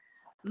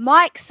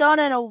Mic's on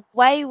and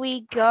away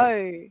we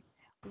go.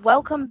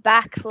 Welcome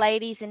back,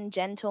 ladies and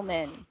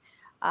gentlemen.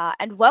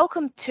 And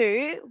welcome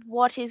to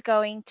what is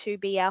going to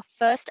be our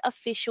first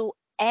official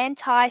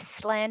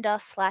anti-slander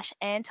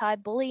 /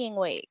 anti-bullying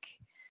week.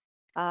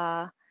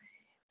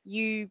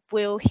 You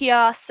will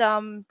hear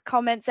some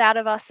comments out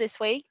of us this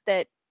week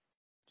that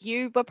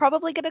you were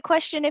probably going to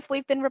question if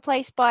we've been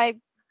replaced by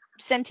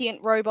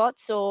sentient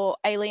robots or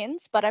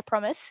aliens, but I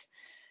promise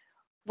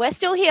we're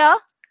still here.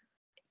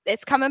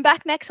 It's coming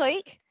back next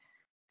week.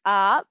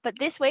 But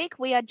this week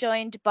we are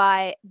joined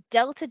by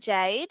Delta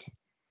Jade,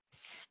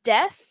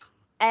 Steph,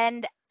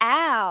 and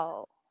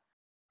Al.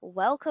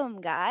 Welcome,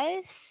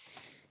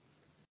 guys.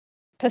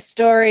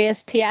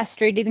 Pistorius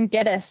Piastri didn't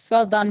get us.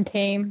 Well done,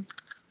 team.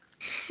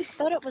 I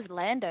thought it was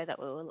Lando that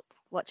we were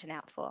watching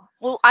out for.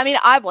 Well, I mean,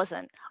 I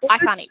wasn't. I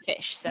can't eat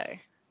fish, so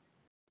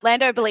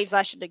Lando believes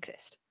I should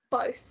exist.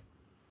 Both.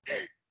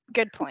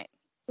 Good point.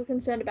 We're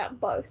concerned about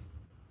both.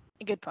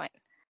 Good point.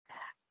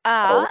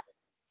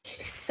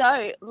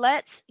 So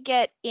let's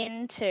get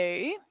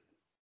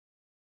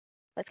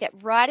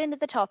right into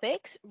the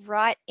topics.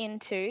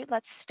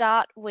 Let's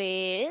start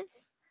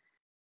with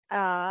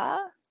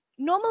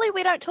normally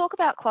we don't talk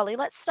about quali.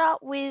 Let's start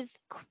with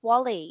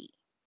quali.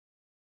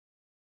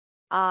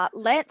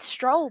 Lance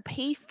Stroll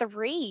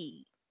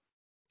P3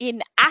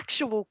 in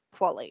actual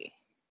quali,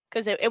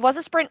 because it was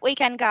a sprint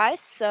weekend, guys,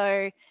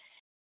 so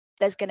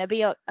there's going to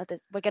be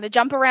we're going to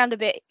jump around a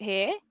bit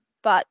here,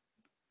 but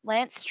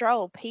Lance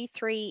Stroll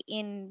P3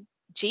 in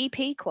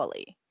GP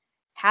quali.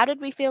 How did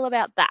we feel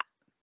about that?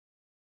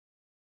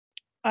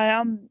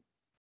 I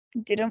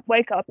didn't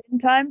wake up in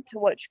time to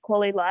watch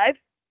quali live,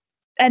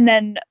 and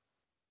then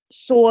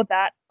saw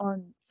that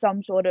on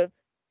some sort of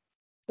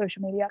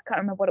social media. I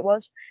can't remember what it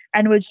was,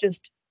 and was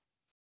just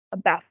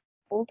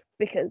baffled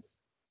because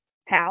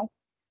how?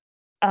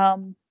 I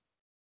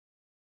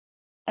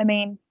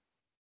mean,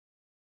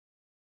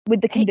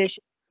 with the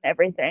conditions and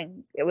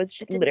everything, it was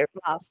It didn't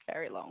literally last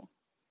very long.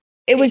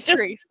 It was just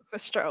P3 for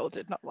Stroll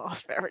did not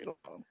last very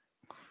long.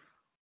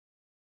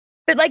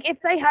 But like, if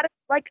they had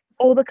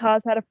all the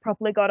cars had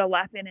properly got a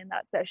lap in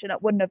that session,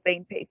 it wouldn't have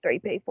been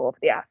P3, P4 for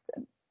the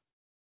Astons,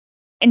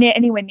 and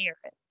anywhere near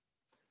it.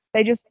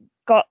 They just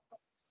got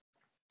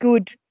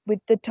good with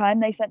the time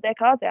they sent their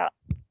cars out.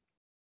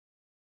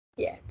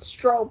 Yeah,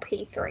 Stroll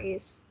P3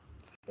 is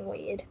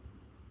weird.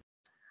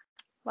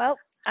 Well,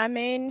 I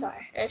mean,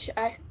 sorry,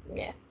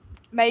 yeah.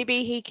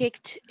 Maybe he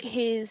kicked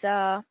his.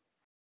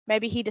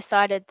 Maybe he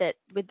decided that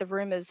with the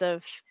rumors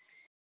of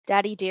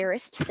Daddy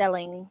Dearest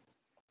selling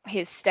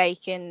his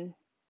stake in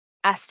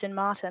Aston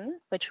Martin,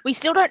 which we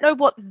still don't know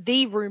what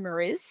the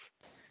rumor is.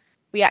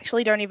 We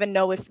actually don't even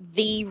know if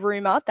the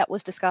rumor that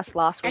was discussed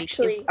last week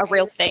is a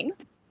real thing.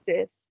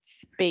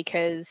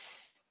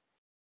 Because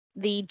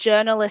the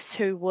journalists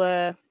who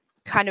were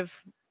kind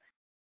of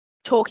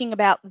talking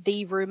about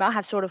the rumor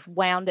have sort of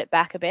wound it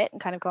back a bit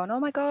and kind of gone,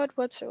 oh my God,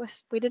 whoops,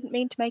 we didn't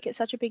mean to make it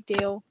such a big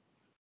deal.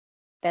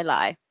 They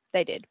lie.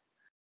 They did.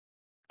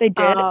 They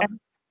did.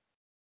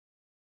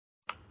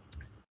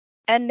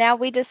 And now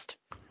we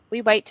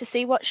wait to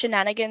see what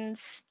shenanigan.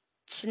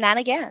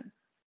 Shenanigan.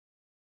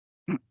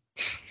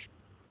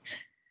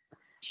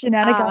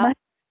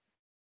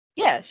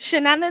 Yeah,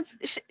 shenanigans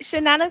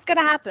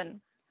gonna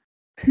happen.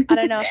 I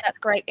don't know if that's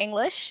great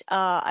English.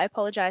 I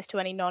apologize to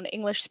any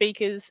non-English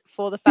speakers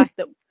for the fact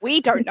that we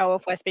don't know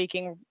if we're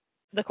speaking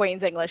the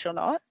Queen's English or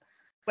not.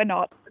 We're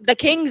not. The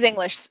King's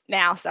English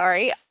now,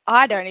 sorry.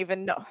 I don't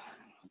even know.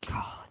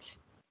 God.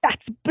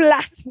 That's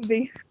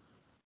blasphemy.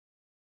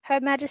 Her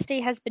Majesty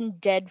has been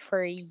dead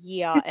for a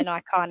year and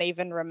I can't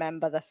even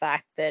remember the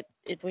fact that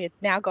we've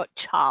now got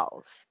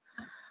Charles.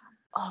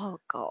 Oh,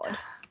 God.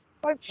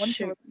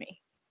 Shoot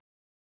me.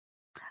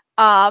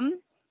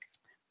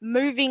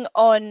 Moving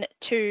on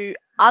to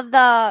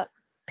other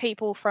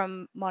people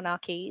from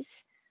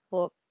monarchies,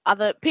 or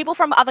other people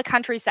from other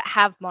countries that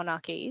have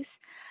monarchies.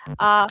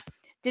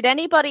 Did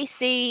anybody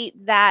see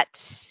that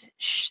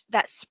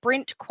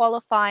sprint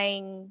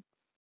qualifying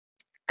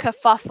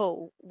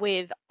kerfuffle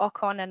with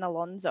Ocon and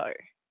Alonso?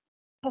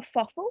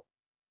 Kerfuffle?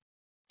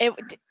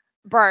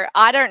 Bro,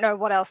 I don't know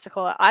what else to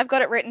call it. I've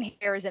got it written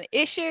here as an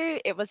issue.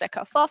 It was a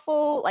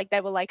kerfuffle. Like,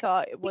 they were like,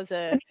 oh, it was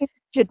a...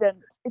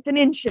 incident. It's an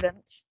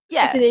incident.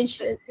 Yeah. It's an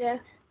incident, yeah.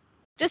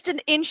 Just an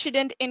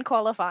incident in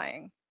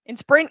qualifying. In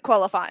sprint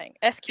qualifying.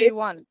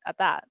 SQ1 at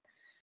that.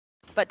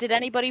 But did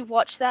anybody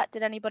watch that?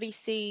 Did anybody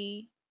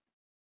see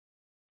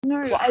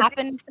what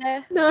happened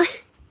there? No.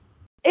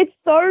 It's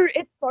so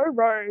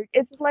rogue.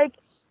 It's like,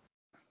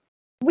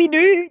 we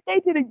knew they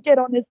didn't get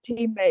on as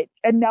teammates,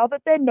 and now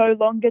that they're no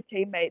longer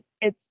teammates,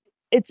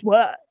 it's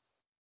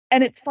worse.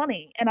 And it's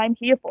funny, and I'm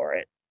here for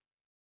it.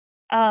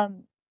 But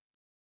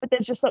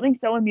there's just something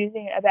so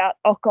amusing about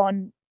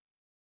Ocon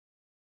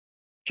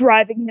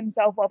driving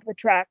himself off the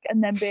track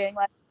and then being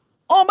like,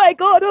 oh my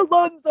God,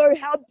 Alonso,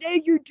 how dare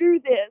you do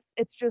this?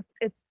 It's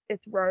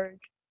rogue.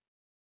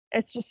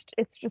 It's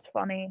just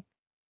funny.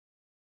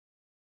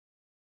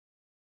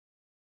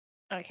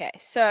 Okay,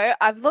 so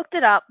I've looked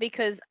it up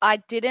because I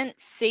didn't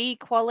see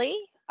quali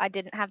I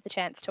didn't have the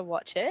chance to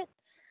watch it.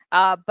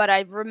 But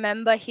I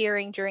remember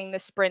hearing during the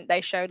sprint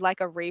they showed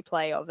like a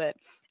replay of it,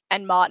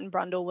 and Martin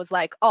Brundle was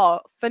like, "Oh,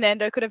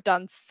 Fernando could have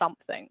done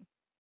something."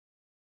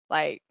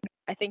 Like,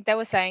 I think they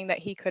were saying that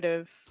he could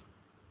have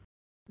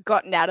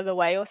gotten out of the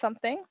way or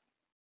something.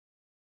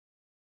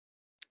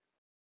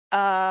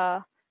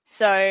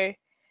 So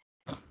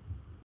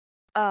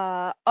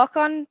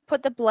Ocon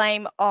put the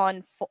blame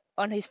on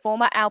his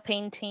former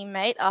Alpine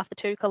teammate after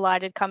two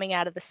collided coming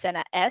out of the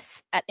center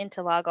S at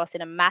Interlagos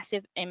in a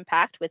massive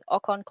impact, with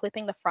Ocon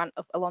clipping the front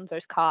of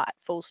Alonso's car at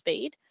full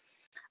speed.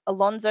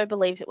 Alonso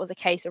believes it was a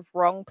case of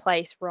wrong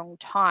place, wrong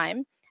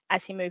time,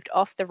 as he moved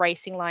off the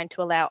racing line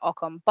to allow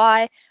Ocon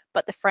by,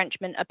 but the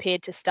Frenchman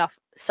appeared to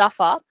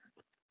suffer.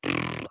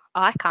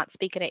 I can't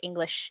speak in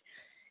English,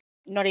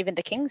 not even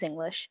the King's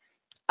English.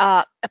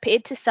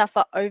 Appeared to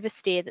suffer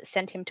oversteer that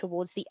sent him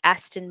towards the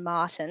Aston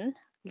Martin,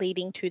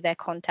 leading to their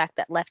contact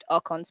that left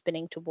Ocon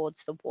spinning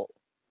towards the wall.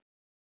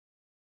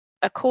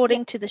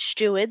 According to the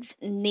stewards,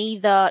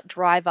 neither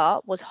driver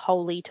was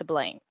wholly to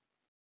blame.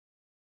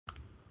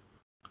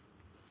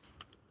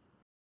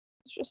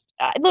 It's just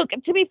look,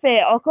 to be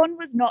fair, Ocon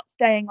was not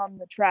staying on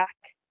the track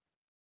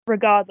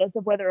regardless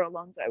of whether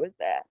Alonso was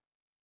there.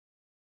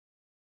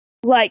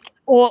 Like,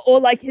 or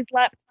like his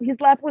lap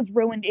was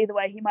ruined either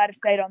way. He might have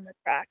stayed on the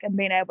track and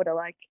been able to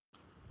like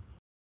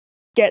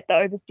get the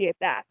oversteer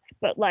back,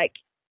 but like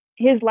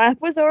his lap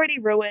was already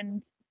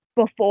ruined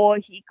before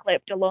he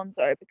clipped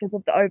Alonso because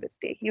of the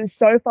oversteer. He was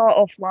so far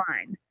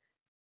offline,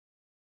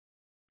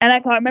 and I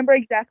can't remember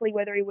exactly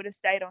whether he would have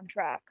stayed on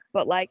track,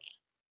 but like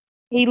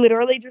he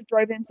literally just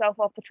drove himself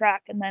off the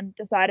track and then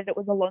decided it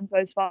was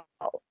Alonso's fault.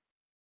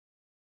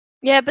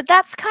 Yeah, but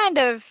that's kind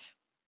of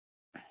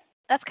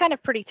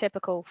pretty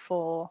typical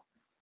for,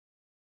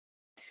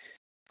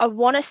 I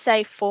want to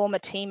say, former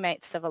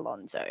teammates of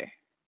Alonso,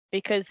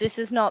 because this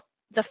is not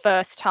the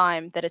first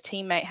time that a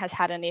teammate has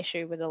had an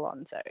issue with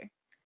Alonso.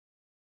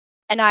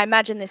 And I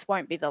imagine this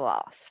won't be the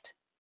last.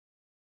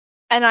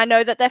 And I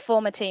know that they're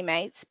former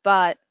teammates,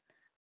 but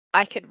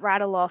I could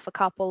rattle off a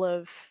couple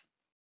of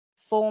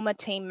former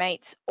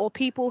teammates or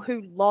people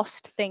who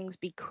lost things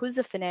because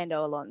of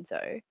Fernando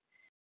Alonso,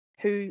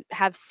 who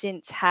have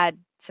since had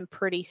some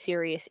pretty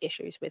serious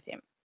issues with him.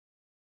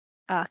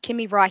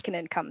 Kimi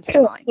Räikkönen comes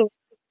to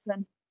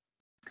mind.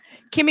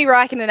 Kimi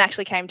Räikkönen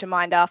actually came to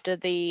mind after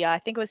the, I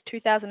think it was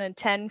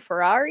 2010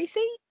 Ferrari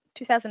seat,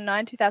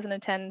 2009,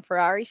 2010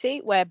 Ferrari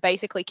seat, where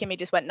basically Kimi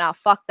just went, nah,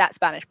 fuck that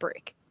Spanish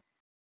brick,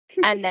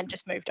 and then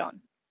just moved on.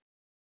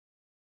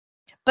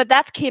 But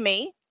that's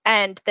Kimi,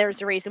 and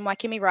there's a reason why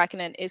Kimi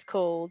Räikkönen is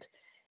called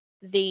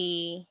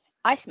the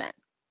Iceman.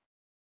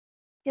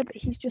 Yeah, but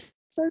he's just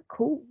so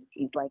cool.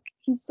 He's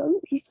so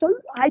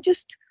I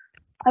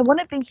want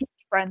to be his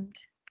friend.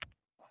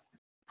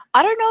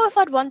 I don't know if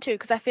I'd want to,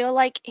 because I feel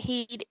like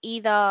he'd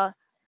either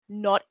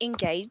not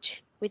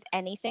engage with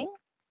anything,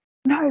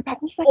 No,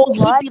 apparently he's like or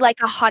he'd be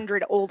like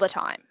 100 all the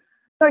time.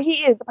 No,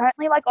 he is.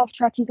 Apparently, like off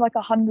track, he's like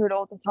 100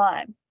 all the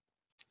time.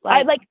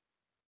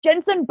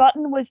 Jenson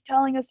Button was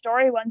telling a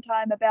story one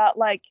time about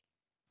like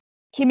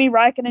Kimi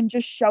Räikkönen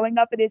just showing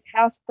up at his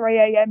house 3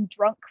 a.m.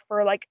 drunk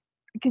for like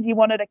because he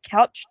wanted a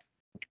couch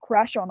to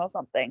crash on or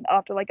something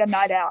after like a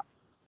night out.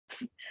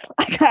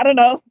 Like, I don't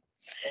know.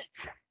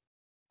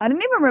 I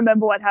didn't even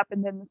remember what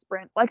happened in the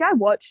sprint. Like, I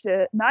watched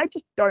it and I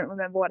just don't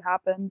remember what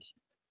happened.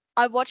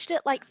 I watched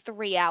it like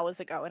 3 hours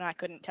ago and I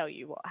couldn't tell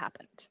you what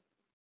happened.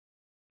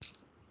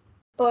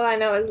 All I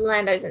know is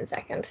Lando's in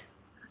second.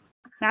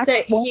 Max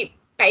So won. he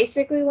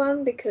basically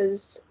won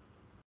because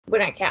we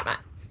don't count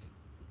Max.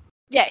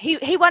 Yeah,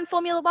 he won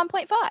Formula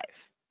 1.5.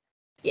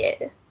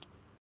 Yeah.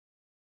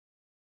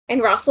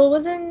 And Russell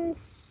was in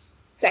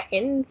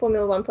second,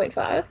 Formula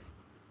 1.5.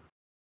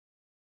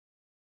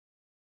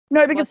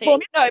 No, because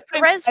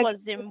Perez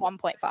was in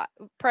 1.5.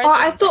 Perez Oh,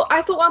 was I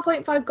in thought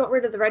 1.5 got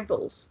rid of the Red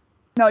Bulls.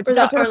 no, Or is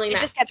that just only it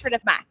Max? just gets rid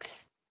of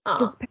Max.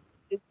 Oh,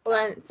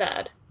 well then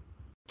third.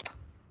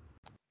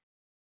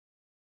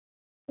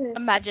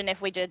 Imagine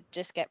if we did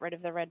just get rid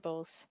of the Red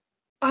Bulls.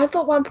 I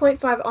thought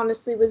 1.5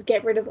 honestly was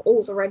get rid of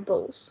all the Red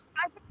Bulls.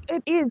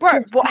 it is.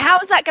 Bro, 'cause- how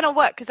is that going to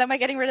work? Because then we're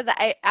getting rid of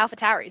the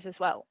AlphaTauris as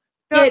well.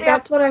 No, Yeah, the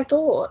that's what I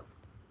thought.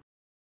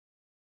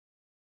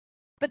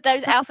 But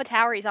those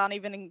AlphaTauris aren't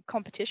even in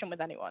competition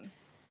with anyone.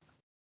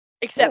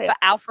 Except Yeah. for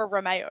Alfa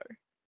Romeo.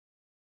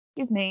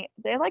 Excuse me,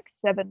 they're like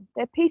 7.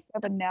 They're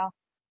P7 now.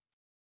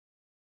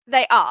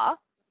 They are,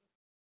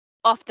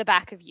 off the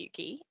back of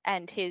Yuki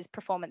and his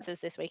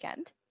performances this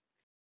weekend.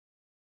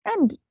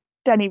 And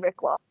Danny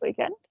Rick last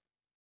weekend.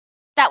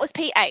 That was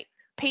P8.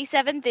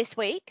 P7 this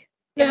week.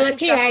 No, in the the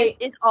constructors P8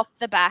 is off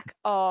the back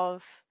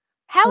of...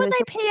 How Oh, are they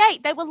they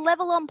P8? They were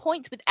level on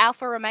points with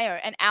Alfa Romeo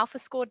and Alfa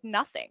scored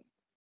nothing.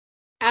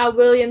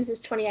 Williams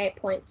is 28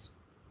 points.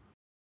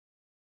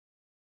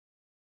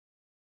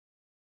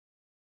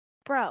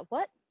 Bruh,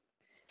 what?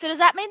 So does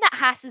that mean that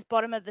Haas is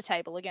bottom of the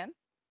table again?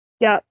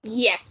 Yeah.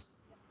 Yes.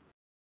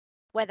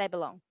 Where they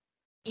belong?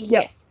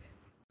 Yes.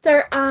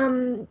 So,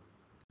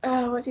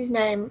 what's his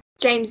name?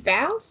 James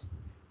Vowles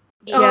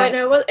Oh, Yes.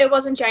 no, it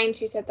wasn't James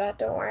who said that.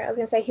 Don't worry. I was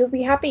going to say he'll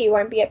be happy he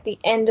won't be at the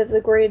end of the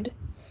grid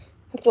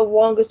of the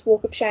longest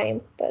walk of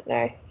shame. But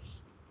no,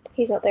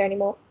 he's not there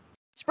anymore.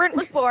 Sprint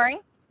was boring.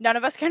 None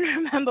of us can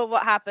remember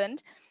what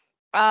happened.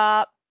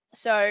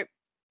 So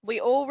we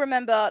all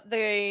remember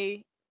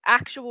the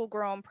actual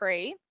Grand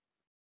Prix.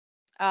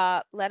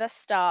 Let us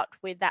start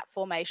with that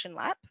formation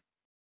lap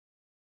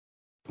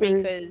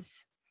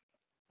because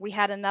we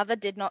had another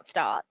did not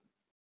start.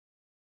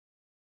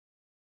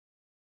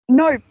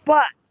 No,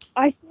 but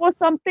I saw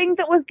something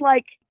that was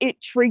like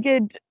it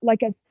triggered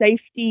like a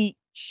safety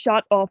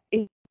shut off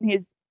in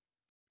his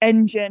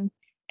engine,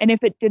 and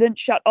if it didn't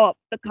shut off,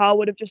 the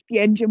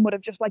engine would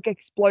have just like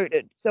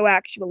exploded. So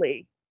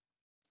actually,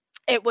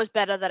 It was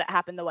better that it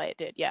happened the way it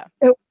did, yeah.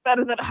 it was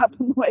better that it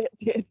happened the way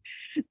it did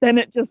than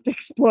it just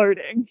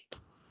exploding,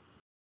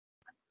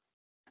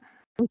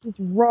 which is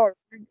rogue,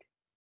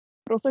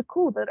 but also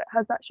cool that it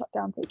has that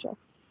shutdown feature.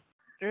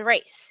 The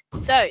race.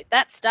 So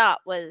that start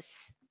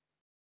was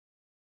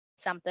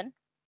something.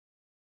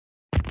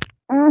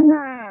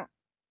 No,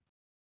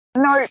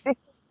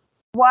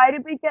 why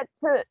did we get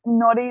to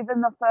not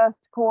even the first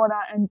corner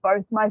and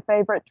both my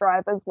favorite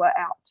drivers were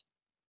out?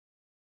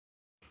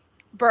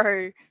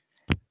 Bro,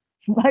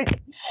 Like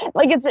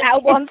it's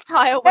Albon's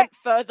tyre went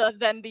further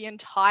than the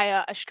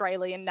entire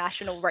Australian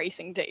national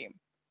racing team.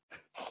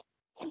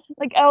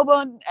 like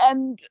Albon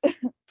and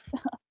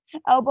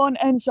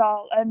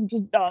Charles and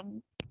just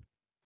done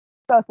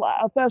first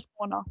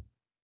corner,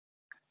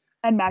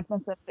 and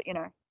Magnussen, but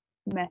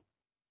meh.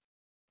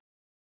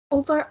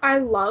 Although I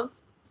love,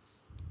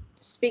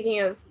 speaking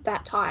of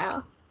that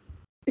tyre,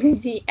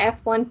 the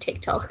F1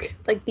 TikTok,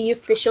 like the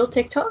official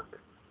TikTok.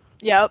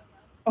 Yep.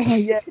 Oh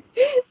yeah.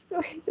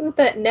 With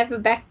the never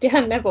back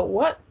down, never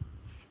what?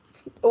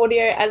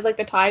 Audio as like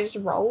the tyre just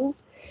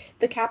rolls.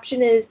 The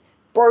caption is,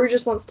 bro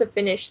just wants to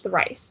finish the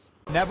race.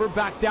 Never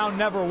back down,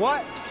 never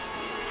what?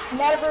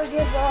 Never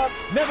give up.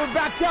 Never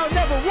back down,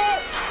 never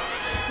what?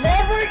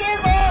 Never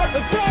give up.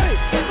 Let's go!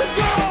 Let's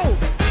go!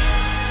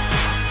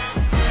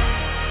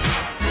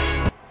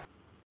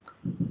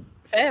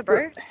 Fair,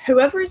 bro.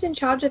 Whoever is in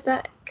charge of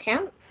that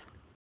account,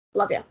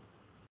 love ya.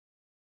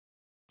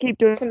 Keep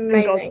doing It's God's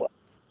amazing. work.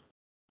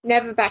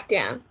 Never back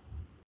down.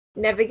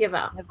 Never give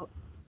up.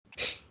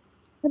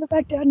 Never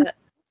back down.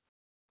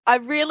 I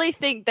really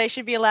think they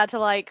should be allowed to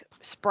like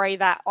spray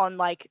that on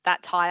like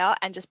that tyre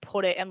and just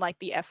put it in like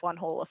the F1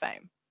 Hall of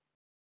Fame.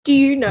 Do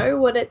you know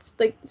what it's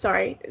like?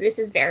 Sorry, this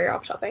is very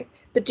off topic,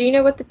 but do you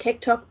know what the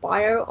TikTok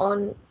bio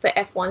for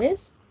F1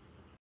 is?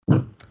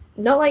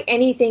 Not like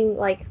anything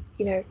like,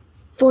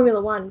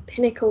 Formula One,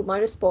 Pinnacle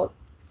Motorsport.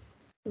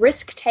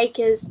 Risk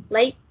takers,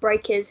 late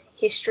breakers,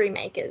 history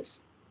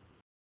makers.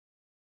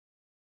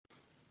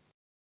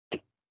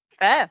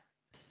 Fair.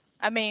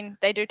 I mean,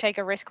 they do take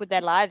a risk with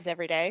their lives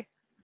every day.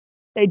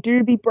 They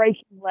do be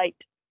breaking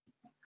late.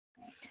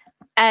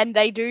 And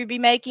they do be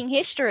making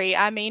history.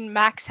 I mean,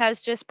 Max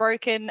has just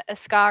broken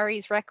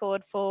Ascari's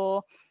record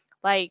for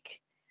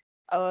like,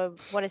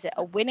 what is it,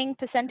 a winning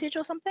percentage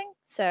or something?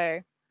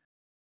 So,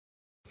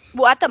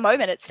 well, at the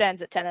moment it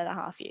stands at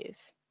 10.5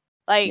 years.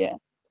 Like, Yeah.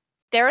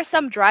 there are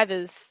some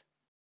drivers,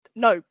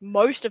 no,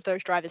 most of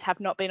those drivers have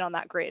not been on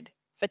that grid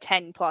for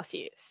 10 plus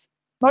years.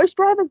 Most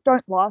drivers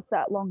don't last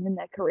that long in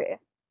their career.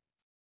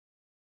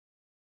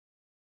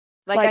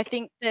 Like I Like-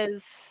 think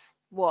there's,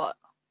 what,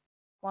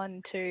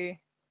 1, 2,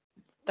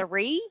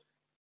 3,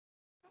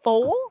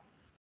 4?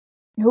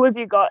 Who have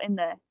you got in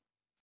there?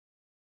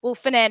 Well,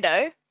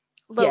 Fernando,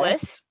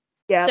 Lewis,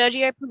 Yeah,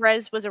 Sergio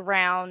Perez was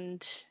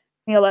around,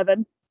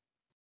 11.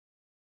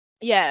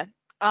 yeah.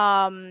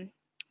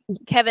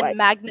 Kevin Wait.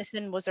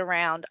 Magnussen was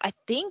around. I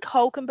think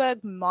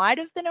Hulkenberg might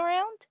have been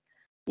around,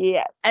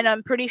 Yes. and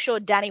I'm pretty sure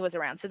Danny was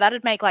around. So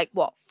that'd make like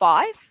what,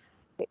 5,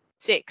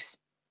 6.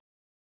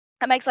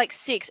 That makes like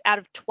 6 out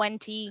of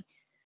 20,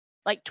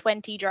 like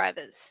 20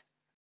 drivers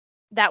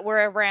that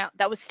were around,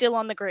 that was still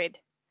on the grid.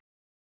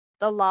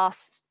 That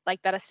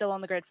are still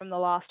on the grid from the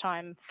last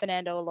time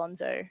Fernando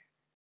Alonso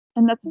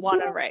And that's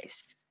won a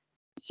race.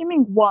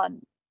 assuming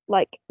one.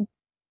 Like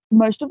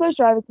most of those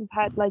drivers have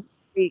had like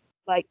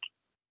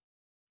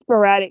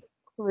sporadic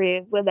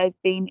careers where they've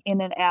been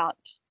in and out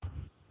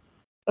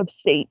of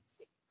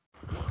seats.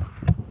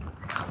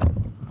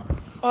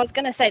 I was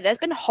going to say, there's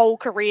been whole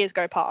careers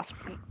go past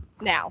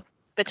now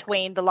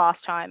between the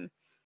last time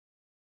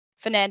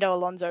Fernando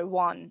Alonso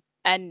won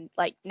and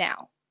like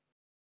now.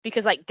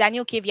 Because like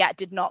Daniel Kvyat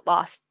did not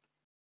last.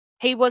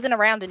 He wasn't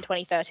around in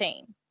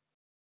 2013.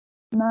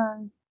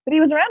 No, but he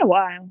was around a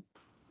while.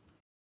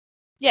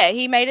 Yeah,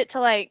 he made it to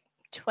like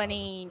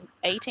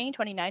 2018,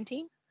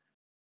 2019.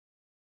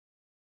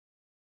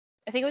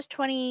 I think it was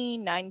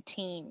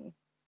 2019.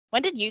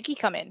 When did Yuki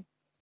come in?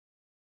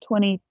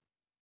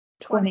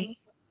 2020.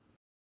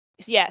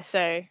 Yeah,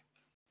 so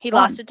he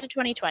One. lasted to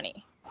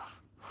 2020.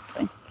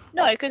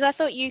 No, because I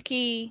thought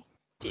Yuki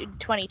did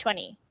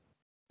 2020.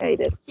 Yeah, he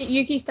did.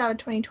 Yuki started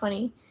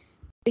 2020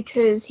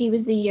 because he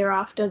was the year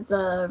after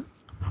the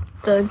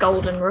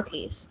Golden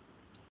Rookies.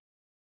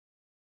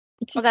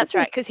 Oh, that's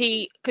right, because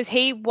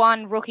he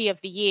won Rookie of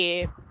the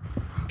Year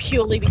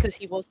purely because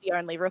he was the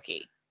only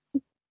rookie.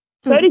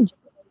 So did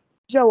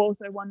Joe.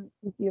 Also won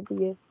Rookie of the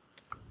Year.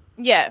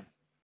 Yeah.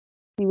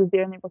 He was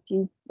the only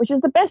rookie, which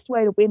is the best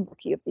way to win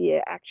Rookie of the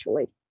Year,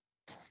 actually.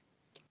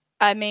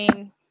 I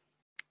mean,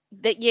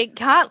 that you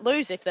can't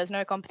lose if there's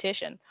no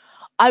competition.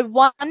 I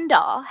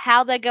wonder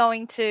how they're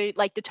going to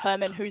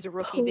determine who's a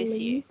rookie this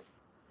year. Please.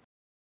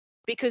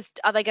 Because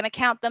are they going to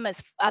count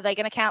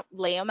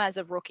Liam as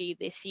a rookie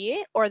this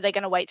year, or are they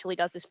going to wait till he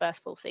does his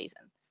first full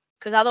season?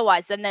 Because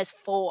otherwise, then there's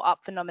 4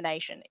 up for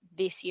nomination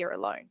this year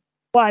alone.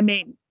 Well, I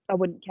mean, I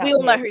wouldn't count. We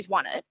all know Nick. who's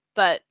won it,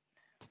 but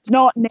It's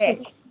not Nick.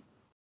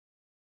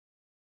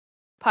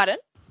 pardon?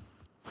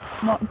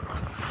 Not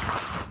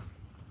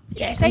Did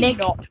Yeah, you say Nick.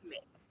 not Mick?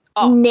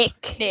 Oh,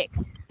 Nick. Nick.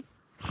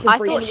 I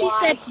Sabrina. thought she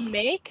said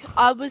Mick.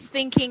 I was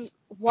thinking,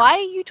 why are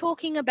you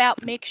talking about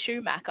Mick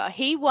Schumacher?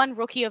 He won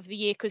Rookie of the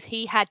Year because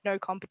he had no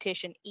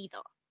competition either.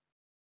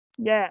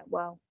 Yeah,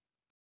 well,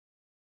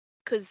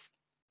 Because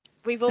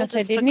we've all So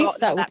just didn't he forgotten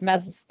start that. with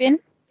Mazepin?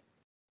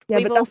 yeah,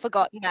 We've but all that's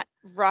forgotten that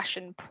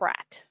Russian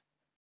Pratt.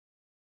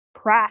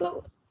 Pratt,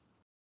 But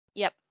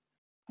Yep.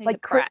 He's Like a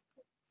Pratt.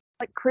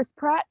 like Chris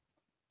Pratt.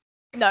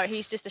 No,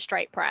 he's just a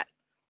straight Pratt.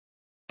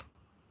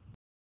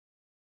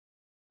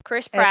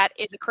 Chris Eh. Pratt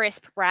is a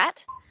crisp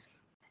Pratt.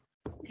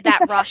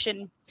 That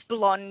Russian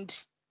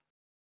blonde,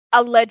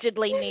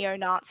 allegedly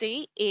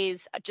neo-Nazi,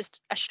 is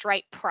just a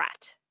straight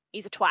Pratt.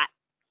 He's a twat.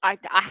 I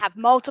have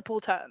multiple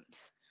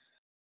terms.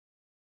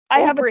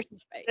 I All have a British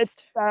it's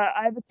based.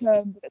 I have a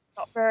term, but it's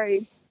not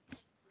very.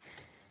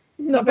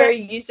 not very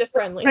user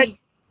friendly.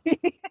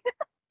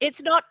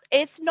 It's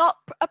not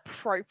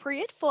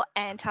appropriate for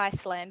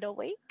anti-slander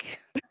week.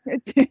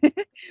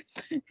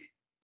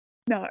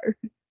 No.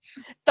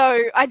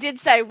 So I did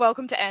say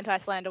welcome to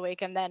anti-slander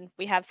week, and then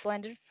we have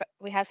slandered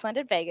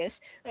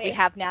Vegas. We Yes.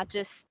 have now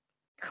just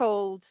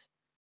called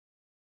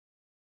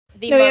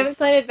the No, we haven't most.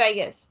 slandered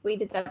Vegas. We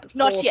did that before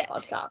Not the yet.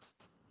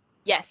 podcast.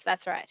 Yes,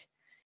 that's right.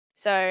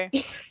 So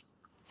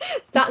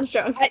Starting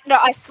strong.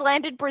 I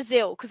slandered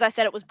Brazil because I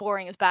said it was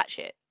boring as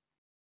batshit.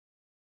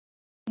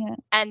 Yeah.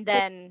 And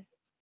then,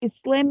 Is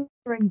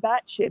slandering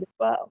batshit as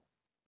well?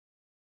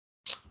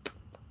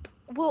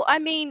 well, I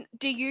mean,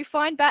 do you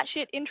find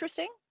batshit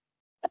interesting?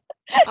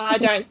 I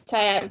don't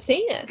say I've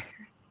seen it.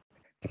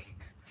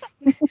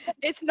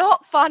 It's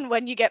not fun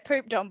when you get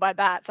pooped on by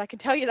bats. I can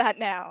tell you that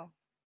now.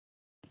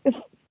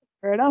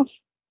 Fair enough.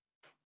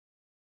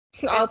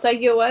 I'll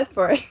take your word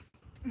for it.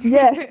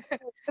 Yeah. I'm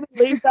gonna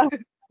leave that to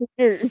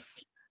you.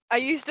 I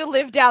used to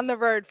live down the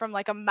road from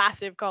a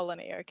massive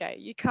colony. Okay,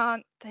 you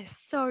can't. They're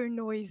so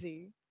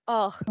noisy.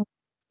 Oh,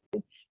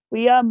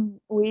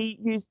 We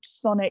used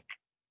sonic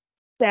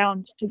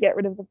sound to get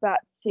rid of the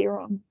bats here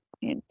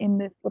in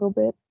this little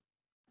bit.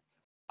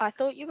 I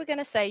thought you were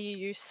gonna say you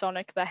used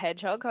Sonic the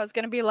Hedgehog. I was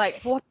gonna be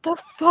like, what the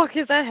fuck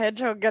is a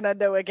hedgehog gonna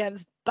do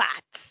against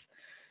bats?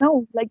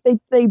 No,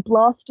 they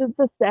blasted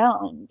the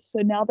sound, so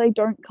now they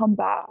don't come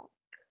back.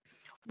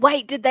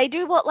 Wait, did they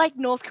do what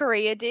North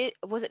Korea did?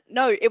 Was it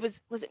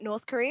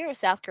North Korea or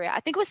South Korea?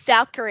 I think it was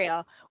South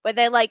Korea, where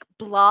they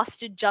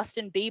blasted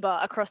Justin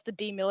Bieber across the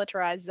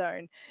demilitarized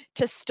zone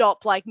to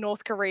stop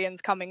North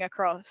Koreans coming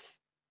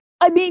across.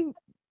 I mean,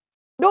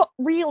 not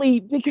really,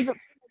 because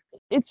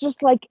it's just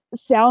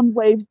sound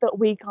waves that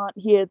we can't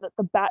hear that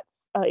the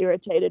bats are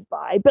irritated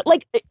by. But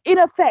in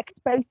effect,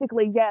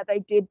 basically, yeah, they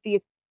did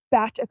the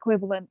bat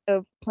equivalent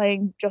of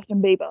playing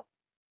Justin Bieber.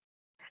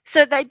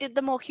 So they did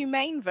the more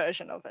humane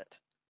version of it.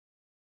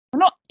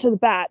 Not to the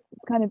bats,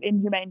 it's kind of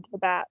inhumane to the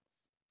bats.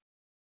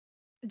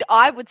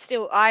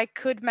 I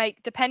could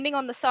make, depending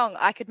on the song,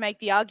 I could make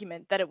the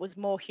argument that it was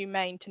more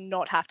humane to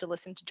not have to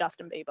listen to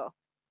Justin Bieber.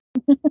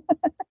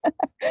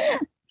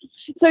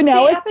 So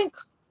now See, it's I've been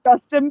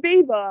Justin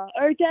Bieber.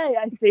 Okay,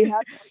 I see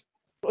how.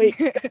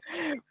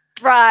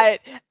 Right.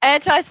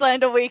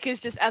 Anti-slander week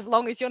is just, as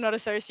long as you're not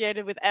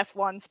associated with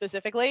F1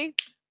 specifically,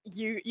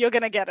 you're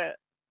gonna get it.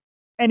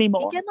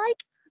 Anymore. You can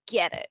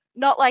get it.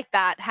 Not like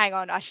that. Hang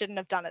on, I shouldn't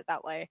have done it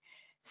that way.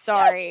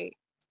 Sorry.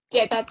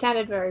 yeah, that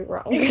sounded very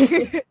wrong.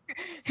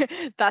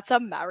 That's a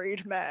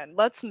married man.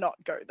 Let's not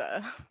go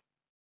there.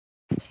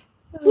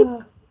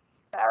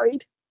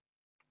 Married.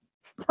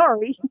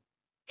 Sorry.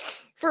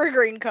 For a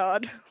green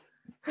card.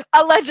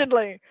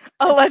 Allegedly.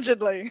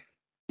 Allegedly.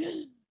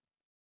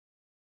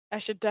 I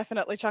should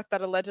definitely chuck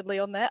that allegedly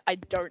on there. I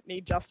don't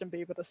need Justin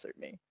Bieber to sue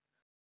me.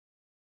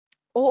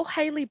 Or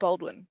Hailey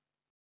Baldwin.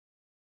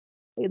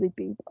 Hailey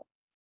Bieber.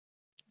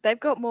 They've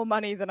got more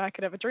money than I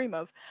could ever dream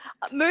of.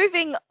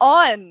 Moving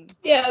on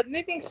Yeah,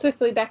 moving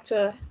swiftly back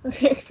to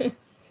to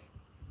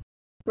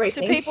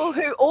racing. people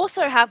who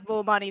also have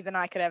more money than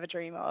I could ever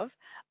dream of.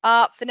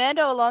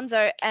 Fernando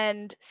Alonso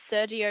and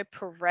Sergio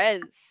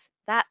Perez.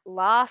 That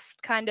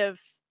last kind of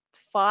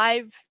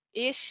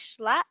 5-ish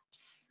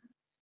laps.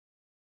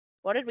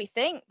 What did we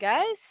think,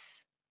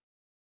 guys?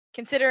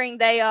 Considering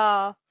they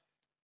are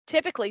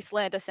typically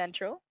slander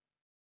central.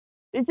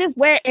 This is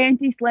where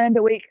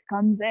anti-slander week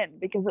comes in,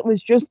 because it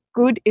was just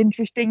good,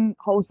 interesting,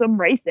 wholesome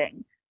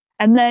racing.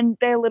 And then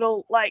their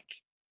little,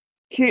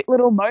 cute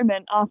little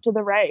moment after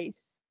the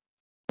race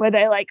where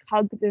they like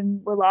hugged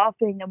and were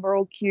laughing and were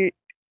all cute.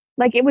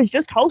 Like it was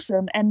just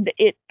wholesome, and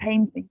it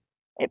pains me.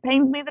 It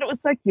pains me that it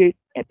was so cute.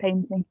 It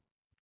pains me.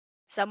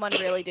 Someone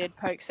really did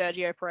poke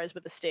Sergio Perez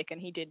with a stick,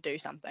 and he did do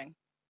something.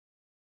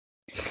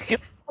 Do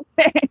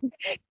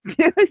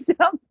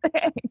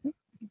something.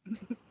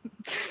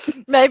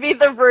 Maybe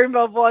the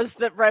rumor was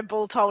that Red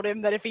Bull told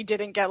him that if he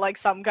didn't get like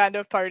some kind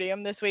of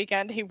podium this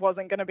weekend, he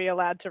wasn't going to be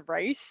allowed to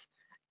race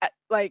at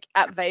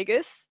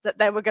Vegas. That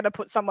they were going to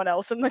put someone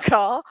else in the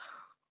car,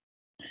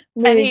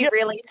 and he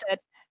really said,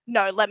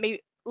 "No, let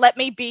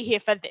me be here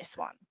for this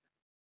one."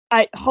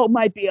 I hold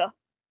my beer.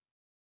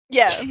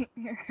 Yeah.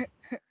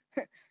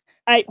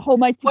 I hold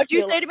my. What'd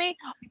you say to me?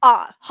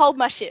 Hold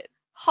my shit.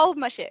 Hold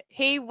my shit.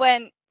 He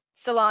went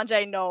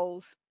Solange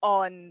Knowles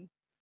on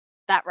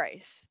that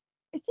race.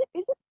 Is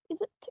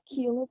it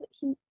tequila that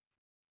he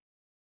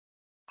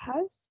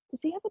has?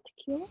 Does he have a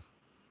tequila?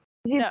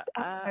 No,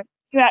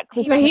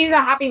 he's a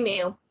Happy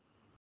Meal.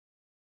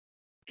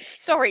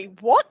 Sorry,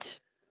 what?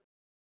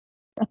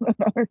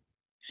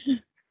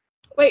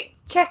 Wait,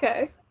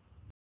 Checo?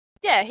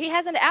 Yeah, he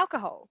has an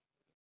alcohol.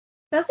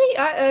 Does he?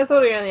 I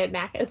thought he only had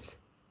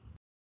Macca's.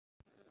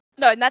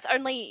 No, and that's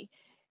only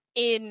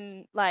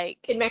in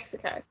In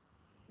Mexico.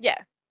 Yeah.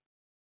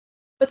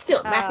 But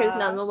still, Macca's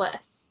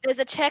nonetheless. There's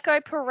a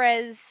Checo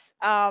Perez.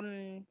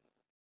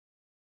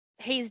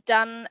 He's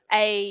done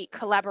a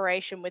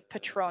collaboration with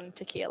Patron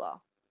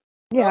Tequila.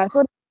 Yeah, I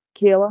thought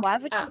tequila. Why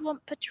would you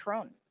want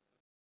Patron?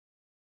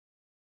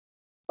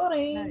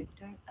 Sorry. No,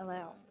 don't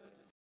allow.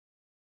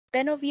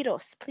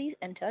 Benavidos, please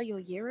enter your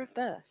year of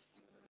birth.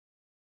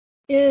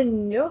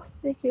 No,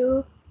 thank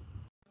you.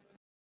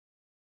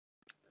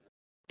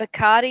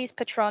 Bacardi's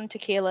Patron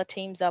Tequila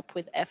teams up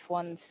with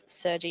F1's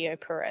Sergio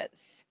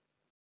Perez.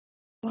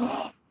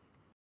 What?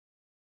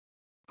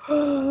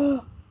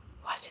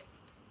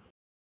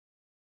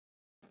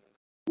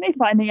 Me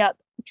finding out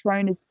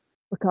Patron is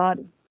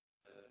Bacardi.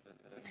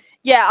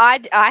 Yeah,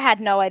 I had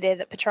no idea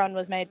that Patron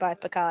was made by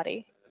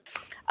Bacardi.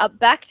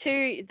 Back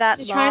to that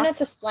You're trying not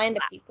to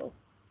slander people.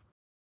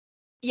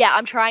 Yeah,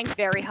 I'm trying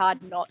very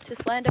hard not to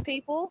slander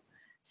people,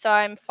 so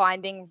I'm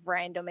finding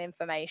random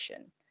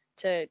information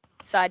to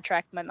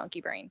sidetrack my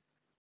monkey brain.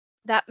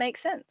 That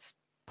makes sense.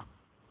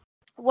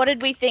 What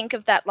did we think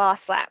of that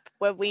last lap?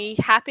 Were we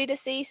happy to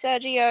see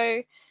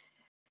Sergio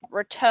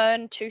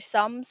return to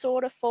some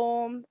sort of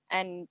form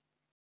and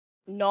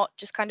not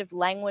just kind of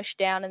languish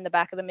down in the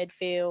back of the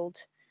midfield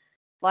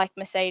like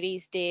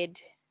Mercedes did?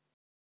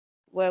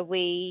 Were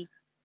we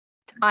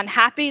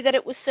unhappy that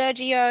it was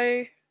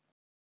Sergio?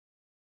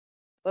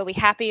 Were we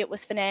happy it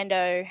was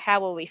Fernando? How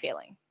were we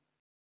feeling?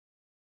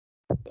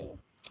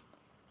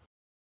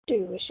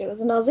 Do wish it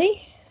was an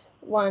Aussie.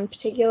 One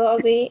particular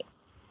Aussie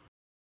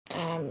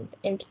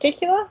in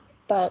particular,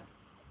 but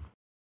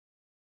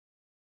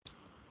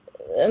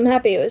I'm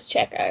happy it was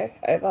Checo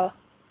over,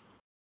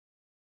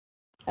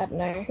 I don't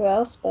know who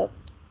else, but...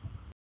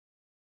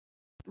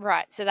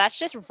 Right, so that's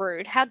just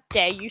rude. How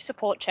dare you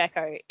support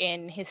Checo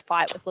in his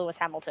fight with Lewis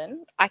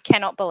Hamilton? I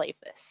cannot believe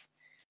this.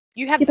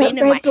 You have been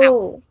in my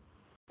house.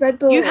 Red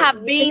Bull. You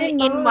have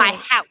been in my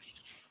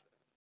house.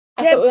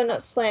 I thought we were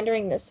not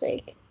slandering this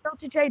week.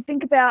 Dr. J,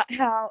 think about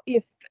how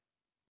if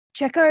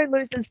Checo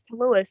loses to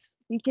Lewis,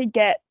 we could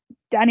get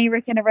Danny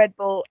Rick in a Red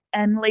Bull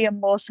and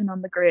Liam Lawson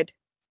on the grid.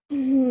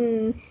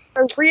 So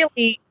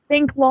really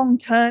think long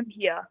term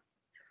here.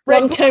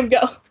 Long term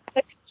goal.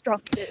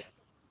 Constructive.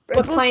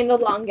 We're playing the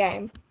long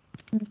game.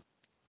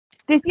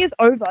 This year's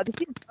over. This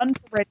year's done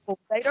for Red Bull.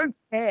 They don't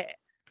care.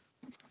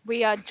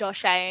 We are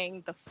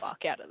Josh-ing the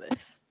fuck out of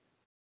this.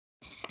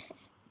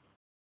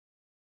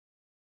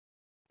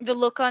 The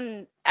look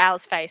on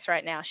Al's face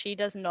right now, she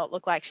does not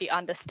look like she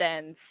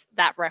understands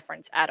that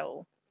reference at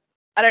all.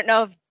 I don't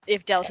know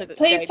if Delta...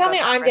 Please tell me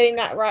I'm getting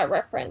that right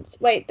reference.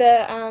 Wait,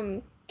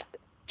 the...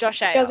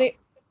 Josh A.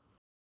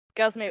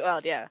 Girls Meet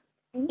World, yeah.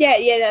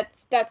 Yeah,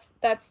 that's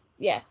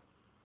yeah.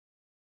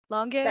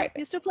 Long game? Right.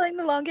 You still playing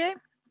the long game?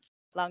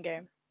 Long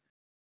game.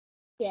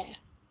 Yeah.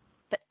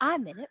 But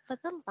I'm in it for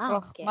the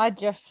long game. My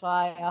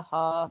Josiah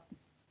heart.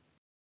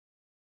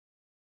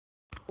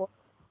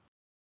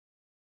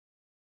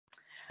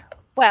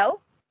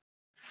 Well,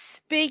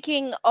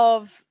 speaking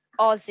of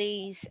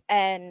Aussies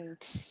and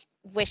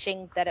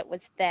wishing that it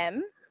was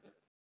them,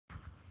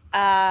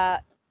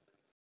 that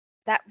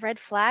red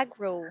flag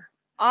rule,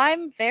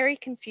 I'm very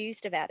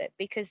confused about it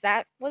because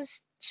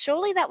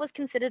surely that was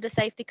considered a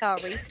safety car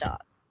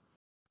restart.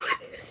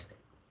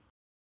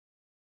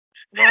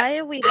 Why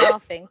are we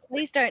laughing?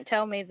 Please don't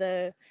tell me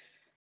the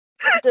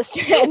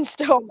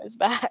sandstorm is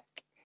back.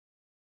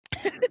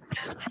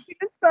 You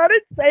just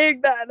started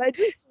saying that and I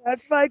just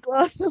grabbed my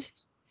glass of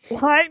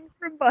wine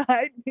from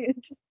behind me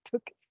and just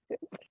took a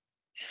sip.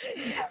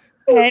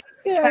 It's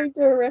staring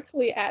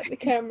directly at the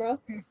camera.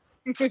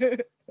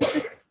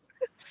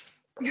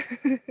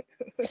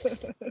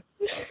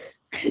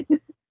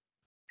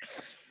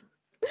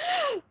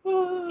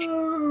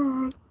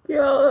 Oh,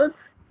 God.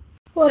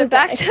 So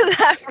back to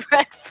that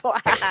red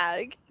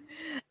flag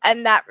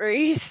and that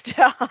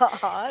restart.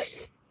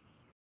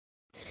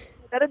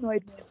 That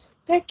annoyed me.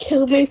 That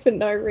killed me for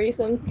no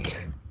reason.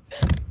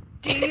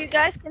 Do you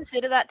guys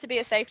consider that to be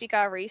a safety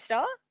car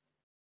restart?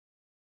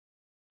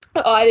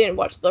 Oh, I didn't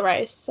watch the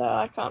race, so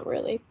I can't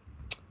really.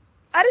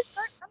 I just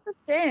don't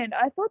understand.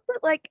 I thought that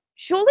like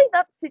surely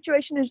that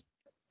situation has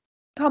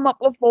come up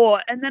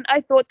before, and then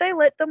I thought they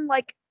let them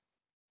like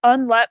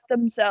unlap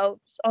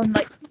themselves on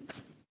like.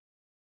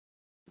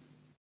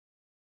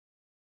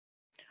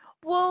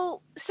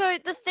 Well, so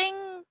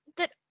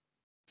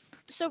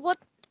what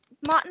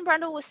Martin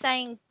Brundle was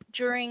saying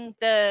during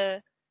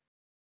the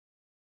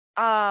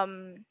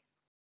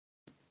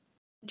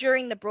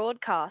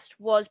broadcast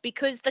was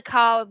because the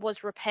car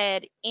was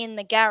repaired in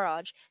the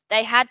garage,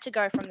 they had to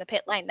go from the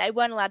pit lane. They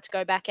weren't allowed to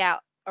go back out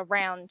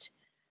around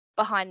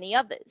behind the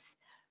others.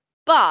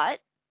 But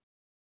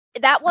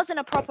that wasn't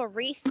a proper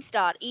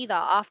restart either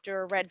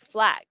after a red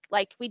flag.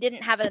 Like, we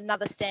didn't have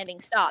another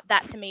standing start.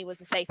 That to me was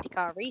a safety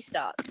car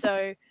restart.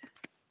 So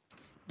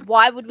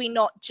why would we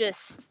not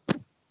just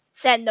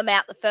send them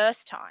out the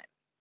first time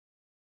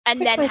and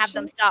Quick then have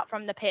question. them start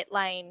from the pit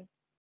lane?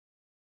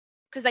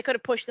 Because they could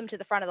have pushed them to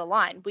the front of the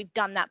line. We've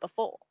done that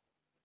before.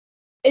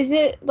 Is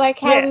it like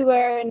how Yeah. we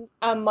were in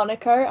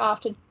Monaco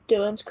after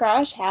Dylan's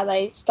crash? How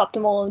they stopped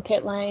them all in the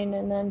pit lane,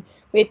 and then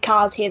we had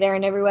cars here, there,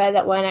 and everywhere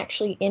that weren't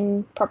actually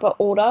in proper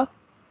order.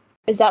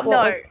 Is that what?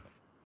 No. Like,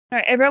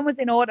 No, everyone was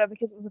in order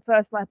because it was a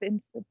first lap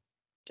incident.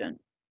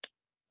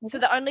 So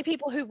the only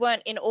people who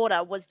weren't in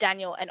order was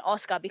Daniel and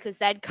Oscar, because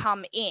they'd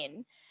come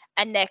in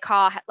and their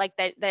car like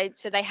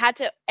they had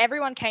to,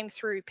 everyone came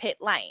through pit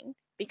lane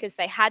because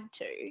they had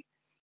to,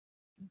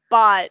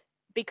 but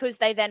because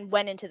they then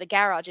went into the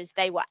garages,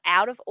 they were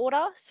out of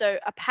order. So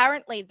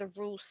apparently the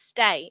rules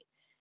state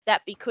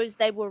that because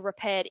they were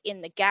repaired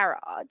in the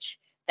garage,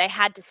 they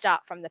had to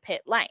start from the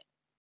pit lane.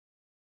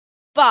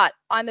 But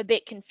I'm a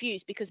bit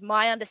confused because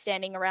my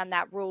understanding around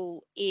that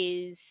rule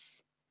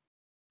is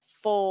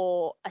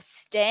for a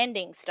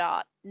standing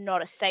start,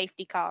 not a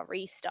safety car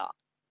restart.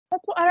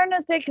 That's what I don't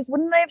understand, because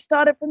wouldn't they have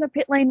started from the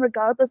pit lane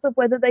regardless of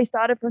whether they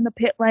started from the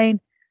pit lane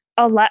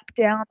a lap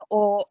down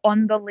or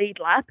on the lead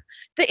lap?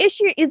 The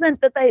issue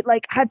isn't that they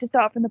like had to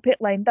start from the pit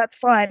lane. That's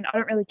fine. I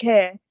don't really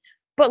care.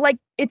 But like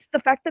it's the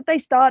fact that they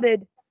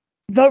started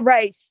the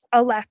race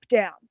a lap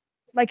down.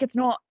 Like it's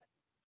not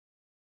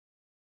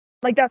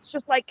like that's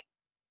just like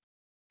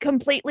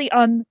completely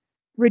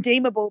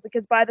unredeemable,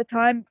 because by the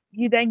time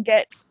you then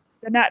get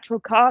the natural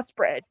car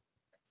spread,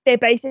 they're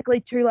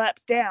basically 2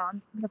 laps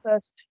down in the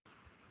first.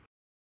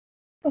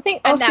 I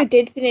think And Oscar that-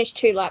 did finish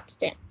 2 laps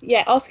down.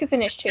 Yeah, Oscar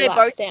finished 2 They laps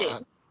both did.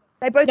 down.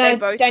 They both No, They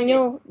both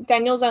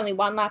Daniel's only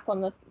 1 lap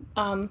on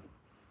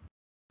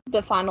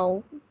the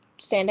final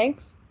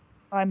standings.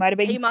 I might have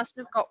He been must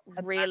have got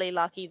really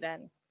lucky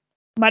then,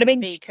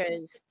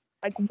 because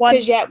like one.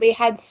 Because yeah, we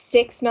had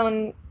 6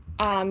 DNFs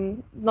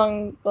and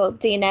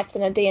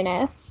a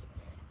DNS,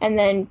 and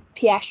then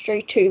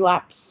Piastri 2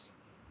 laps,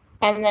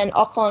 and then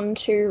Ocon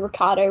to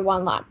Ricardo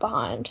 1 lap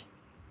behind.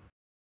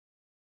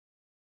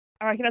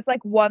 I reckon it's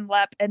like 1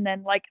 lap and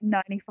then like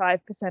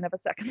 95% of a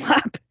second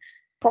lap.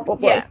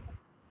 Probably. Yeah.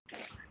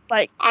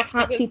 Like I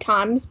can't see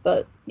times,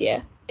 but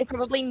yeah. it's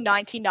probably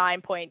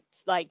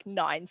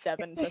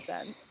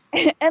 99.97%.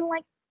 and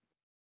like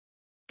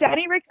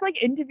Danny Rick's like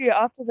interview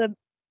after the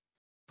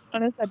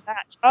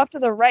match after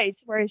the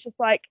race, where he's just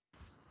like,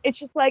 it's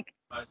just like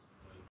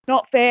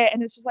not fair,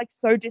 and it's just like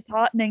so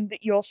disheartening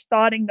that you're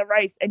starting the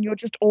race and you're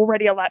just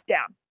already a lap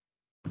down.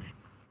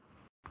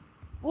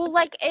 Well,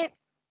 like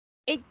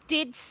it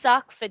did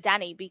suck for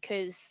Danny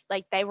because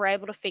like they were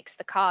able to fix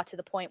the car to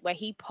the point where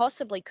he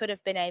possibly could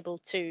have been able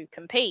to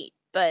compete,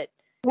 but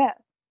Yeah.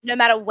 no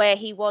matter where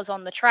he was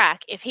on the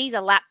track, if he's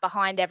a lap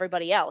behind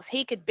everybody else,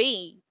 he could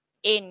be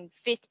in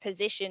 5th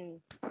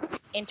position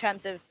in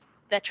terms of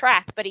the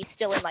track, but he's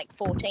still in like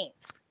 14th.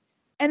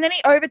 And then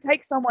he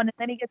overtakes someone and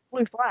then he gets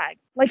blue flagged.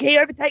 Like he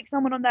overtakes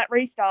someone on that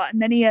restart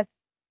and then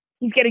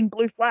he's getting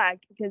blue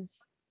flagged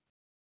because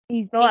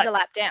he's a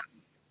lap down.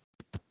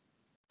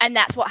 And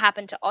that's what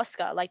happened to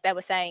Oscar. Like they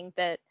were saying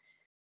that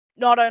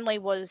not only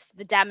was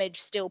the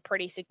damage still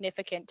pretty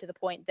significant to the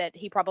point that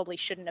he probably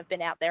shouldn't have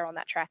been out there on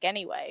that track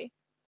anyway.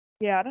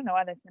 Yeah, I don't know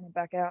why they sent him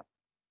back out.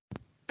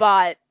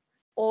 But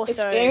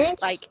also,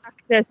 Experience? like,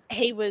 Just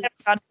he was, never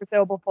done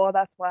Brazil before,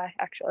 that's why,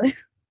 actually.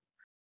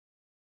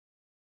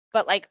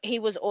 but like, he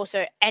was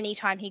also,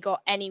 anytime he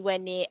got anywhere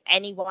near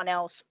anyone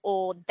else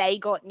or they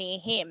got near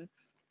him,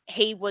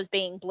 he was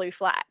being blue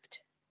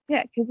flagged.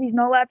 Yeah, because he's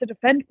not allowed to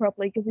defend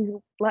properly because he's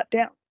lap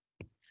down.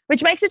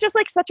 Which makes it just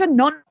like such a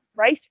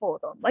non-race for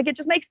them. Like it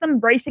just makes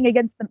them racing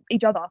against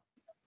each other,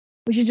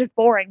 which is just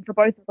boring for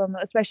both of them,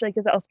 especially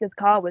because Oscar's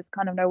car was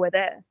kind of nowhere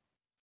there.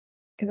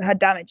 Because it had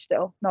damage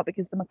still, not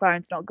because the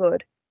McLaren's not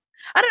good.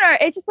 I don't know,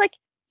 it's just like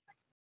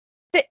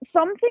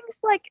some things,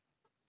 like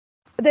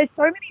there's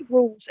so many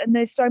rules and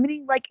there's so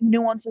many like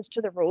nuances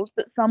to the rules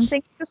that some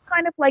things just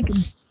kind of like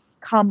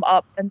come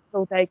up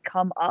until they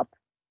come up.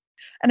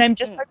 And I'm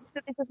just hoping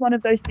that this is one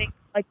of those things,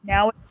 like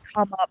now it's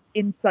come up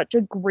in such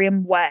a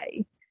grim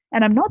way.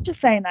 And I'm not just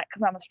saying that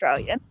because I'm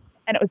Australian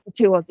and it was the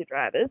 2 Aussie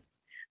drivers.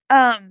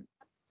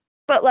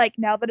 But But like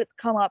now that it's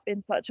come up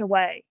in such a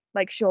way,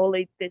 like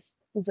surely this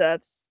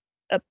deserves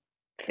a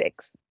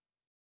fix.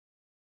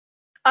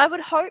 I would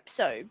hope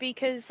so,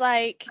 because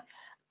like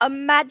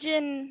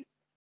imagine,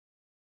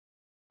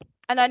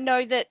 and I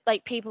know that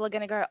like people are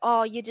going to go,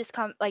 oh, you just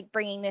come like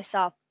bringing this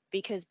up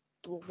because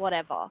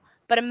whatever,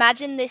 but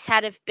imagine this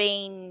had have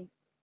been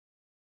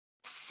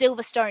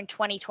Silverstone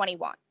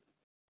 2021.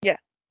 Yeah.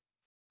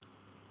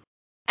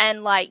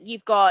 And like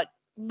you've got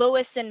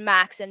Lewis and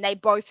Max, and they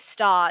both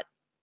start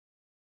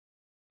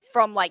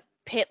from like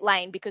pit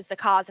lane because the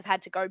cars have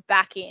had to go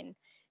back in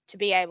to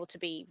be able to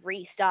be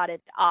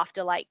restarted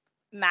after like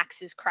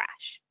Max's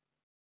crash.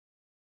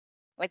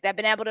 Like they've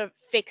been able to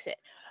fix it.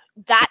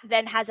 That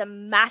then has a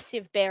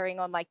massive bearing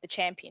on like the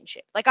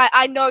championship. Like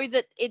I know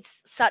that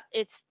it's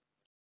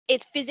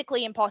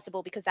physically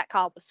impossible because that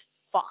car was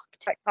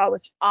fucked That car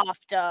was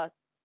after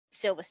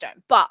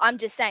Silverstone. But I'm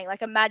just saying,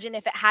 like, imagine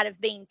if it had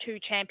have been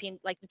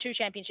the two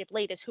championship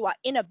leaders who are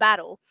in a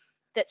battle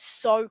that's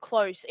so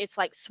close, it's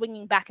like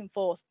swinging back and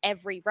forth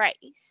every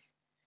race,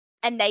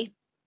 and they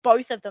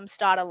both of them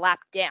start a lap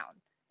down.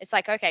 It's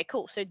like, okay,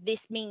 cool. So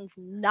this means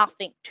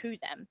nothing to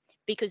them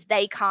because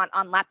they can't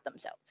unlap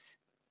themselves.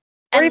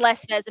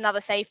 Unless there's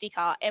another safety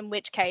car, in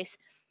which case,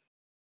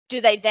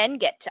 do they then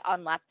get to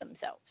unlap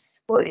themselves?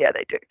 well, yeah,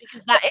 they do.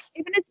 Because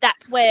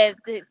That's where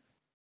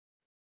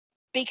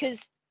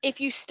because if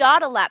you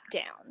start a lap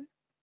down,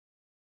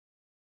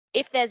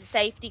 if there's a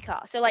safety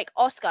car, so like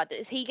Oscar,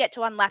 does he get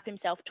to unlap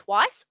himself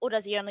twice, or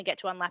does he only get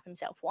to unlap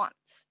himself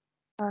once?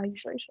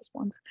 Usually it's just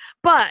once.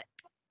 But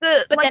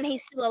then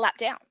he's still a lap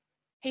down.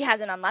 He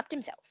hasn't unlapped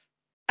himself.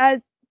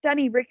 As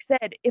Danny Rick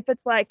said, if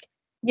it's like,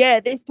 yeah,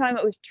 this time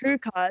it was 2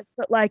 cars,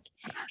 but like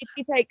if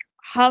you take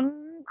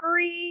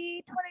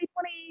Hungary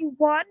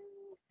 2021,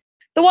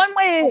 the one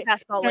where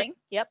Bottas bowling,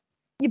 yep.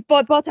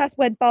 Bottas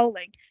went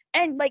bowling,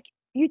 and like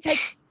you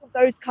take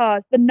those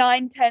cars, the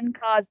 9-10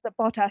 cars that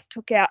Bottas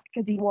took out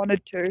because he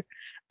wanted to,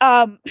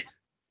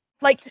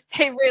 like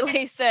he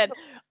really said,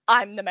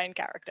 I'm the main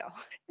character.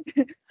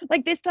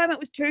 Like this time it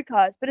was 2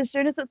 cars, but as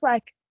soon as it's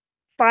like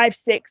 5,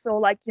 6, or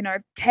like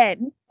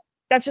 10,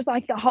 that's just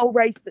like the whole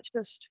race that's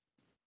just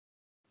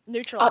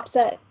neutralized.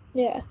 Upset.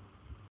 Yeah.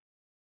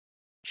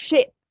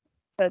 Shit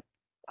for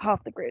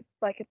half the grid,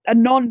 like a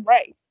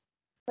non-race.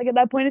 Like at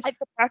that point, it's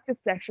just a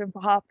practice session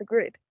for half the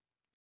grid.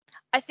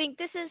 I think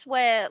this is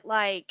where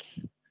like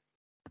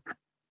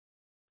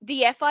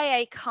the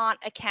FIA can't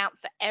account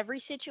for every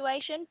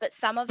situation, but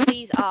some of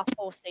these are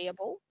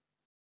foreseeable.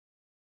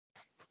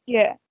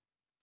 Yeah.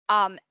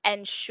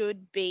 And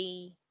should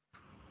be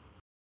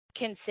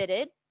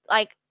considered.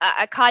 Like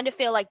I kind of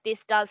feel like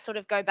this does sort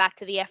of go back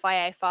to the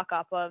FIA fuck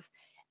up of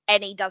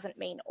any doesn't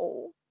mean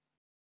all.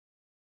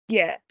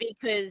 Yeah.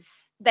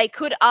 Because they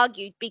could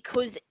argue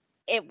because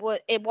it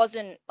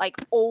wasn't like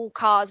all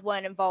cars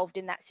weren't involved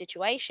in that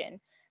situation.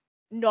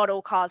 Not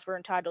all cars were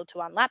entitled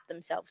to unlap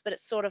themselves, but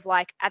it's sort of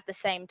like at the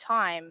same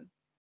time,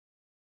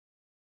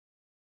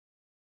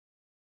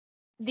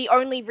 the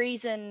only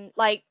reason,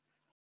 like,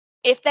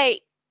 because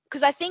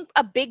I think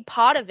a big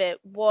part of it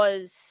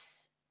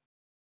was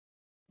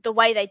the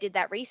way they did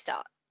that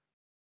restart.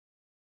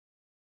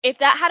 If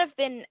that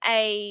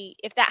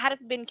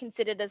had been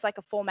considered as like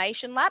a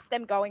formation lap,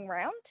 them going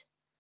round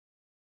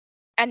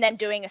and then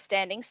doing a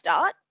standing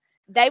start,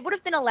 they would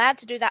have been allowed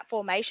to do that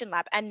formation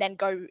lap and then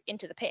go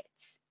into the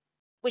pits,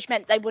 which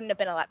meant they wouldn't have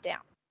been a lap down.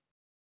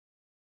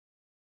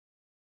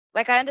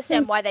 Like, I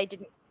understand why they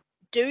didn't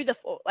do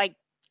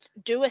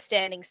do a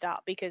standing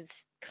start,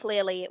 because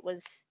clearly it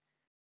was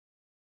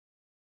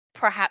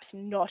perhaps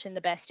not in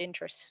the best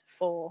interest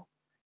for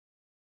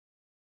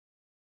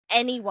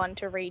anyone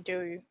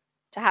to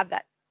have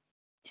that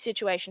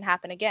situation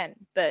happen again.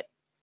 But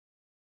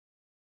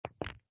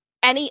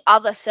any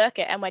other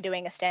circuit, and we're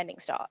doing a standing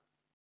start.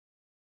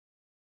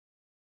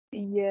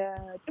 Yeah.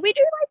 Do we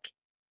do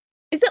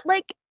is it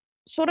like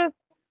sort of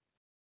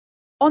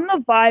on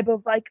the vibe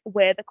of like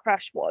where the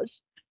crash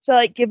was? So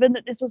like given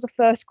that this was a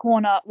first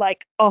corner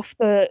like off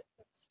the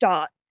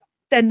start,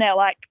 then they're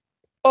like,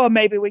 oh,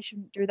 maybe we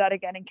shouldn't do that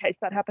again in case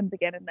that happens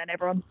again, and then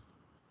everyone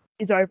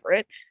is over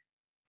it.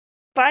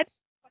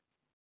 Vibes?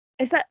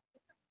 Is that?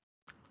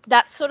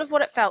 That's sort of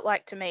what it felt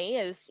like to me,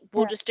 is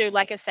we'll just do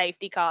like a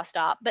safety car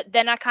start. But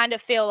then I kind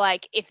of feel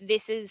like if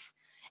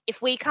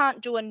we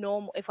can't do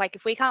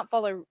if we can't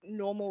follow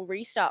normal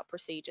restart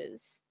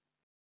procedures,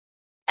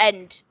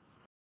 and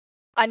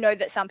I know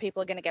that some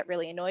people are going to get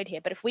really annoyed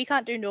here, but if we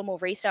can't do normal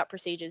restart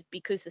procedures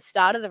because the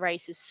start of the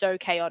race is so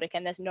chaotic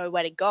and there's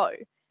nowhere to go,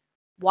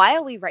 why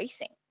are we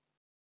racing?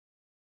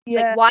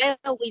 Yeah. Like, why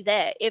are we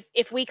there?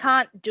 If we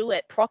can't do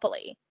it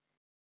properly,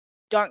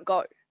 don't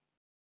go.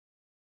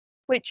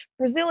 Which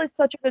Brazil is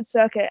such a good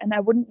circuit, and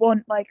I wouldn't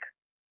want like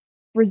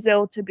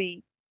Brazil to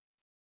be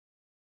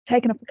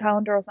taken off the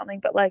calendar or something,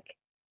 but like,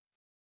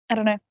 I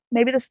don't know,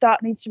 maybe the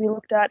start needs to be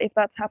looked at if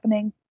that's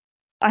happening.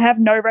 I have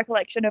no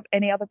recollection of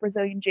any other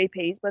Brazilian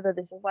GPs, whether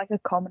this is like a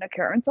common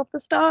occurrence off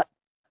the start.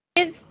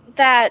 With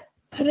that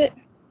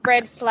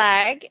red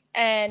flag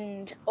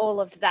and all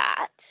of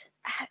that,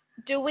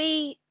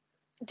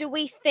 do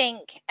we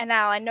think, and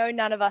now I know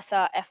none of us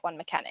are F1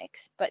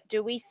 mechanics, but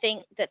do we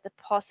think that the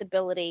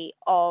possibility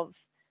of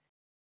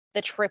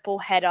the triple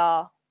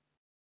header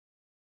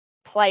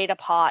played a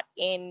part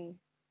in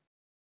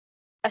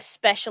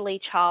especially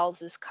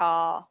Charles's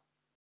car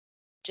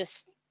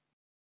just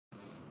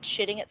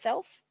shitting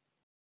itself?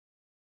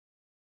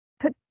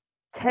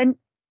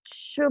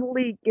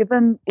 Potentially,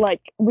 given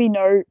like we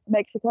know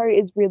Mexico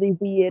is really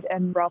weird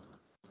and rough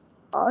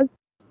cars.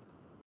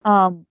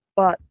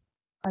 But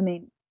I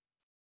mean,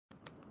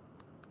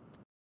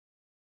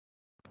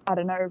 I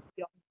don't know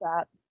beyond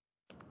that.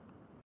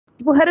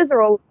 Triple headers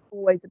are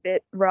always a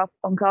bit rough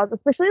on cars,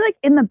 especially like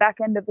in the back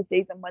end of the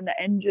season when the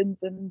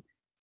engines and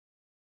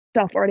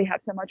stuff already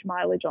have so much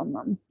mileage on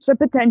them. So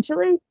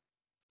potentially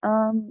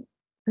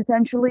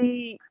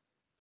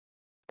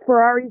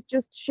Ferrari's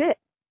just shit.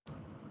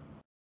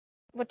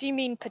 What do you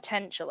mean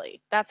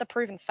potentially? That's a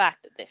proven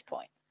fact at this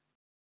point.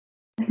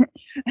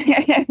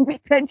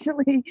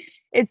 Potentially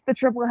it's the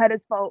triple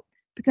header's fault.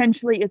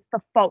 Potentially it's the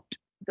fault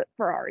that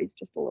Ferrari's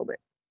just a little bit,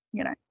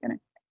 you know.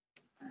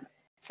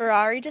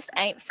 Ferrari just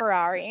ain't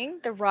Ferrarying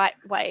the right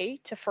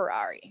way to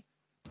Ferrari.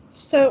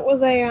 So it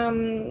was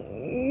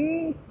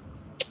a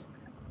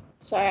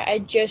sorry, I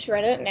just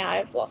read it. Now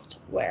I've lost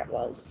where it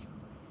was.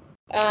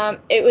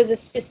 It was a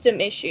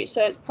system issue,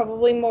 so it's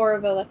probably more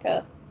of a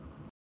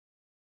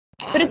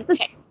But it's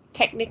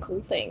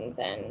technical thing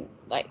than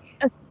like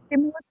a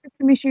similar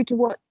system issue to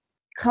what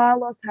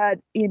Carlos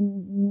had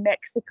in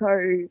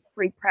Mexico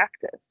free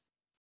practice.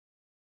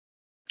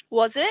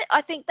 Was it?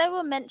 I think they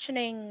were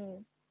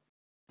mentioning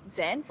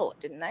Zandvoort,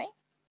 didn't they?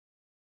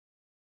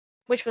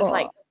 Which was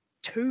like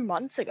 2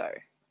 months ago.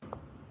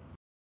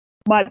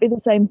 Might be the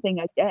same thing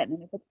again,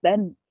 and if it's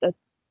then a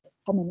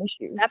common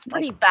issue. That's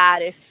pretty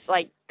bad if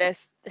like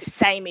there's the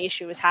same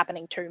issue is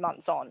happening 2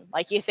 months on.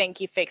 Like you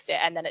think you fixed it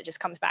and then it just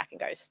comes back and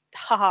goes,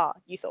 haha,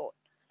 you thought.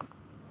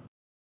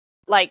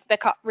 Like the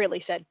cut really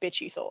said,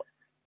 bitch, you thought.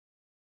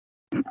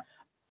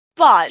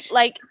 But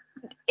like,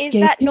 is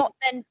that not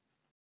then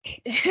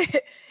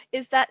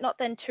is that not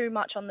then too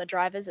much on the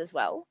drivers as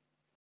well?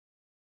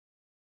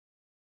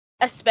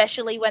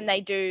 Especially when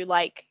they do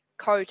like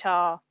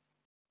Qatar,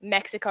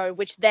 Mexico,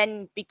 which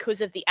then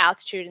because of the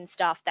altitude and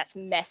stuff, that's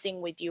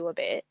messing with you a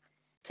bit,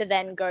 to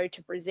then go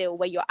to Brazil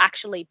where you're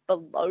actually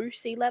below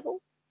sea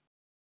level.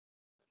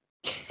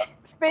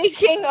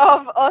 Speaking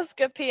of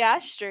Oscar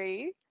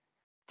Piastri,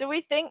 do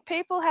we think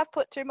people have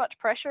put too much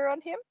pressure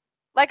on him?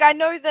 Like, I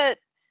know that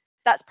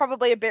that's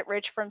probably a bit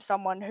rich from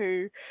someone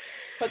who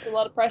puts a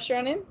lot of pressure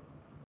on him.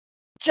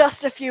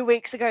 Just a few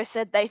weeks ago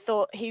said they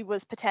thought he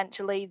was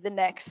potentially the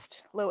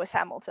next Lewis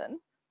Hamilton.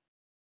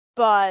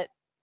 But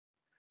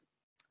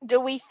do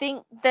we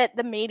think that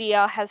the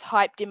media has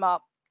hyped him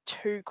up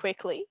too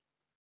quickly?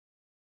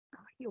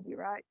 You'll be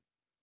right.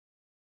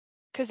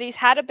 Because he's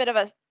had a bit of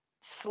a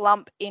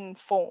slump in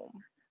form.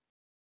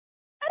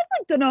 I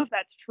don't know if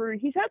that's true.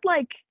 He's had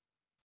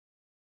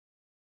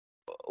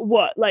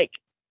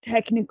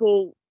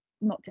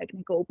not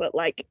technical, but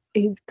like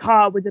his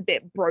car was a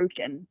bit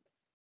broken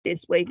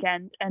this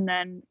weekend, and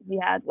then he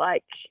had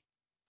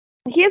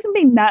he hasn't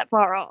been that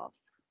far off.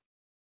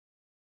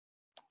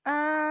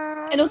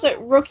 And also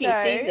rookie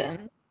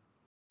season.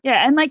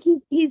 Yeah, and like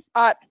he's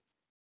huh?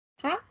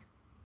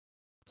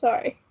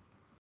 Sorry.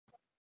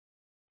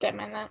 Don't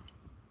mind that.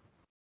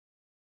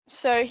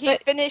 So he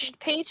finished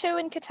P2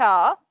 in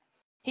Qatar.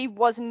 He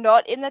was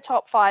not in the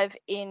top 5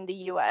 in the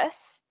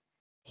US.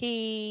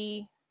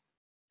 He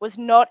was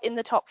not in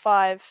the top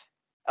 5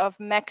 of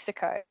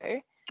Mexico.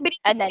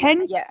 And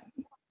then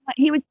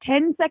he was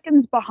 10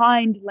 seconds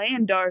behind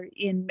Lando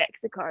in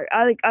Mexico.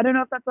 I don't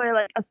know if that's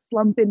like a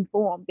slump in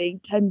form,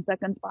 being 10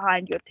 seconds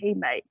behind your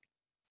teammate.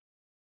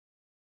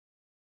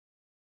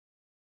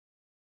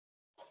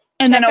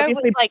 And then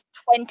obviously was like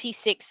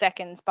 26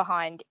 seconds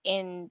behind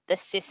in the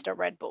sister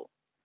Red Bull.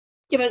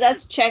 Yeah, but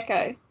that's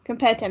Checo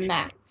compared to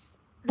Max.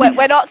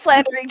 We're not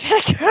slandering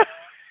Checo.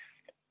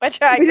 We're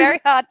trying very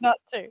hard not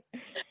to.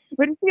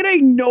 We're just gonna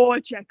ignore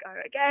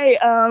Checo, okay?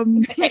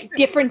 Okay,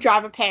 different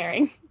driver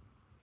pairing.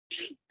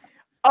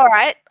 All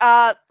right,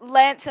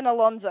 Lance and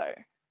Alonso.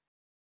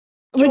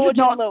 George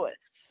and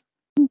Lewis.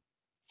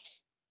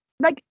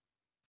 Like,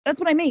 that's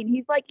what I mean.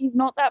 He's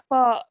not that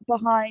far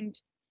behind.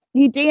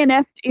 He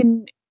DNF'd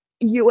in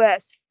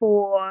US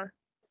for...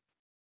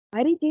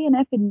 Why did he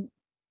DNF in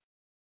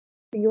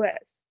the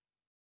US?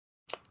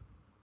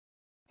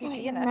 He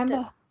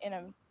DNF'd in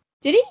him.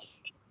 Did he?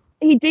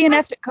 He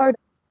DNF'd at Coda.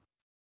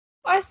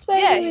 I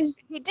swear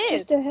he did.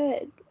 Just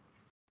ahead.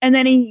 And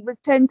then he was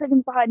 10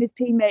 seconds behind his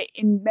teammate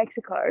in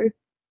Mexico.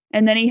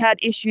 And then he had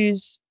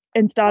issues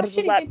and started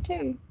the lap.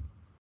 Too.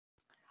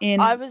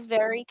 I was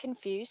very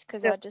confused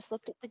because I just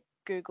looked at the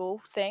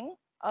Google thing.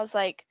 I was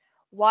like,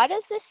 why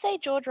does this say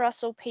George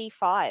Russell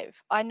P5?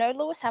 I know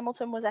Lewis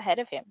Hamilton was ahead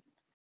of him.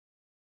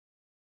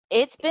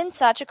 It's been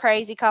such a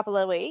crazy couple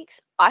of weeks.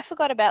 I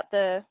forgot about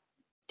the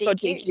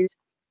DQs.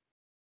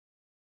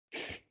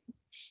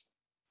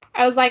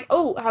 I was like,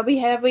 oh, have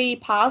we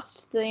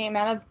passed the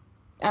amount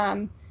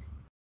of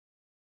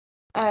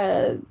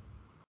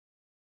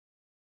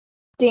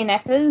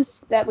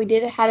DNFers that we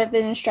had it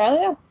in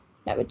Australia?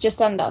 No, we're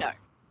just under. No.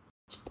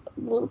 Just a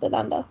little bit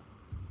under.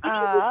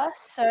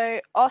 So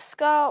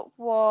Oscar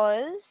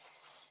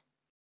was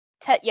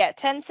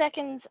 10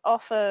 seconds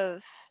off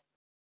of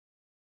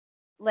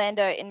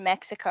Lando in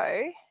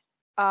Mexico.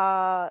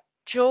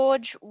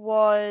 George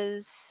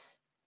was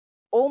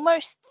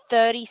almost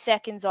 30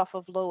 seconds off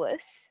of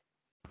Lewis.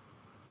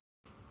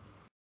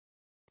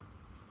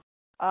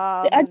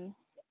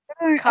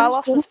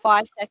 Carlos was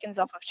 5 seconds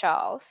off of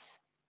Charles.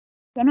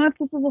 I don't know if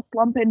this is a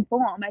slump in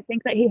form. I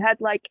think that he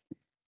had like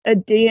a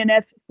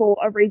DNF for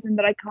a reason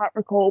that I can't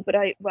recall, but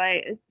it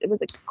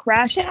was a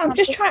crash. I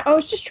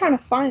was just trying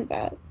to find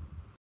that.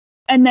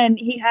 And then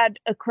he had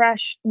a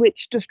crash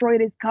which destroyed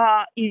his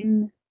car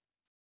in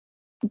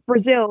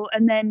Brazil,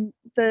 and then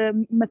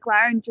the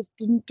McLaren just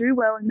didn't do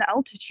well in the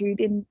altitude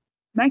in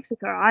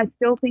Mexico. I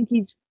still think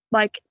he's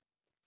fine.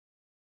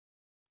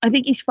 I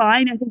think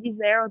he's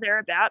there or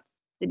thereabouts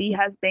that he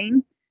has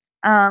been.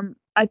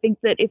 I think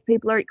that if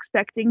people are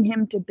expecting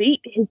him to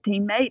beat his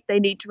teammate, they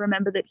need to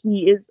remember that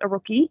he is a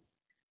rookie.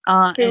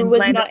 Who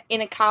was not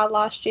in a car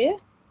last year.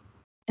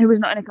 Who was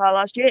not in a car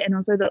last year, and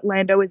also that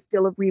Lando is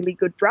still a really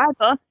good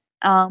driver.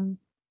 And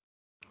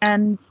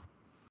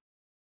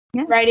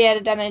yeah.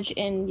 Radiator damage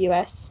in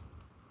US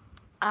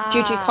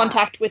due to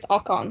contact with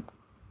Ocon.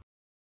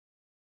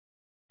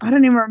 I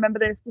don't even remember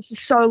this. This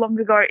is so long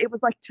ago. It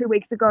was like 2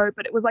 weeks ago,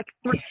 but it was like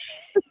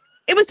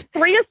it was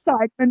 3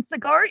 assignments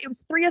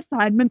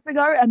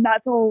ago. And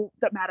that's all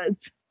that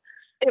matters.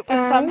 It was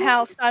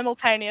somehow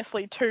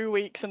simultaneously 2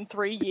 weeks and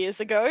 3 years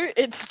ago.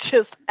 It's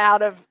just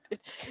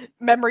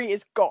memory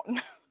is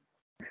gone.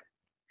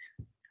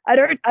 I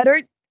don't.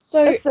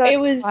 So it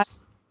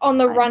was on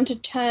the run to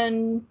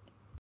turn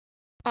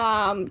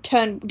down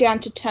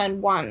to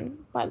turn 1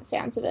 by the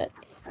sounds of it.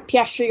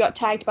 Piastri got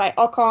tagged by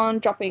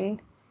Ocon, dropping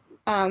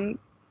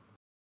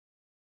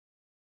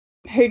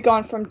who'd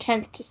gone from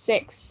 10th to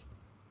 6th,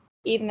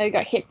 even though he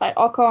got hit by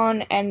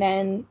Ocon, and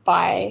then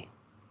by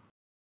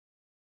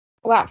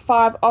lap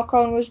 5,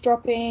 Ocon was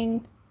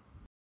dropping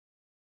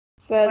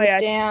further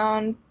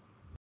down.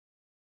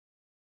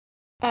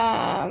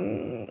 I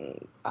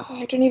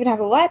don't even have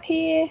a lap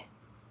here.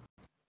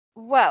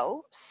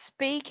 Well,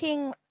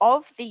 speaking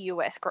of the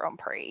US Grand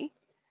Prix,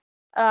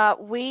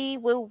 we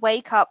will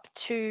wake up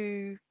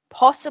to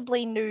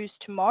possibly news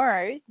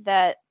tomorrow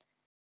that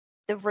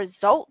the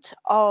result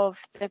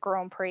of the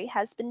Grand Prix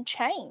has been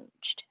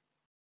changed.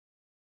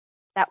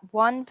 That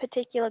one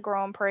particular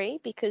Grand Prix,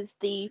 because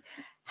the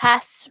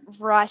Haas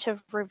right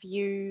of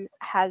review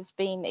has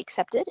been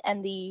accepted,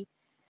 and the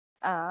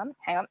hang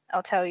on,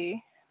 I'll tell you.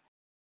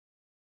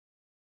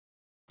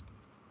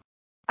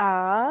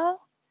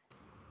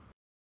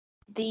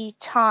 The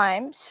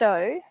time,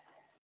 so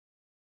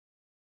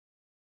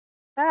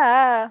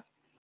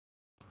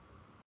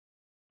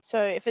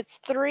if it's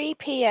 3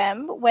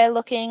 p.m, we're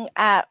looking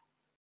at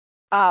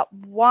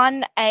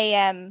 1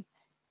 a.m.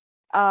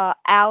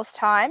 Ours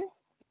time,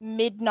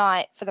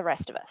 midnight for the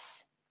rest of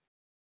us.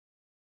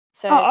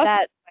 So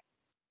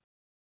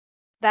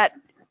that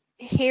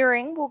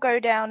hearing will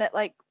go down at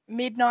like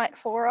midnight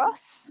for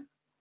us.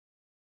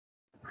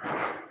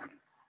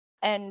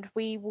 And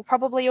we will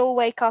probably all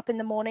wake up in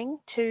the morning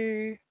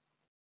to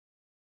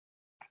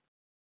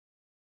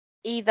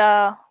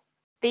either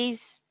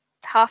these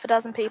half a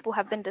dozen people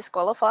have been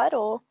disqualified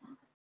or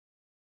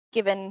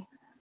given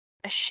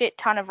a shit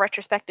ton of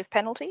retrospective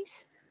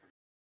penalties.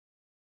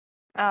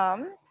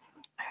 Who?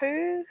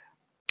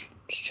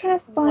 Just trying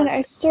to find.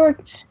 I saw a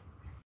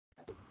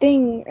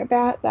thing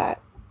about that.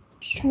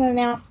 Just trying to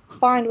now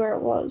find where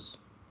it was.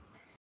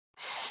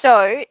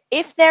 So,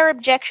 if their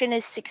objection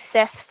is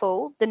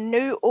successful, the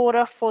new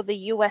order for the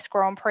US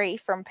Grand Prix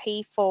from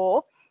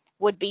P4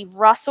 would be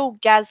Russell,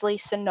 Gasly,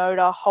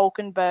 Tsunoda,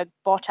 Hulkenberg,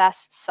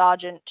 Bottas,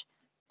 Sargent,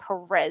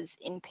 Perez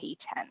in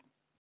P10.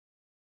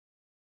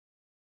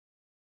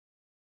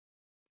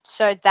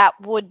 So that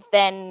would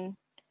then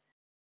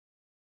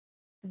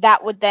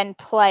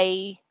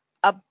play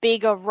a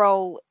bigger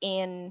role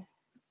in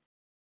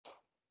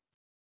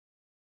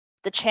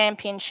the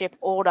championship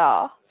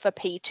order for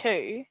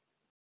P2.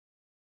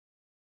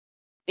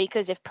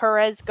 Because if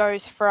Perez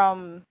went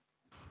from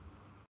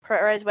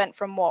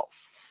what,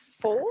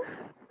 4?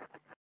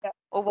 Yeah,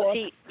 or was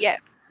he? Yeah,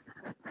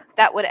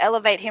 that would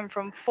elevate him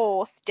from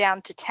 4th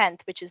down to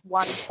 10th, which is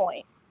 1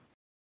 point.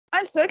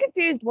 I'm so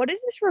confused. What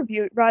is this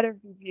right of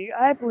review?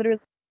 I have literally.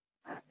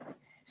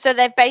 So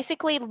they've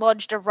basically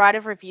lodged a right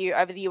of review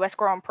over the US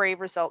Grand Prix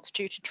results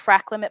due to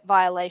track limit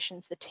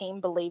violations the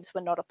team believes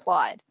were not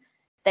applied.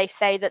 They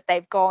say that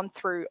they've gone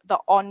through the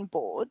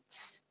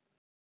onboards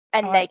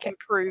and they can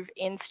prove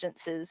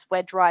instances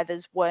where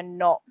drivers were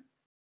not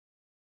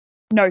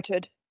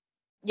noted.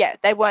 Yeah,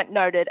 they weren't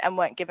noted and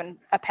weren't given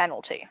a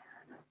penalty.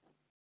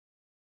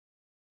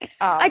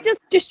 I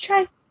just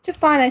tried to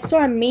find. I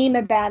saw a meme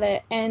about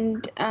it,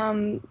 and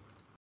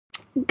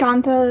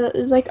Gunther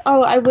is like,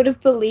 "Oh, I would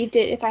have believed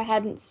it if I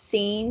hadn't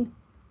seen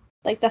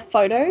like the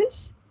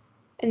photos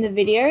and the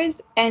videos."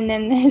 And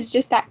then there's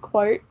just that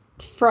quote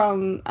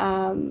from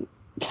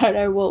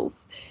Toto Wolff.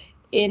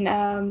 in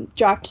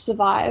Drive to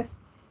Survive,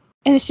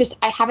 and it's just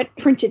I have it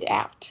printed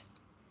out.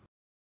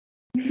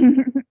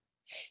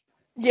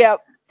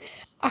 Yep.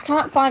 I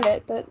can't find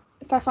it, but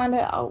if I find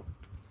it, I'll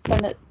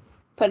send it,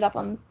 put it up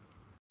on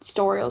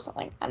story or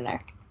something. I don't know.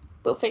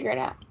 We'll figure it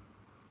out.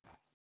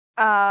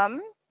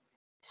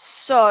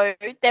 So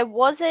there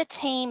was a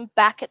team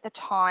back at the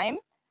time.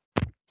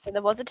 So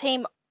there was a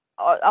team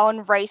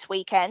on race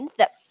weekend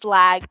that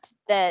flagged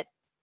that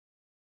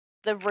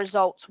the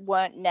results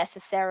weren't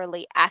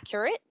necessarily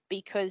accurate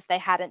because they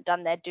hadn't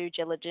done their due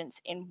diligence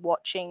in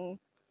watching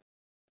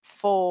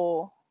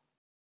for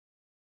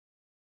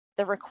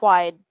the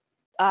required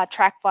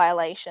track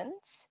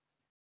violations.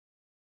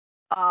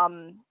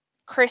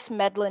 Chris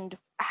Medland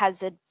has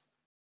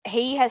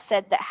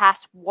said that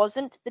Haas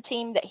wasn't the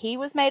team that he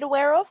was made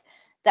aware of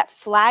that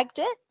flagged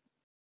it.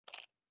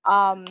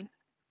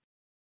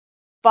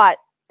 But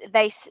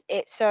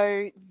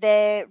so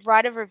their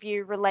right of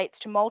review relates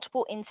to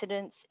multiple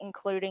incidents,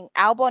 including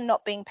Albon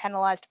not being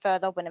penalised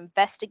further when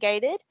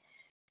investigated.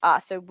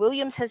 So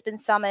Williams has been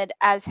summoned,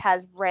 as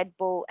has Red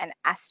Bull and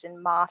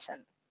Aston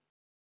Martin.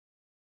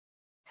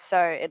 So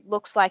it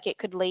looks like it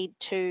could lead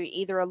to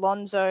either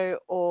Alonso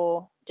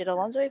or... Did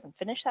Alonso even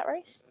finish that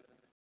race?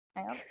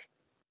 Hang on.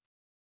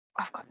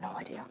 I've got no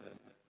idea.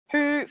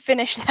 Who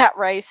finished that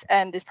race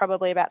and is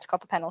probably about to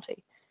cop a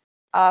penalty?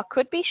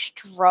 Could be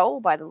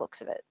Stroll by the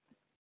looks of it.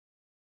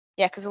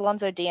 Yeah, because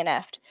Alonso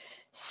DNF'd.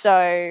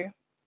 So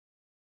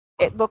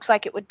it looks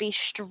like it would be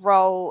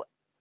Stroll,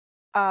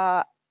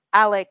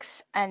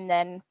 Alex, and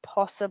then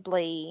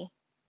possibly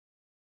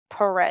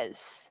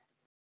Perez.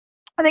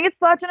 I think it's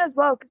Sargent as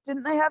well, because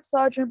didn't they have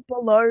Sargent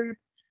below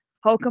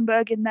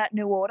Hulkenberg in that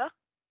new order?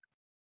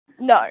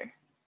 No,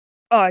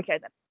 Oh, okay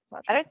then.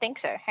 Sargent. I don't think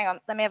so. Hang on,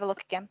 let me have a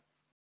look again.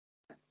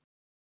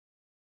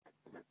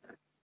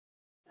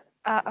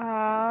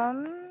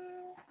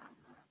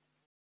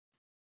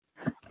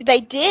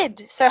 They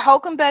did. So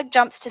Hulkenberg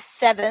jumps to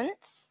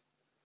 7th.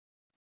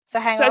 So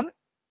hang So- on.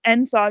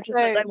 And Sargent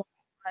that So- they won.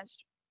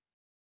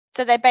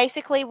 So they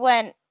basically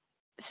went.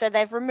 So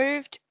they've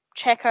removed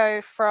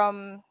Checo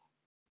from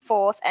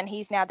 4th, and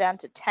he's now down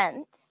to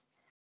 10th.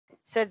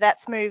 So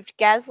that's moved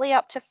Gasly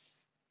up to.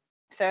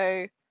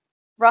 So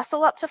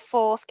Russell up to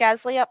 4th,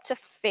 Gasly up to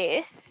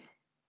 5th.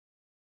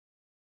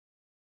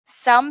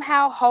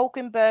 Somehow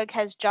Hulkenberg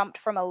has jumped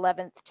from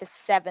 11th to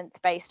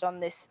 7th based on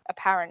this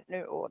apparent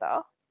new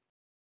order.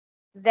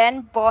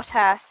 Then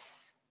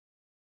Bottas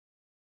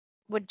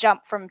would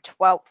jump from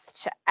 12th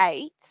to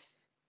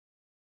 8th.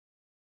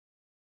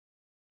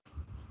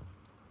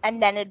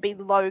 And then it'd be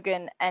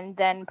Logan and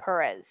then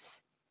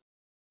Perez.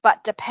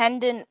 But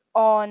dependent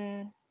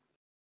on...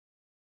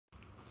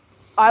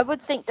 I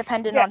would think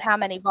dependent on how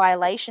many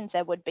violations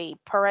there would be,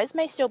 Perez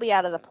may still be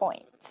out of the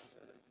points.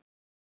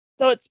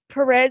 So it's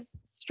Perez,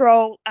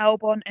 Stroll,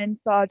 Albon, and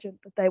Sargent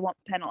that they want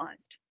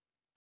penalised.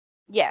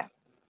 Yeah.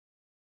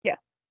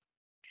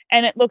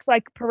 And it looks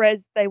like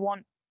Perez they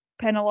want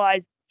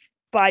penalised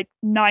by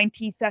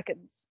 90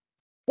 seconds.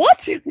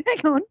 What? Hang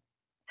on.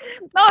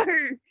 No,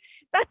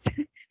 that's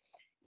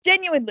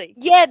genuinely.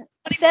 Yeah,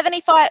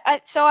 75.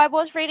 So I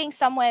was reading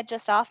somewhere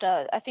just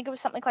after, I think it was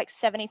something like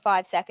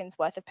 75 seconds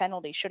worth of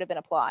penalties should have been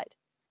applied.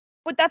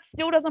 But that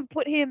still doesn't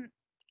put him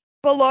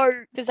below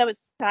Because there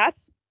was...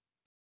 Bottas.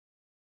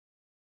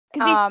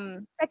 Because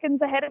he's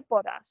seconds ahead of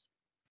Bottas.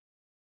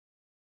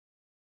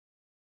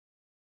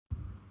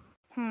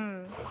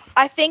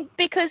 I think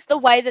because the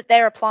way that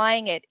they're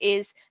applying it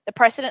is the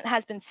precedent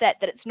has been set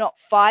that it's not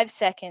 5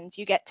 seconds,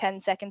 you get 10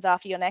 seconds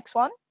after your next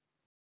one.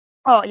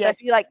 Oh, So yeah.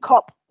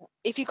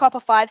 if you cop a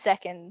 5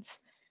 seconds,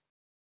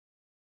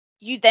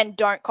 you then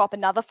don't cop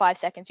another 5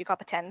 seconds, you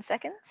cop a 10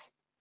 seconds.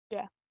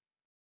 Yeah.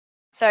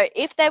 So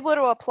if they were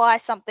to apply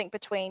something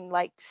between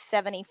like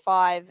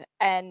 75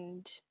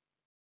 and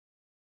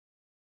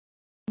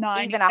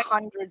 90 even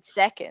 100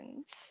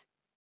 seconds,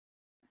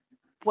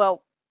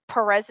 well,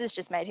 Perez has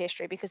just made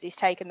history because he's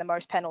taken the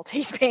most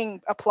penalties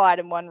being applied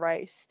in one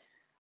race.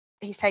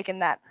 He's taken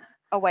that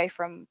away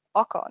from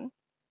Ocon.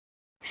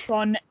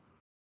 Ocon,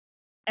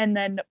 and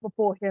then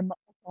before him,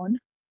 Ocon.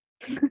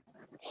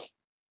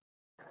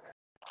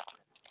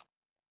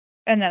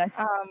 And then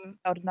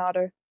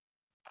Maldonado.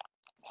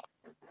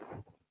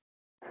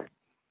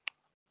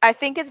 I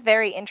think it's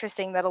very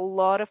interesting that a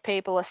lot of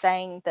people are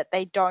saying that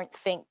they don't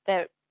think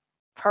that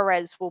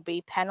Perez will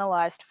be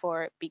penalised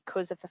for it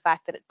because of the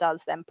fact that it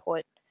does then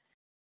put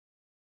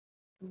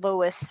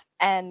Lewis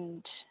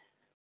and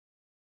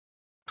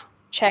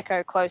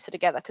Checo closer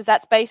together. Because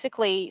that's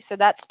basically, so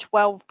that's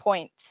 12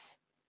 points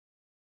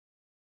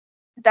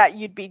that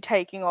you'd be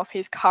taking off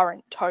his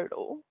current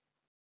total.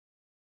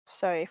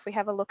 So if we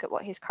have a look at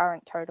what his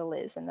current total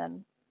is, and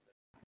then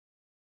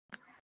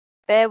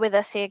bear with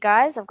us here,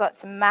 guys. I've got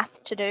some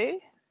math to do.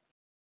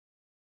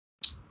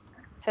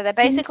 So they're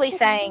basically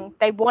saying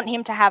they want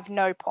him to have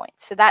no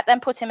points. So that then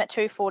puts him at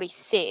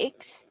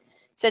 246.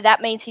 So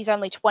that means he's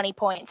only 20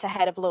 points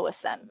ahead of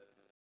Lewis then.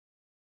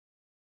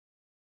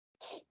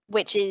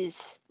 Which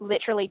is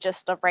literally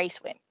just a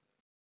race win.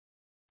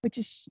 which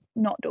is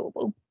not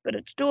doable, but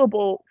it's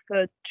doable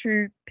for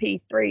 2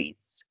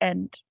 P3s,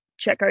 and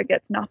Checo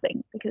gets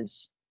nothing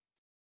because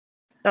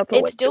that's all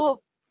It's doable.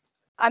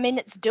 I mean,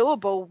 it's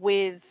doable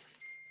with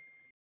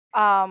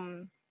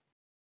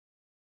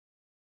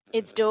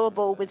it's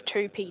doable with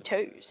 2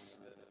 P2s,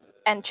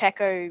 and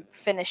Checo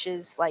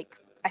finishes like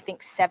I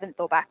think 7th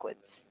or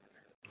backwards.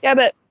 Yeah,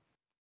 but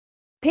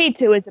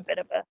P2 is a bit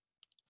of a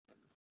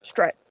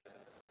stretch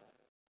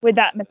with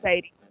that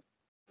Mercedes.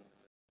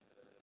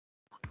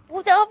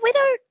 Well, we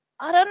don't.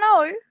 I don't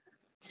know.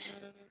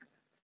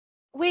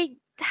 We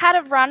had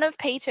a run of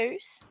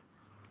P2s.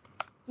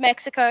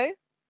 Mexico,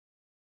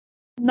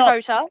 Not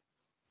Kota,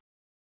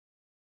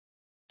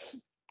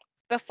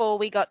 before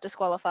we got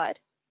disqualified.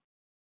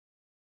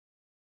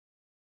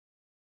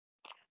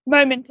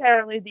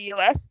 momentarily the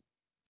US.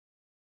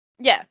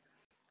 Yeah,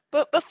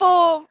 but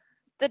before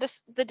the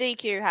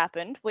DQ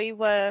happened, we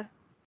were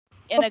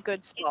in a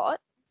good spot.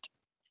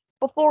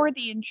 Before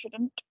the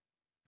incident.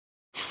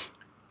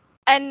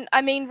 And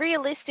I mean,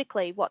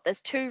 realistically,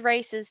 there's 2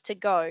 races to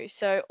go.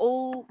 So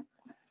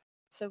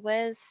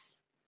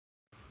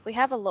we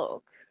have a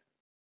look.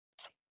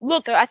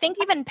 Look, So I think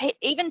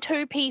even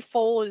 2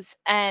 P4s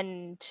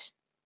and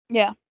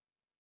yeah.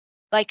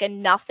 like a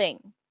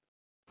nothing.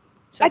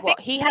 So I what think-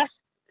 he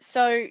has,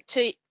 so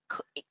to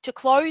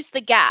close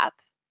the gap,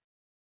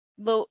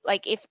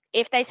 like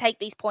if they take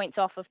these points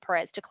off of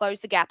Perez, to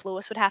close the gap,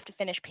 Lewis would have to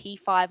finish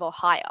P5 or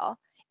higher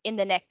in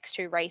the next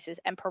 2 races,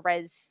 and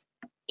Perez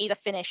either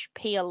finish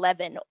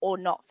P11 or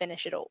not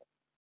finish at all.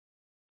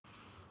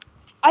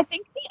 I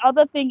think the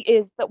other thing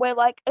is that we're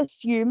like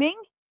assuming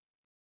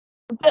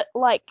that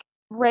like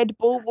Red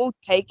Bull will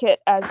take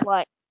it as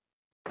like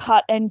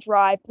cut and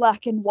dry,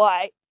 black and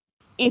white.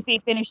 If he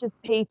finishes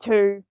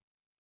P2,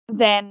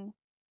 then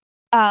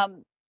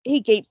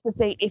he keeps the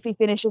seat. If he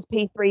finishes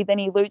P3, then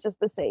he loses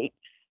the seat.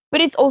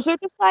 But it's also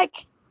just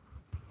like,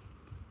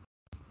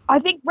 I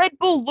think Red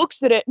Bull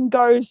looks at it and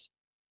goes,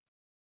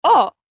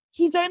 oh,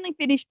 he's only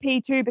finished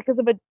P2 because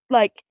of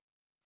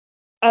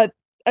a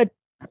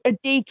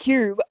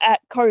DQ at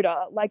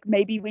Coda. Like,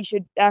 maybe we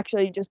should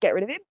actually just get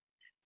rid of him.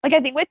 Like, I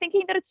think we're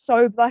thinking that it's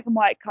so black and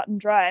white, cut and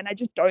dry, and I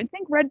just don't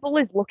think Red Bull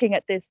is looking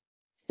at this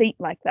seat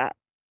like that.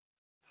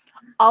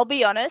 I'll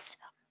be honest,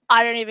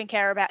 I don't even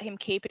care about him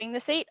keeping the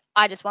seat.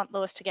 I just want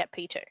Lewis to get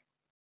P2.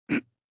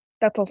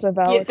 That's also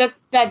valid. Yeah,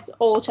 that's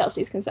all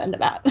Chelsea's concerned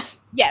about.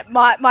 Yeah,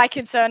 my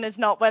concern is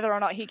not whether or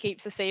not he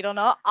keeps the seat or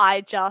not.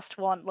 I just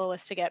want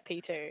Lewis to get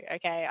P2.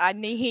 Okay, I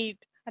need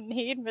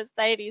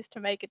Mercedes to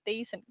make a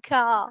decent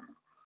car.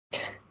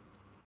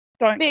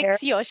 Don't care.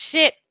 Fix your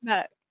shit.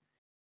 No.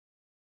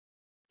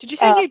 Did you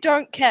say you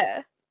don't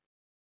care?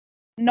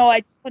 No,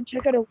 I want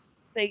Checo to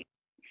seat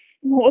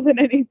more than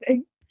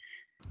anything.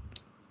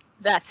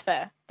 That's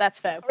fair. That's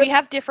fair. We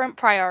have different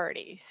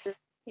priorities.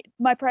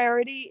 My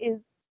priority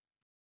is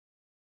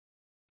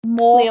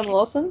more Liam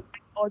Lawson?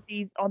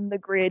 Aussies on the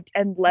grid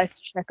and less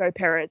Checo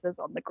Perez's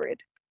on the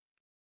grid.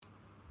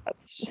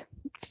 That's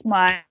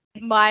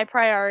my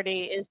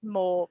priority is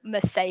more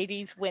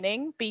Mercedes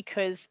winning,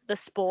 because the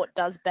sport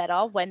does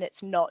better when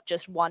it's not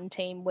just one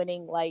team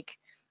winning like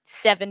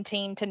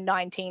 17 to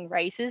 19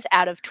 races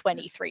out of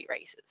 23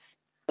 races.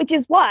 which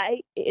is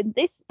why in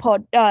this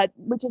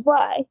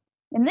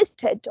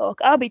TED Talk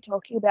I'll be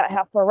talking about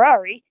how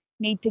Ferrari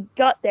need to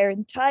gut their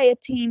entire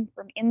team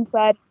from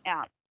inside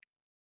out.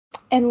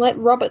 And let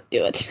Robert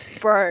do it.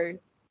 Bro.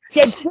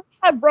 Yeah, just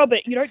have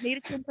Robert. You don't need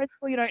a team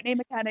principal, you don't need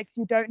mechanics,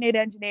 you don't need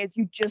engineers,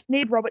 you just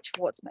need Robert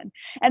Schwartzman.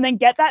 And then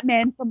get that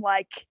man some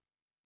like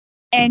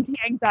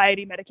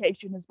anti-anxiety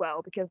medication as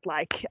well, because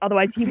like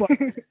otherwise he won't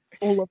do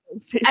all of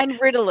those things. And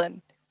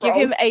Ritalin. Give Bro.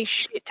 him a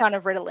shit ton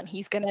of Ritalin.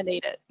 He's gonna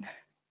need it.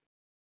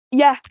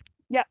 Yeah.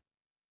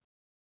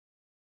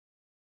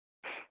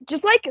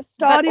 Just like But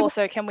starting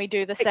also, can we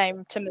do the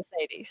same to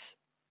Mercedes?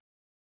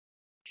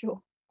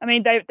 sure. I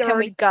mean they're Can we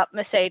already gut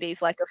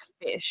Mercedes like a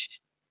fish?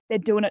 they're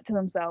doing it to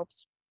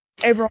themselves.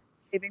 Everyone's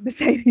leaving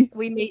Mercedes.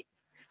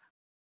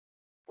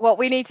 What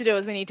we need to do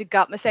is we need to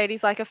gut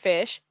Mercedes like a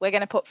fish. We're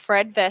going to put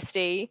Fred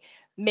Vesti,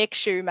 Mick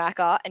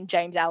Schumacher, and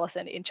James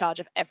Allison in charge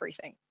of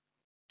everything.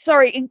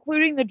 Sorry,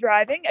 including the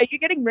driving. Are you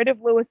getting rid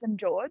of Lewis and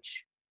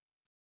George?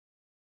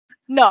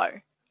 No.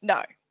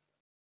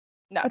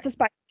 That's a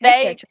spicy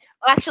They take.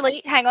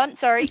 actually, hang on.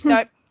 Sorry,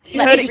 no. You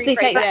Let heard me it. Interesting rephrase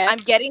take that. there. I'm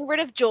getting rid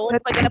of George.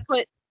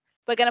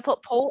 We're gonna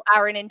put Paul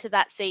Aaron into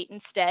that seat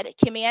instead.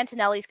 Kimi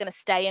Antonelli's gonna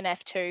stay in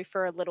F2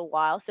 for a little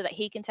while so that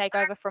he can take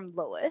over from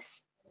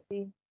Lewis.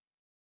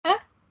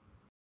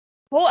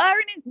 Paul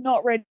Aaron is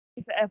not ready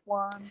for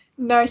F1.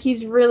 No,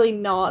 he's really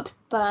not.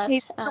 But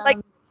He's like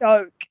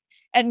choke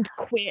and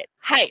quit.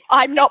 Hey,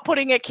 I'm not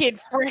putting a kid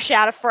fresh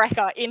out of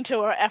Frecker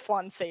into a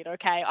F1 seat,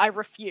 okay? I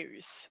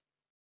refuse.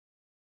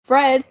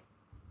 Fred.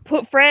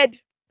 Put Fred.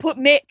 Put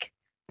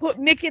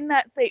Mick in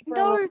that seat. For a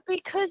No, little-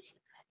 because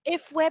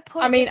if we're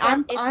putting, I mean, if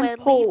I'm we're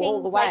Paul leaving,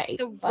 all the like, way,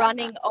 the but-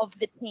 running of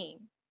the team,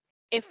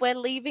 if we're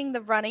leaving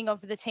the running of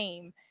the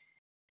team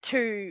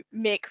to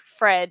Mick,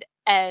 Fred,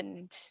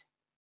 and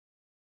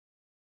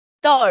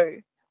though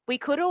we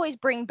could always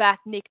bring back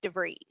Nick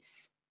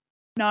DeVries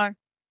No.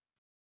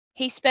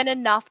 He spent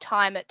enough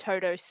time at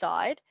Toto's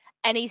side,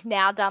 and he's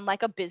now done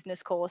like a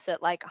business course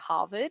at like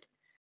Harvard.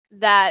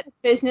 That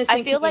Business I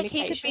and feel like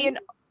he could be an.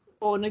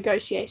 or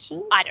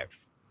negotiations. I don't.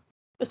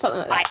 Or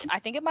something like that. I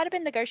think it might have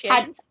been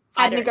negotiations.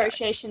 I Had don't know.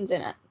 negotiations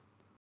in it.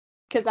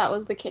 Because that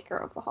was the kicker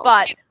of the whole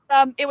But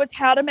thing. It was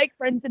how to make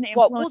friends and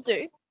what we'll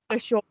influence do, a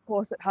short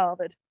course at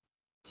Harvard.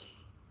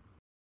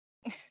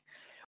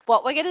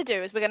 what we're gonna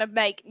do is we're gonna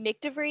make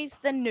Nick DeVries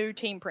the new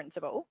team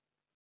principal.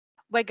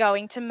 We're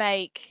going to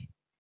make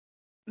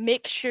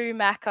Mick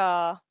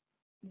Schumacher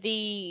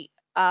the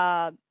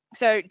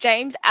so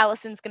James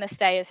Allison's gonna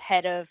stay as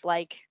head of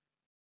like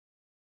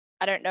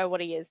I don't know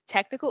what he is,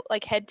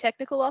 head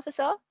technical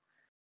officer.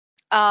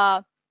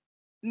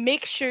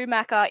 Mick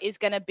Schumacher is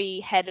gonna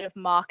be head of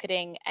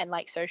marketing and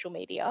like social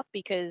media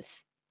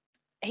because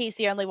he's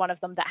the only one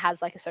of them that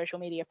has like a social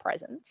media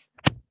presence.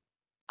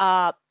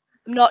 I'm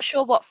not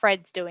sure what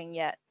Fred's doing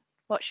yet.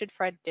 What should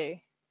Fred do?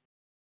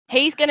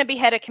 He's gonna be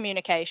head of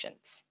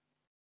communications.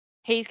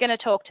 He's going to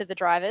talk to the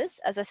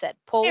drivers. As I said,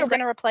 Paul's going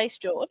to replace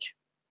George.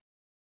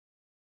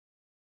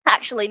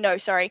 Actually, no,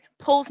 sorry.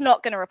 Paul's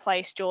not going to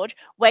replace George.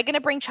 We're going to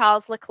bring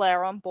Charles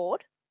Leclerc on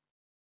board.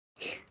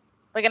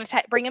 We're going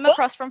to bring him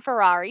across from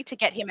Ferrari to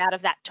get him out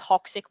of that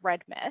toxic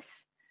red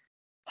mess.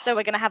 So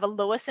we're going to have a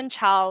Lewis and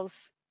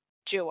Charles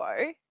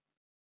duo.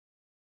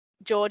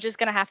 George is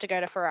going to have to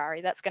go to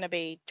Ferrari. That's going to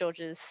be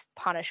George's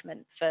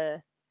punishment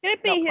for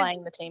not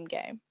playing the team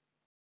game.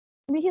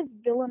 Be his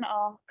villain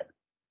arc.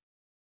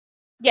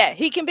 Yeah,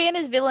 he can be in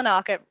his villain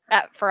arc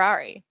at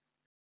Ferrari.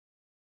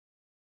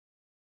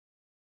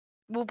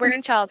 We'll bring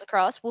Charles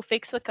across. We'll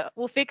fix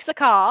the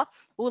car.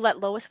 We'll let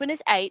Lewis win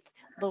his 8th.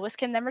 Lewis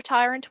can then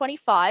retire in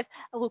 25,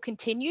 and we'll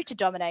continue to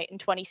dominate in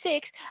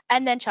 26.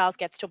 And then Charles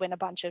gets to win a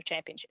bunch of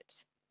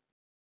championships.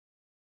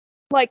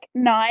 Like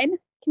 9?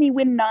 Can he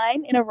win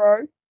 9 in a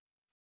row?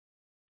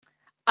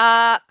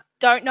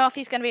 Don't know if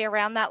he's going to be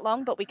around that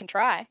long, but we can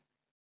try.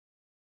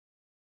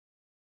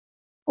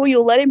 Or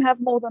you'll let him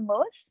have more than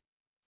Lewis?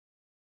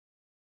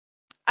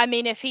 I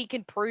mean, if he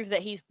can prove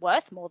that he's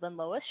worth more than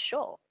Lewis,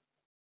 sure.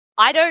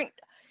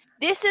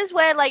 This is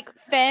where like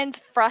fans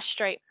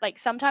frustrate, like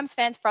sometimes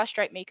fans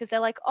frustrate me because they're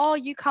like, oh,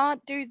 you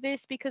can't do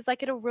this because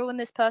like it'll ruin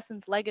this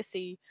person's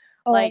legacy.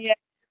 Oh, like, yeah.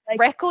 Like,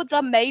 records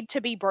are made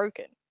to be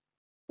broken.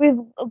 With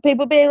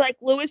people being like,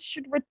 Lewis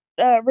should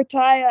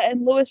retire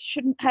and Lewis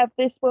shouldn't have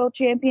this world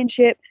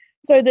championship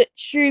so that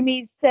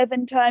Schumi's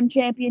 7-time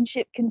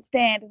championship can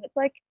stand. And it's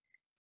like,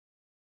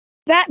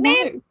 that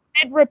man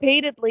said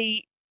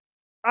repeatedly,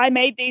 I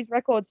made these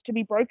records to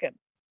be broken.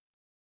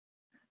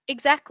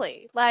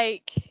 Exactly.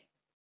 Like,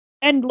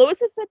 and Lewis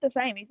has said the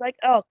same. He's like,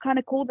 oh, kind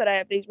of cool that I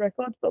have these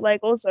records, but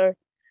like also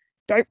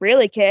don't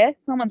really care.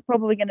 Someone's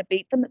probably going to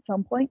beat them at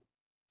some point.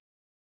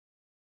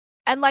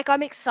 And like,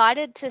 I'm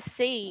excited to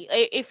see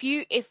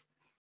if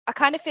I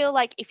kind of feel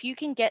like if you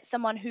can get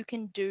someone who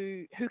can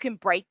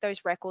break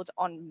those records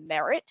on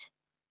merit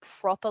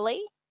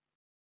properly,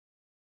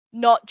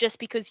 not just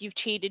because you've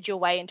cheated your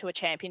way into a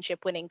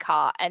championship winning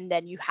car and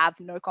then you have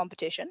no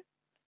competition,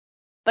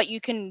 but you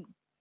can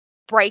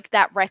break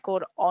that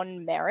record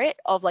on merit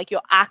of like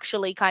you're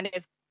actually kind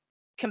of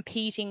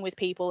competing with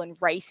people and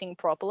racing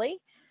properly.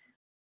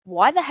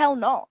 Why the hell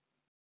not?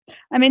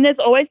 I mean, there's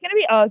always going to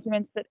be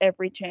arguments that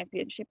every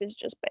championship is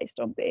just based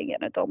on being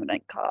in a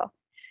dominant car.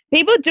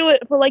 People do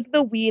it for like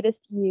the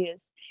weirdest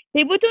years.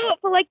 People do it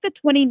for like the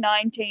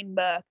 2019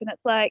 Merc, and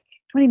it's like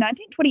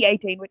 2019.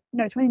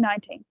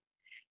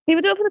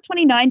 People do it for the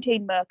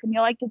 2019 Merc, and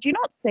you're like, did you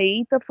not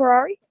see the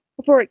Ferrari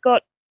before it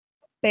got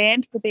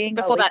banned for being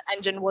before illegal? That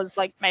engine was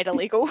like made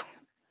illegal?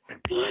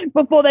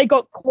 Before they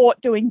got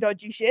caught doing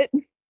dodgy shit.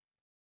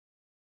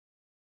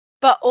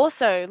 But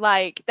also,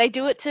 like, they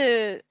do it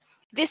to...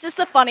 This is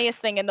the funniest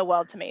thing in the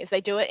world to me, is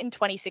they do it in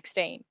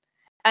 2016.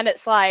 And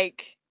it's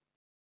like,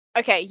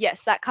 okay,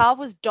 yes, that car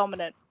was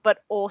dominant, but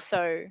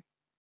also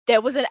there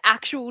was an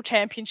actual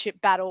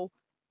championship battle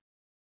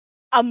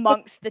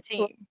amongst the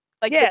team.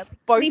 Like, yeah,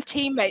 both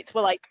teammates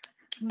were like,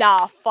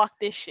 nah, fuck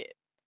this shit.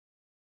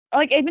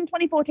 Like, even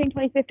 2014,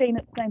 2015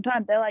 at the same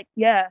time, they're like,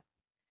 yeah,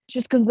 it's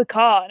just because of the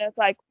car. And it's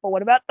like, well,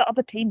 what about the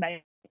other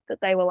teammates that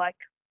they were, like,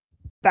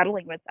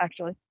 battling with,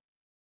 actually?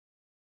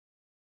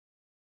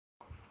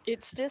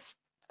 It's just,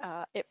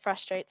 it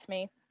frustrates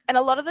me. And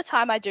a lot of the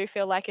time I do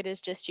feel like it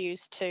is just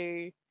used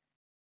to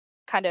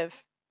kind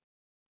of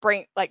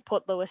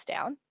put Lewis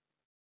down.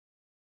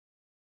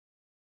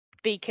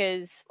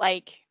 Because,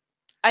 like,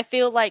 I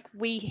feel like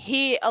we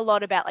hear a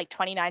lot about, like,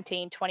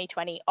 2019,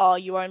 2020, oh,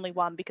 you only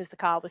won because the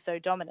car was so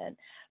dominant.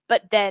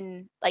 But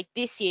then, like,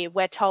 this year,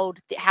 we're told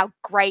how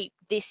great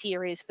this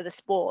year is for the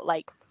sport.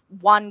 Like,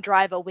 one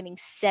driver winning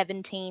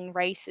 17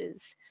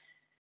 races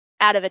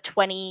out of a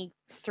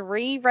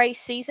 23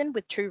 race season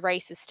with 2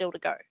 races still to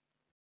go.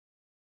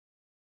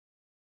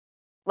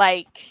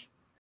 Like,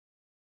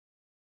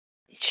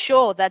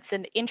 sure, that's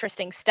an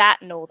interesting stat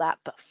and all that,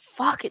 but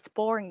fuck, it's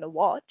boring to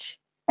watch.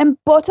 And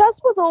Bottas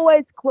was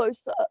always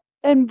closer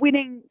and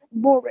winning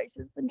more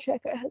races than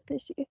Checo has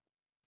this year.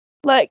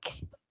 Like,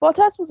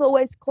 Bottas was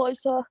always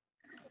closer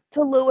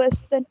to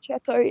Lewis than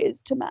Checo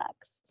is to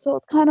Max. So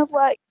it's kind of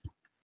like,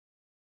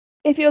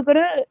 if you're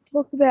gonna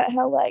talk about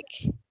how like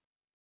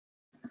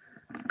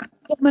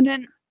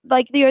dominant,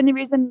 like the only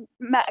reason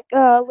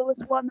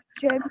Lewis won the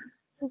championship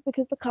was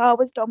because the car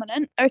was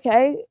dominant.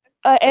 Okay,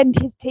 and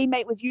his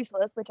teammate was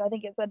useless, which I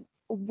think is a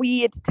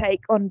weird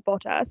take on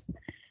Bottas.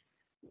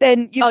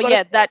 Then you've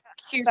that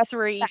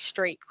Q3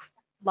 streak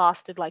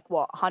lasted like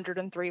what,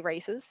 103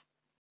 races?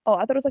 Oh,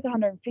 I thought it was like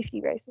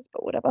 150 races,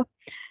 but whatever.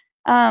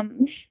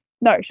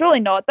 No, surely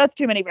not. That's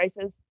too many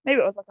races. Maybe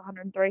it was like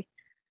 103.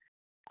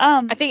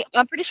 I'm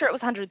pretty sure it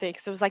was 103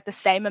 because it was like the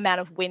same amount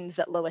of wins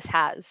that Lewis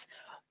has.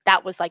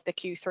 That was like the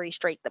Q3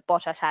 streak that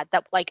Bottas had.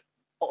 That like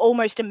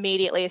almost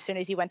immediately as soon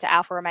as he went to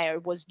Alfa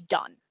Romeo was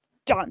done.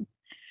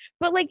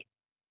 But like,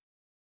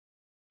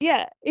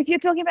 yeah, if you're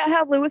talking about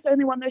how Lewis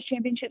only won those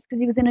championships because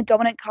he was in a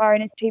dominant car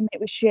and his teammate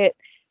was shit,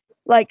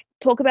 like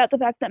talk about the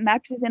fact that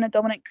Max is in a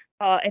dominant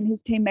car and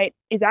his teammate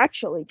is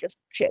actually just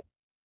shit.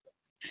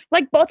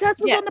 Like Bottas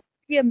was on the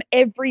podium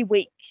every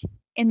week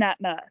in that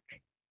Merc,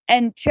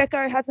 and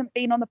Checo hasn't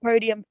been on the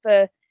podium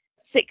for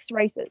 6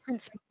 races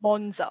since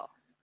Monza.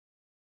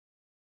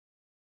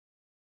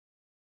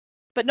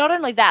 But not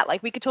only that,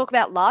 like we could talk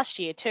about last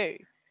year too,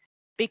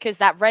 because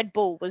that Red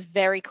Bull was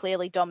very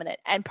clearly dominant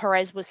and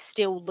Perez was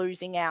still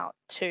losing out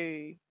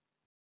to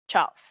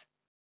Charles.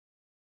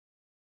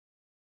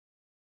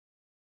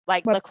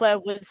 Like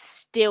Leclerc was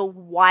still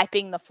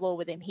wiping the floor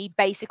with him. He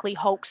basically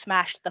Hulk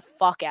smashed the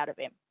fuck out of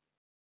him.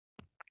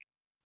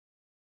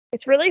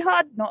 It's really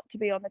hard not to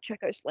be on the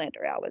Checo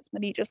slander hours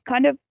when he just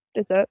kind of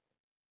deserves.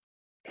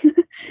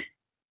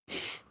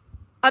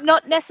 I'm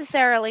not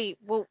necessarily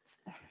all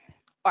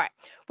right.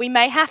 We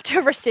may have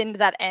to rescind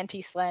that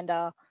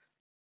anti-slander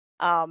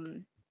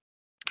I'm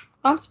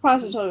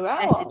surprised it took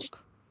that long.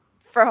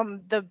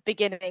 From the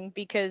beginning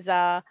because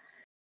I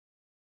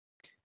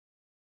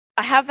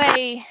have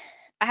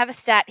a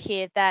stat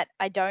here that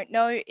I don't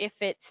know if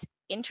it's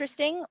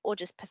interesting or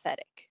just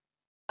pathetic.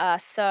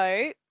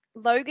 So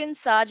Logan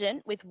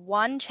Sargent with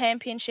 1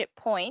 championship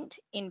point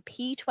in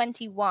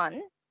P21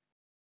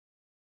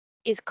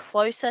 is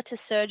closer to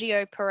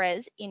Sergio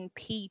Perez in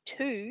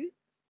P2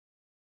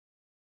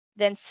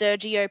 than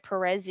Sergio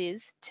Perez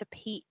is to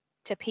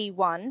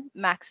P1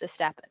 Max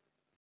Verstappen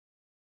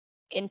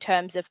in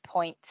terms of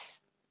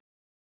points.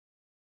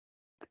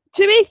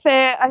 To be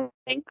fair, I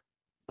think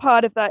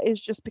part of that is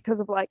just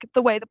because of like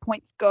the way the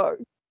points go.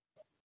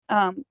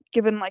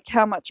 Given like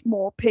how much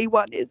more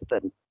P1 is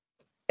than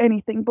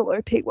anything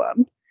below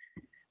P1.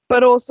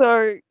 But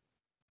also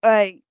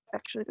I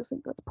actually just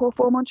think that's poor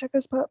form on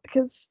Checo's part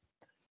because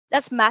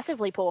that's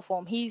massively poor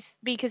form.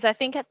 Because I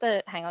think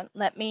hang on,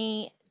 let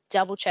me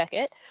double check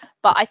it,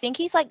 but I think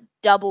he's like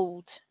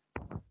doubled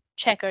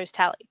Checo's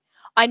tally.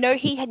 I know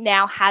he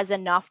now has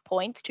enough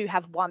points to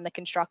have won the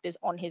constructors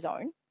on his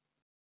own.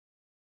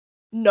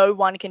 No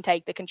one can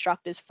take the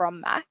constructors from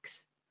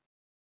Max.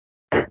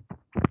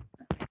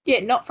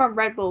 Yeah, not from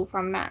Red Bull,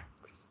 from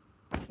Max.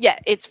 Yeah,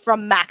 it's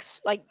from Max,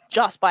 like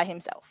just by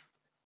himself.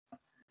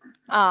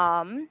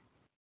 Oh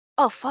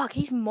fuck,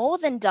 he's more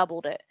than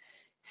doubled it.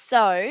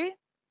 So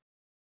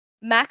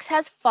Max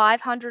has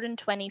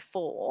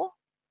 524.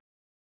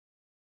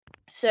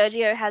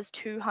 Sergio has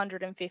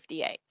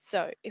 258.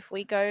 So if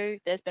we go,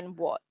 there's been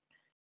what?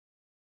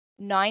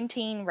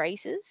 19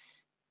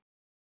 races?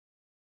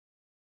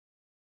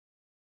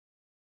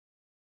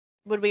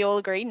 Would we all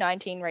agree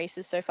 19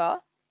 races so far?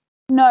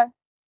 No.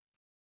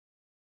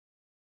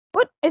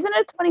 What? Isn't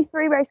it a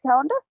 23 race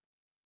calendar?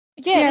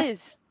 Yeah, it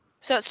is.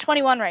 So it's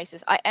 21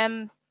 races. I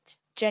am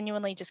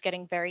genuinely just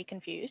getting very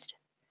confused.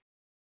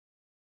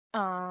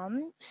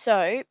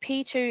 So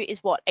P2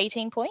 is what?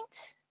 18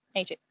 points?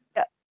 18.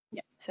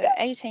 Yeah. So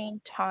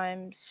 18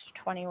 times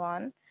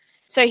 21.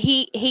 So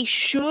he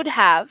should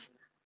have,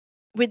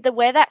 with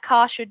where that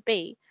car should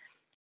be,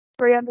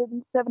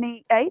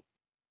 378.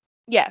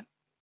 Yeah.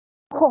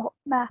 Oh,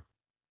 math.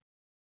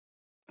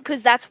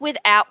 Because that's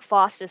without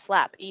fastest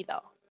lap either.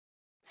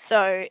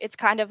 So it's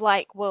kind of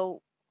like,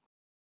 well,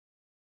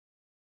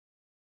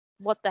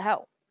 what the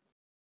hell?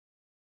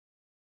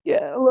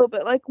 Yeah, a little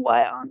bit like,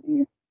 why aren't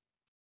you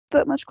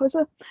that much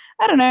closer?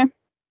 I don't know.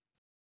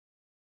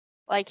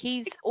 Like,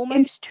 he's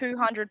almost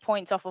 200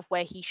 points off of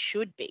where he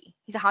should be.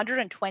 He's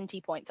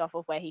 120 points off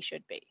of where he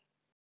should be.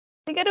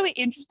 I think it'll be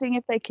interesting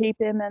if they keep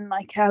him and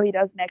like how he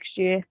does next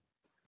year.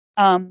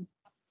 It'll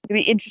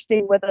be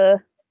interesting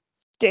whether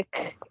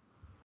stick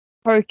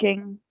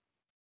poking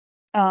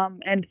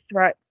and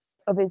threats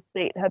of his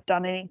seat have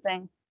done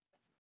anything,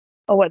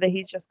 or whether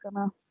he's just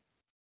gonna.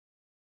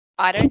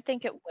 I don't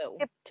think it will,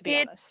 to be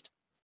honest.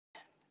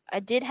 I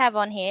did have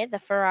on here the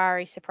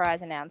Ferrari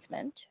surprise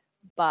announcement,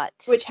 but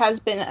which has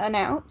been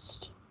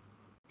announced.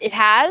 It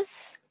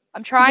has.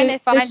 I'm trying to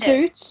find the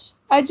suit.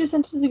 I just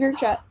sent it to the group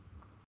chat.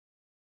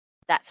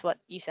 That's what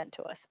you sent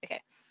to us.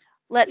 Okay.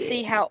 Let's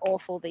see how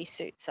awful these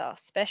suits are.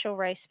 Special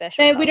race,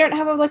 we don't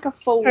have a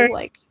full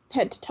like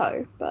head to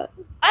toe, but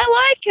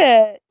I like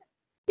it.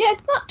 Yeah,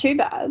 it's not too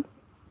bad.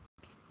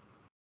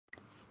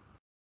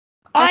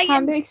 I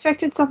kind of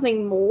expected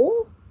something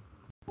more.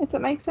 if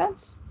that makes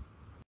sense.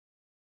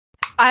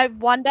 I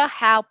wonder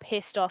how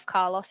pissed off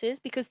Carlos is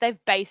because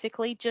they've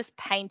basically just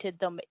painted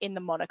them in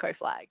the Monaco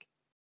flag.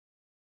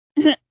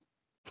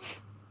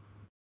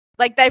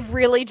 Like, they've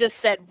really just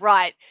said,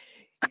 right,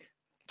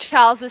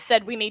 Charles has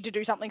said we need to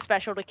do something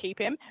special to keep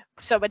him,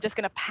 so we're just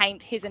going to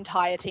paint his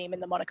entire team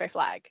in the Monaco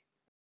flag.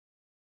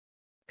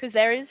 Because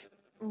there is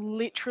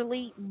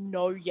literally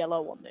no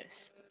yellow on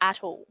this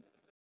at all.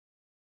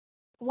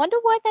 Wonder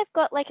why they've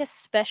got, like, a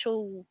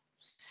special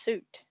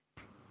suit.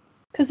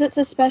 Because it's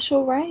a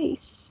special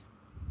race.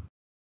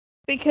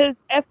 Because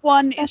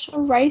F1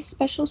 Special race,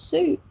 special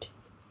suit.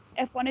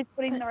 F1 is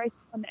putting the race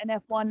on, and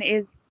F1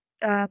 is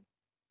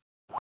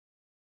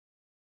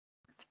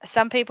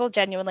Some people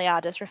genuinely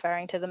are just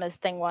referring to them as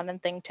Thing 1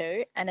 and Thing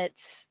 2, and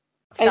it's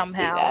I see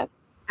somehow that.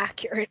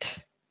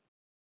 accurate.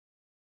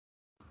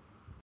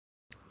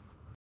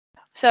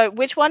 So,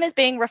 which one is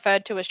being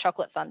referred to as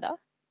Chocolate Thunder?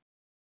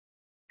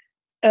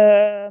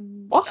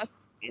 What?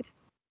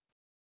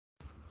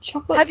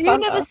 Chocolate Have you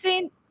Thunder? never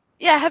seen?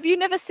 Yeah, have you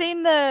never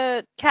seen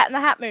the Cat in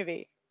the Hat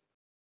movie?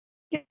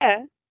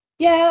 yeah.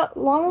 Yeah,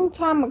 long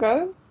time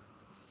ago.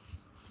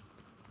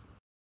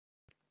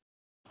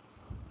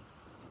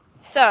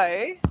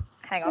 So,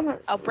 hang I on,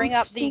 don't- I'll bring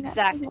I've up the seen that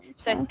exact. for a long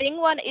So, time. Thing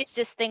 1 is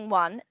just Thing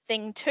 1.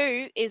 Thing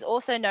 2 is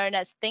also known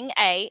as Thing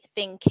A,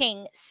 Thing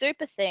King,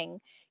 Super Thing,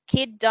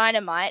 Kid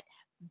Dynamite,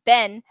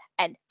 Ben,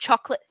 and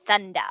Chocolate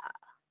Thunder.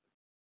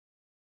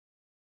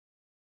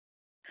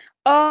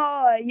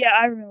 Oh, yeah,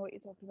 I remember what you're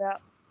talking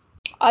about.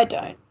 I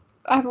don't.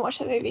 I haven't watched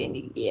that movie in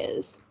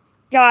years.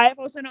 Yeah, I've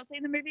also not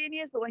seen the movie in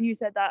years, but when you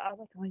said that, I was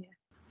like, oh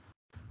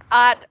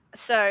yeah.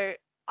 So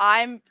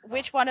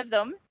which one of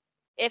them,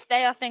 if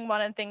they are Thing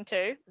 1 and Thing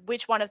 2,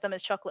 which one of them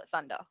is Chocolate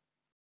Thunder?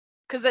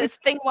 Because there's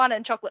Thing 1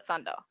 and Chocolate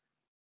Thunder.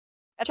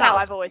 That's how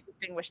Charles. I've always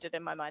distinguished it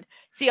in my mind.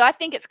 See, I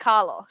think it's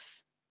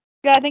Carlos.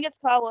 Yeah, I think it's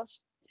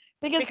Carlos.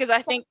 Because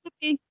I think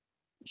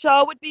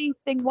Charles would be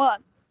Thing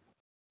 1,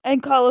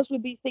 and Carlos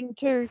would be Thing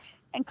 2,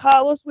 and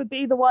Carlos would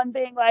be the one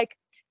being like,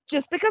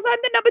 just because I'm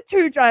the number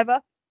 2 driver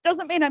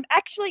doesn't mean I'm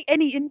actually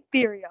any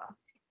inferior.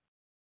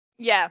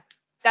 yeah,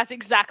 that's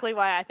exactly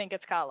why I think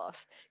it's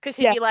Carlos. Because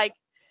he'd Yeah. be like,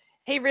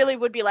 he really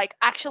would be like,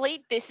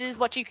 actually, this is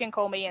what you can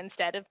call me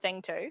instead of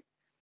Thing 2.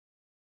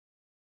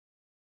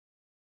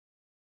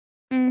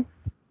 Mm.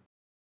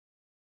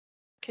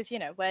 Because, you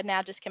know, we're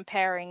now just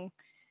comparing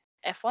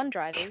F1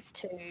 drivers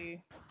to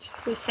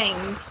Two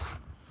things.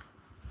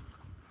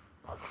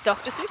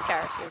 Dr. Seuss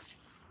characters.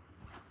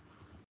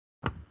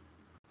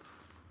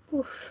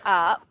 Oof.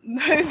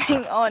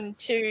 Moving on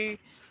to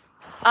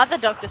other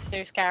Dr.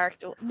 Seuss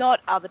character,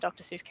 not other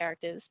Dr. Seuss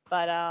characters,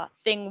 but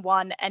Thing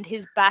 1 and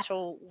his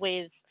battle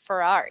with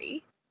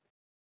Ferrari.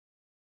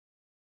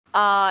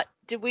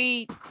 Do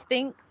we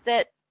think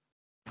that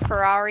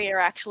Ferrari are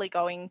actually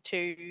going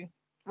to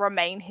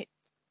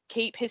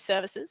keep his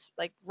services,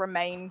 like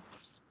remain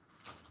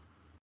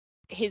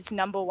his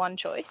number 1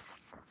 choice?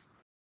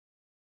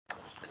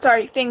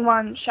 Sorry, Thing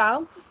 1,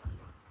 Charles?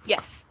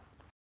 Yes.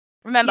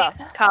 Remember,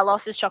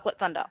 Carlos is Chocolate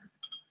Thunder.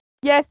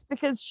 Yes,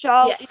 because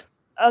Charles is Yes.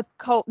 a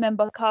cult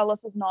member.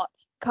 Carlos is not.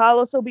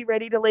 Carlos will be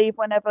ready to leave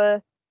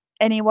whenever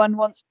anyone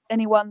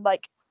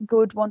like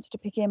good wants to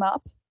pick him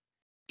up.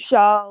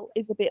 Charles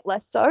is a bit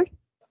less so,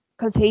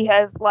 because he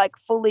has like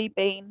fully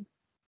been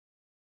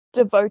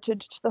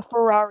devoted to the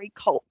Ferrari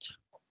cult,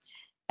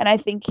 and I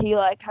think he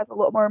like has a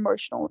lot more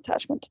emotional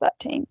attachment to that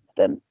team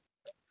than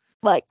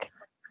like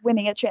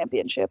winning a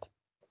championship.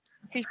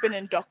 He's been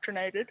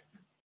indoctrinated.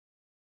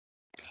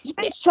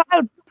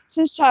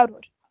 Since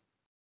childhood.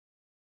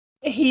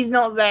 He's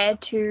not there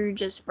to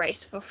just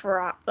race for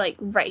Ferrari, like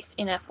race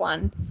in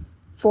F1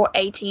 for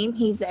a team.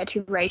 He's there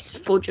to race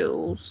for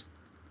Jules.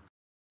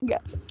 Yeah.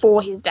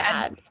 For his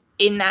dad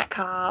in that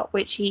car,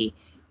 which he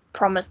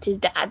promised his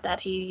dad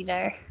that he, you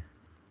know.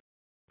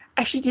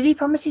 Actually, did he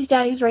promise his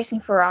dad he was racing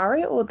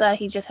Ferrari, or that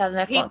he just had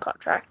an F1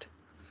 contract?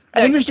 I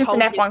No, think it was he just an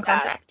told his F1 dad.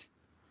 contract.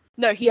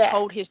 No, he Yeah.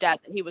 told his dad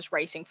that he was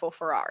racing for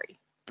Ferrari.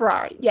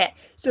 Ferrari, yeah.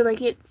 So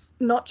like, it's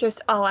not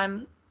just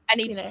I'm,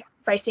 And he you know,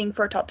 racing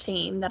for a top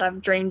team that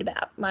I've dreamed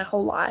about my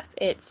whole life.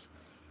 It's,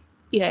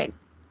 you know,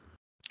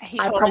 He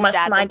I told promised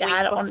his dad my the week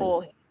dad on-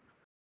 before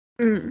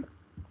and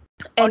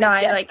his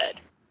I deathbed.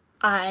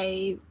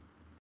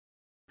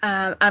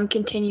 I'm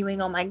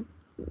continuing on my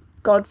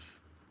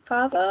Godfather's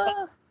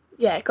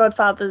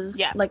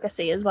Yeah.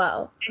 legacy as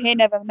well. He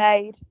never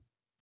made.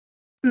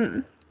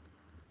 Mm.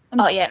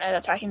 Oh yeah, no,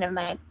 that's right. He never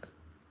made.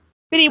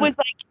 But he was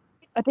like,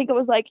 I think it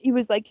was like he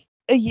was like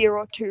a year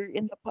or two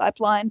in the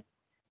pipeline.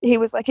 He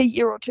was like a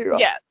year or two.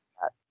 Yeah.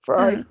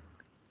 Ferrari.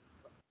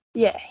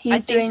 Yeah, he's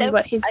think doing that-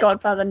 what his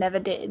godfather never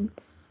did,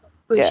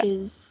 which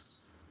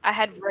is I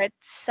had read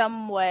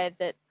somewhere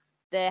that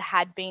there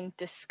had been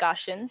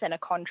discussions and a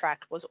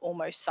contract was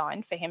almost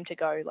signed for him to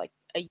go like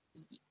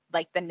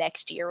the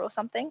next year or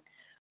something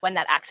when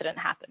that accident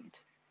happened.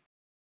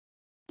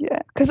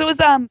 Yeah, because it was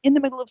in the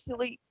middle of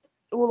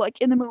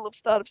in the middle of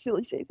start of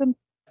silly season.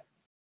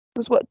 It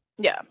was what?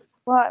 Yeah.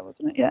 Why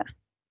wasn't it? Yeah.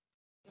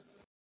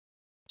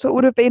 So it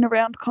would have been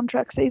around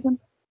contract season.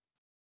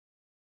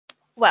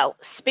 Well,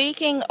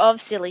 speaking of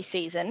silly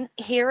season,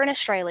 here in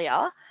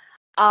Australia,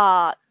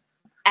 our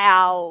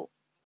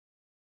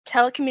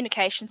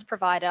telecommunications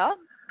provider,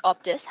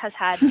 Optus, has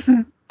had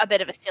a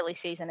bit of a silly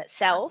season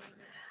itself.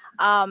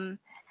 And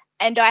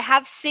I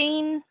have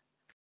seen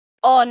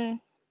on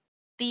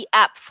the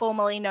app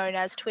formerly known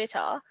as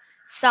Twitter,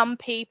 some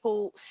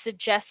people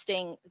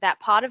suggesting that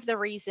part of the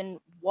reason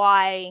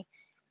why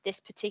this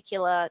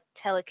particular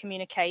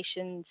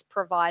telecommunications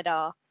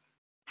provider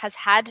has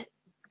had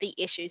the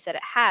issues that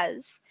it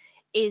has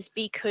is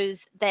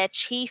because their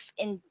chief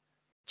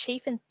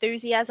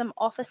enthusiasm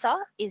officer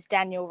is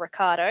Daniel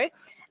Ricciardo,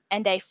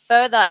 and a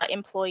further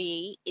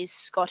employee is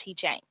Scotty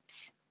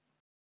James.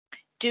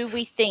 Do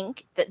we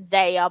think that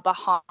they are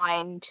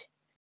behind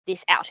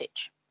this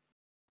outage?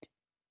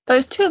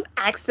 Those two have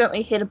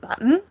accidentally hit a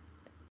button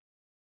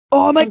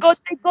Oh my and god,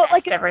 they got like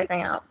messed a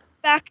everything up.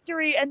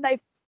 factory and they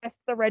pressed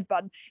the red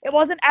button. It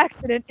was an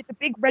accident. It's a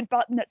big red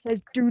button that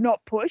says "Do not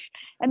push,"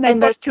 and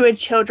And those two are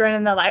children,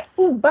 and they're like,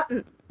 "Ooh,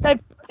 button!" they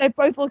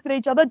both looked at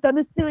each other, done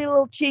a silly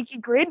little cheeky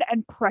grin,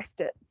 and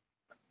pressed it.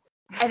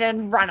 And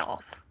then run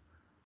off.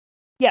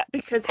 Yeah.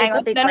 Because Hang it's a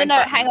on. big No, red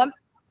button. hang on.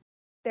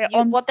 They're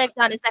on. What they've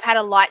done is they've had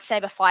a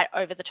lightsaber fight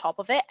over the top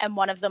of it, and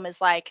one of them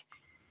is like,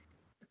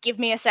 give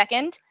me a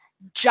second,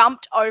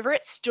 jumped over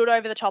it, stood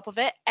over the top of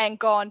it, and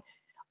gone,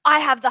 I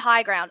have the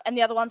high ground. And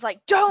the other one's like,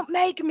 don't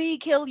make me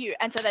kill you.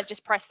 And so they've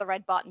just pressed the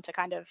red button to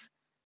kind of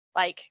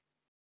like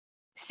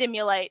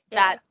simulate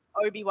that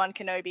Obi-Wan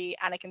Kenobi,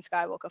 Anakin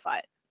Skywalker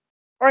fight.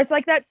 Or it's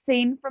like that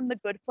scene from The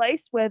Good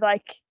Place where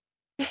like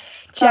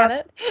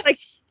Janet. yeah,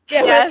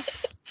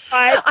 Yes.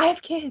 I I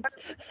have kids.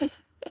 I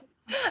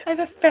have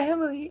a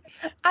family.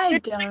 I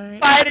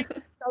don't. fighting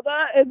each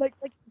other and like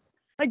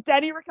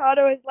Danny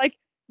Ricciardo is like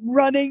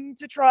running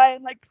to try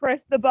and like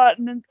press the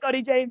button and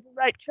Scotty James is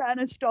like trying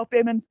to stop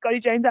him and Scotty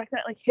James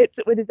accidentally hits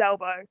it with his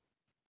elbow.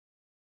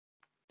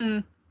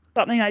 Something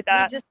like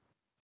that.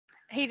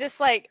 He just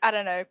like, I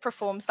don't know,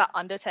 performs the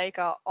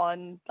Undertaker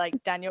on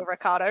like Daniel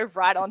Ricciardo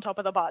right on top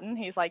of the button.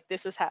 He's like,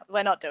 this is how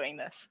we're not doing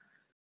this.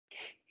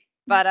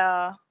 But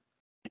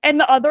And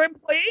the other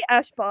employee,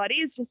 Ash Barty,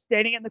 is just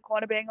standing in the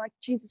corner being like,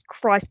 Jesus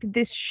Christ,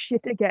 this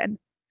shit again.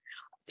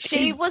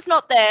 she was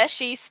not there.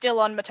 She's still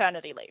on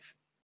maternity leave.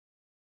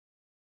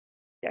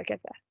 Yeah, I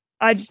get that.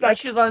 I just Like like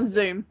she's on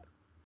Zoom.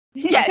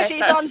 Yeah, Okay,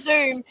 she's so- on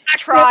Zoom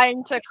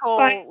trying to call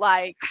Fine.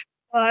 like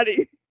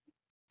Barty.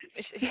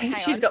 hang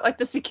She's on. got like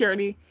the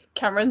security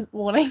cameras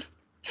warning.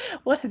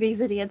 What are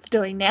these idiots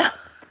doing now?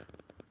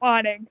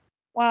 Whining.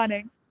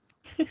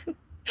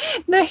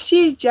 No,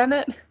 she's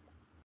Janet.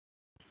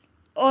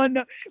 Oh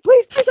no.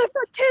 Please, I've got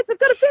kids, I've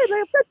got a family,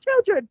 I've got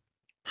children.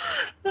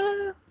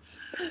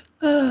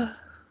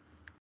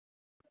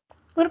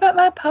 What about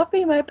my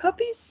puppy? My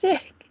puppy's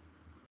sick.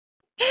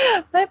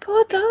 My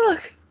poor dog.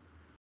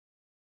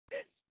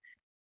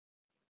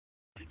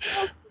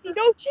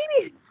 No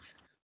cheating.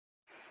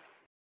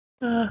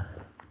 Ugh.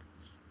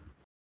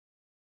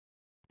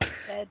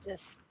 They're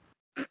just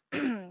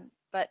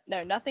but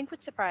no, nothing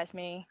would surprise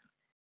me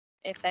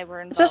if they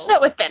were involved. Especially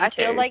not with them I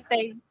two. feel like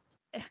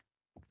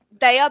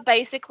they are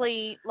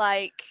basically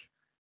like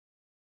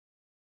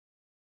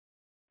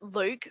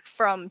Luke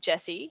from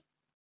Jessie.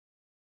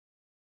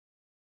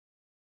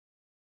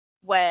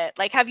 Where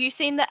like have you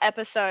seen the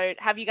episode?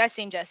 Have you guys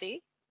seen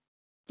Jessie?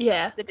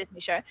 Yeah. The Disney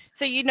show.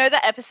 So you know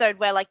the episode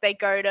where like they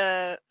go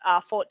to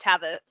Fort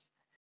Tavet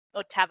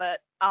or Tavet,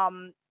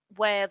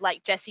 where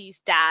like Jesse's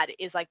dad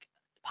is like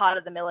part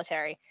of the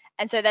military,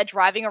 and so they're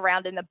driving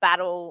around in the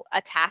battle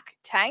attack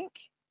tank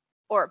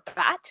or a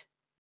bat,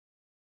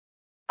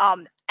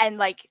 and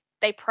like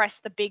they press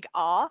the big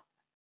R,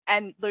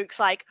 and Luke's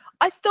like,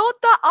 I thought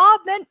the R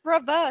meant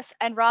reverse,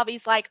 and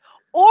Ravi's like,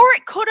 or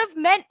it could have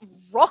meant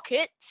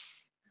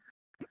rockets.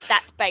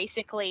 That's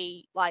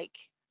basically like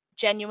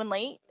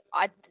genuinely.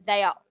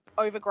 They are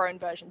overgrown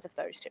versions of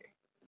those two.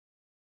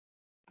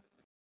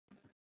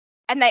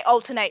 And they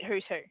alternate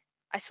who's who,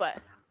 I swear.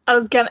 I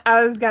was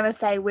gonna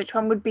say which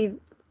one would be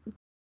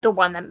the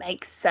one that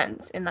makes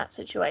sense in that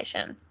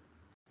situation.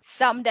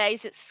 Some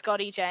days it's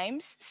Scotty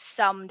James,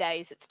 some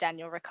days it's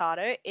Daniel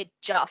Ricciardo. It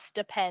just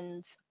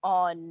depends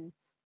on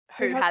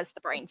who has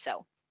the brain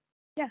cell.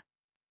 Yeah.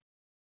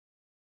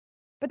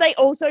 But they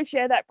also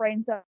share that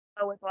brain cell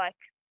with like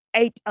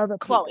 8 other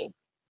people.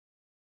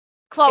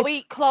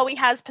 Chloe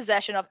has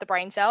possession of the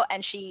brain cell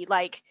and she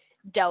like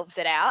delves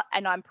it out,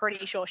 and I'm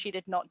pretty sure she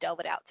did not delve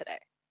it out today.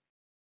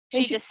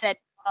 She just said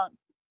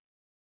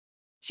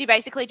she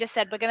basically just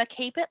said, we're going to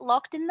keep it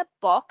locked in the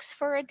box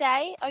for a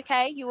day.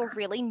 Okay, you were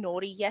really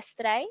naughty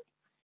yesterday,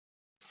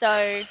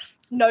 so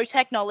no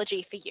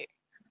technology for you.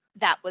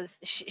 That was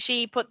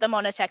she put them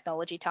on a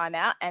technology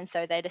timeout, and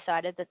so they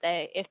decided that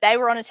if they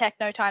were on a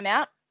techno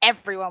timeout,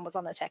 everyone was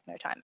on a techno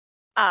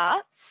timeout.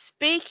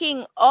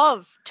 Speaking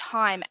of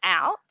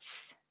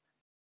timeouts,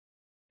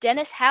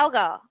 Dennis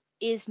Hauger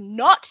is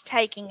not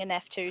taking an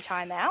F2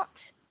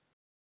 timeout,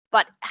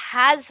 but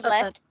has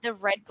left the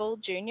Red Bull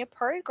Junior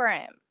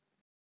program.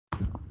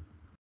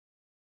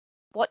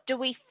 What do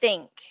we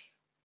think?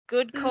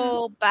 Good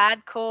call,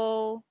 bad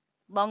call?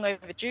 long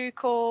overdue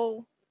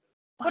call.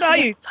 What are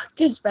you? Fuck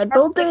does Red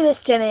Bull do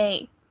this to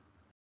me?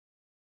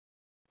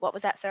 What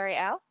was that? Sorry,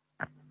 Al?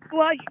 Who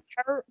are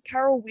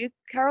you?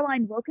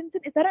 Caroline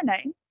Wilkinson? Is that her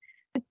name?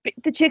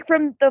 The chick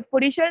from the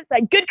footy show? It's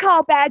like, good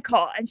call, bad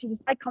call. And she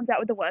just like comes out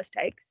with the worst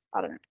takes.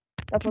 I don't know.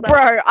 That's what that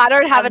Bro, I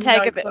don't have a have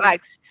take no of it. clue.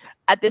 Like,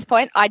 at this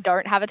point, I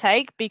don't have a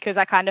take because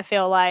I kind of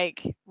feel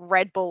like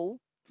Red Bull's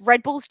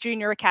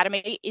Junior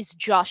Academy is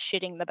just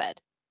shitting the bed.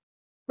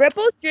 Red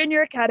Bull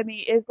Junior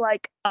Academy is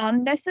like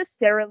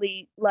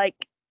unnecessarily like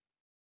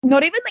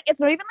not even like it's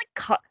not even like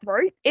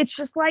cutthroat. It's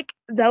just like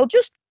they'll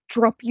just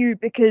drop you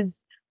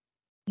because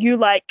you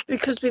like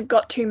Because we've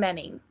got too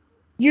many.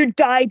 you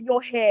dyed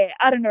your hair.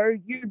 I don't know,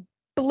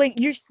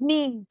 you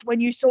sneezed when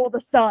you saw the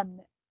sun.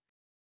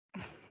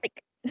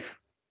 Like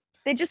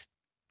they just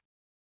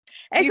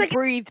it's You like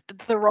breathed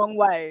the wrong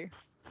way.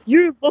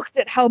 you looked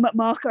at Helmut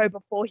Marko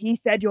before he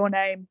said your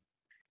name.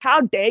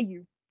 How dare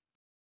you?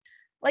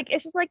 Like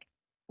it's just like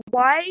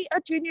why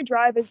are junior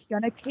drivers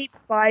gonna keep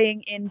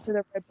buying into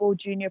the Red Bull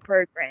Junior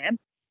program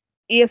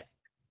if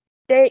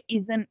there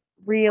isn't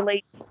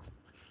really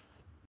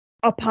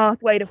a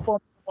pathway to Formula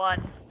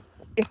One?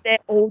 If they're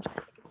all just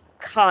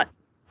cut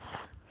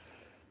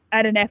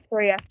at an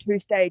F3,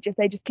 F2 stage, if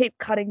they just keep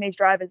cutting these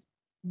drivers,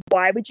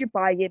 why would you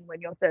buy in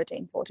when you're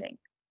 13, 14?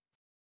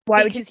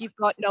 Why would you? Because you've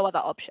got no other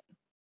option.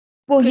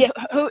 Well, 'Cause yeah,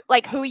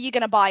 who are you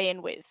going to buy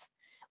in with?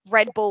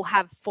 Red Bull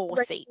have 4 Red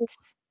Bull.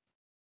 seats.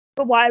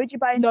 but why would you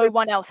buy into? No Red Bull?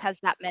 one else has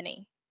that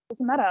many.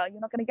 Doesn't matter.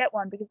 You're not going to get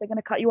one because they're going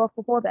to cut you off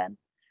before then.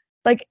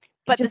 Like,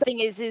 But just the thing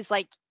is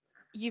like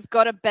you've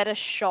got a better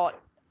shot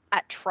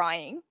at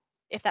trying,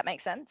 if that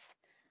makes sense.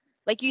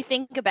 Like you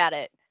think about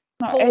it,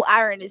 no, Paul it's-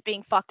 Aaron is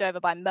being fucked over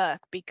by Merck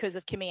because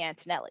of Kimi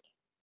Antonelli.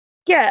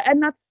 yeah,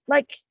 and that's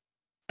like,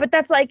 but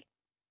that's like,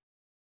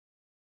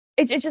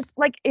 it's just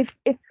like if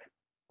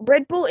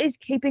Red Bull is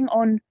keeping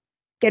on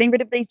getting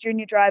rid of these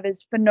junior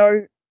drivers for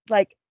no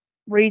like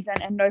reason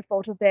and no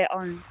fault of their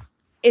own,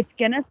 it's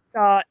gonna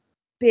start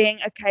being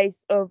a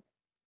case of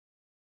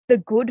the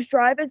good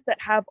drivers that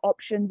have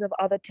options of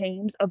other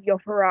teams, of your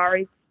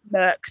Ferraris,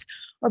 Mercs,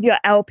 of your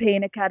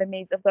Alpine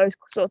academies, of those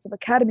sorts of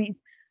academies,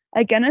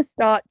 are gonna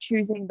start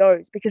choosing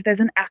those because there's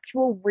an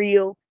actual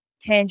real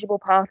tangible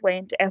pathway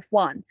into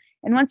F1.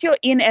 And once you're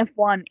in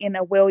F1 in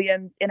a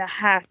Williams, in a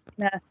Haas,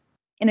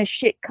 in a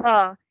shit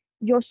car,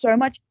 you're so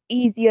much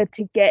easier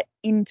to get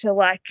into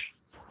like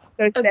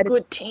those A better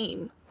good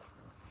team.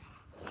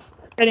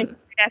 in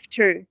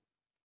F2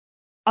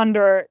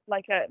 under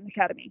like an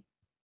academy.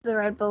 The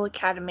Red Bull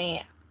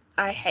Academy,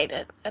 I hate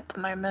it at the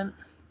moment.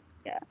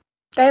 Yeah.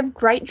 They have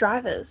great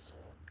drivers.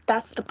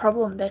 That's the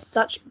problem. They're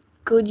such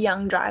good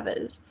young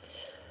drivers.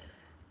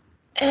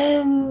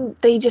 And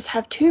they just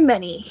have too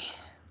many.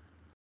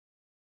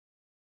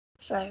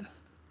 So,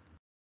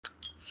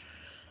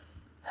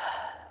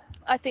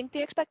 I think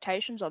the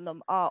expectations on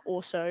them are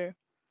also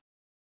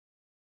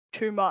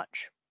too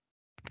much.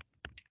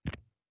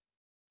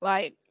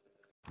 Like,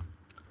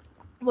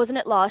 wasn't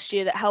it last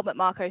year that Helmut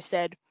Marko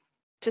said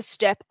to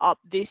step up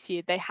this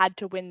year they had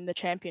to win the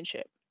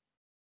championship?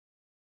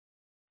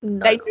 no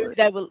They clue. knew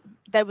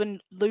they were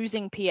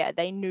losing Pierre.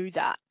 They knew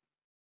that.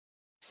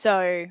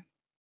 So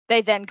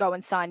they then go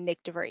and sign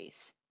Nick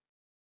DeVries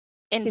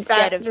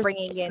instead that of just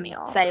bringing pissed me in,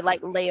 off. say,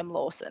 like Liam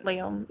Lawson,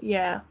 Liam,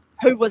 yeah.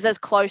 who was as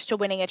close to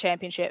winning a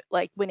championship,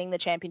 like winning the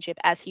championship,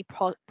 as he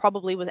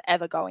probably was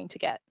ever going to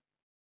get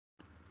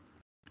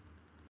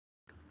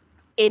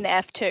in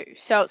F2.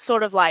 So it's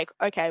sort of like,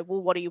 okay,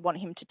 well, what do you want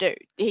him to do?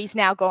 He's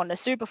now gone to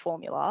Super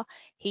Formula.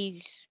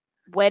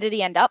 Where did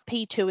he end up?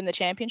 P2 in the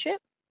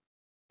championship?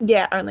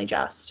 Yeah, only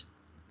just.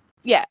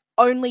 Yeah,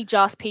 only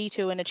just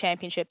P2 in a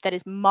championship that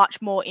is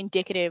much more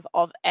indicative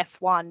of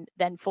F1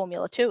 than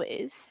Formula 2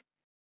 is.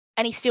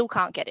 And he still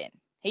can't get in.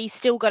 He's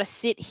still got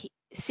to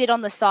sit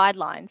on the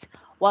sidelines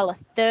while a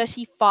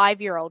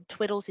 35-year-old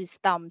twiddles his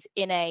thumbs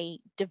in a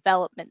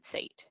development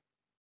seat.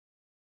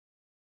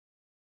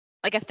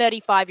 Like a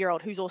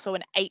 35-year-old who's also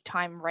an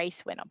 8-time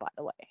race winner, by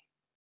the way.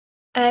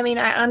 And I mean,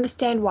 I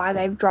understand why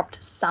they've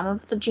dropped some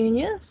of the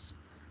juniors.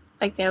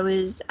 Like there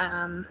was,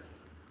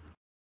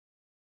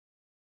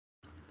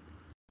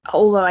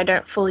 although I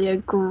don't fully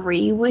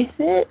agree with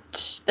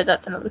it, but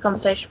that's another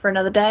conversation for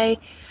another day.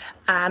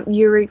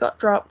 Yuri got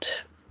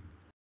dropped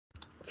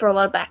for a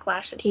lot of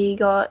backlash that he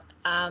got.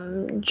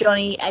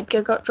 Johnny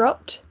Edgar got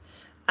dropped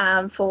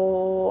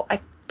for, I'm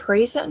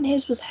pretty certain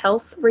his was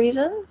health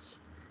reasons,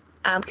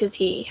 because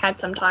he had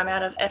some time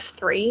out of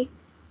F3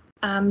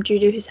 due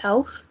to his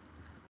health.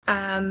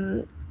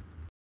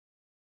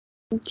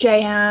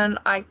 Jahan,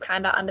 I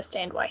kind of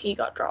understand why he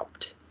got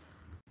dropped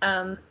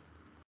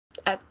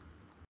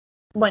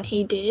when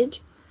he did.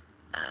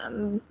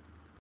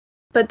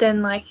 But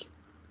then, like,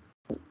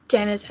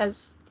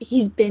 Dennis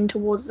he's been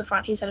towards the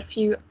front. He's had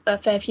a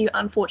fair few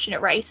unfortunate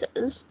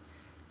races,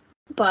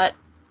 but,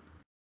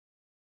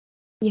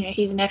 you know,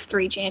 he's an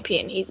F3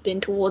 champion. He's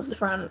been towards the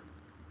front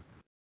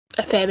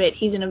a fair bit.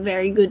 He's in a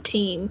very good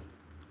team.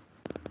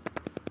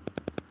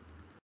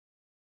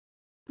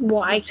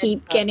 Why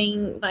keep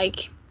getting,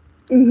 like,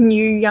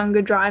 new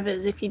younger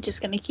drivers if you're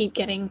just going to keep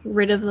getting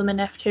rid of them in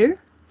F2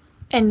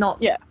 and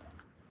not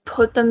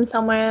put them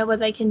somewhere where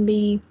they can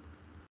be,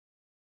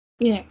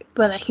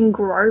 where they can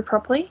grow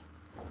properly.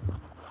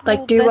 Like,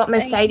 Well, do they're what saying-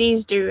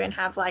 Mercedes do and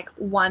have, like,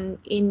 one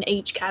in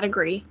each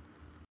category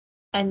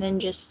and then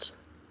just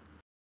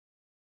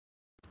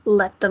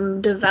let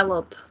them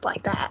develop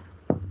like that.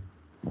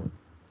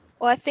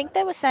 Well, I think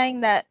they were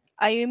saying that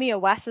Ayumi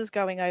Iwasa's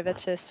going over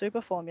to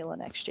Super Formula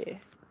next year.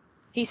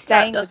 He's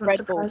staying with doesn't Red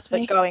Bull, surprise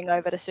me. but going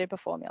over to Super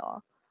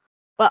Formula.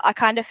 But I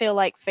kind of feel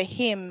like for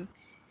him,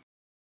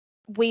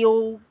 we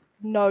all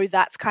know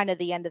that's kind of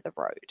the end of the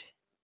road.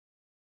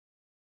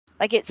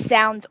 Like, it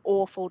sounds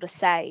awful to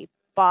say,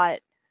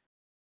 but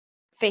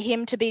for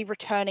him to be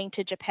returning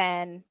to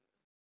Japan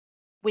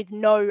with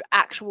no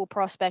actual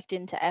prospect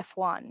into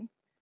F1,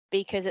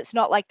 because it's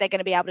not like they're going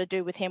to be able to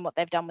do with him what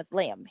they've done with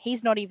Liam.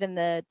 He's not even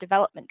the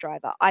development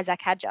driver.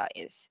 Isaac Hadjar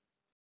is.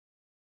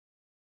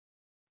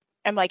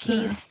 And, like,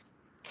 he's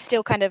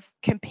still kind of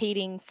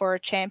competing for a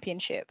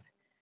championship.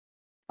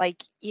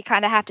 Like, you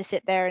kind of have to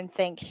sit there and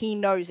think he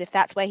knows if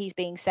that's where he's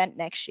being sent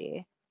next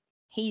year,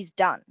 he's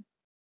done.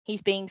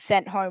 He's being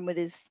sent home with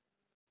his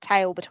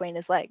tail between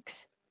his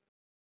legs.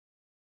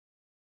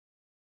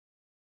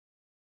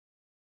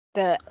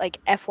 The, like,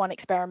 F1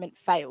 experiment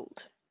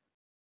failed.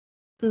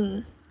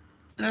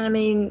 I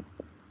mean,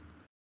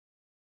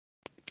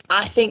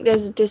 I think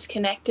there's a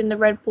disconnect in the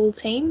Red Bull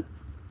team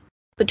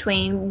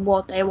between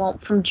what they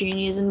want from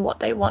juniors and what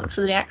they want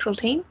for the actual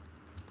team.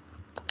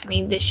 I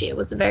mean, this year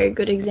was a very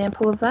good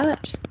example of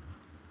that.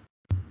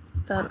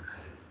 But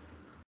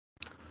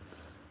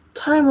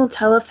time will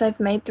tell if they've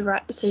made the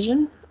right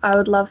decision. I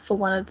would love for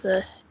one of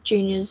the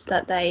juniors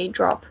that they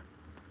drop.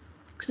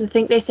 Because I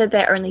think they said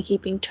they're only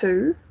keeping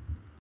 2.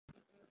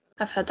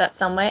 I've heard that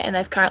somewhere, and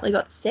they've currently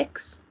got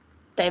 6.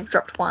 They've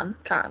dropped 1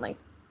 currently.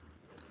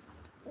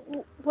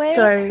 Who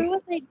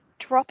are they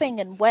dropping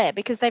and where?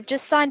 Because they've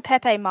just signed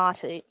Pepe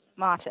Martin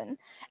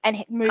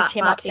and moved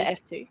him up to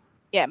F2.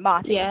 Yeah,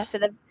 Martin. Yeah. So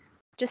they've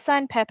just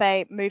signed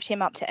Pepe, moved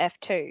him up to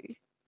F2.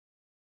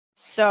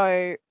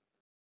 So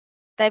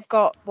they've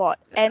got what?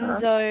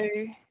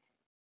 Enzo,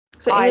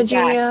 So in the Isaac,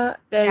 junior, Jack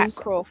there's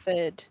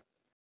Crawford.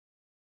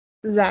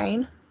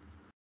 Zane.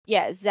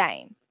 Yeah,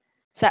 Zane.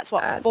 So that's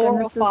what, 4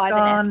 Dennis or 5 is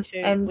gone,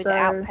 in F2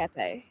 without Enzo.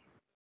 Pepe.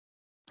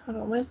 Hold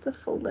on, where's the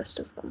full list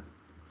of them?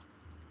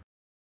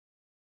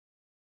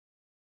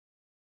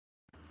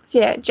 So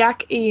yeah,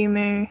 Jack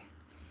Iyumu,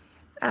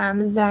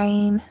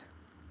 Zane,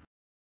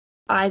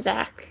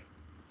 Isaac,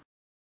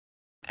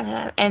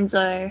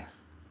 Enzo.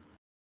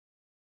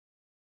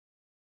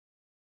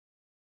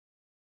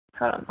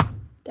 Hold on.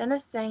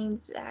 Dennis,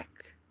 Zane,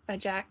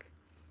 Jack,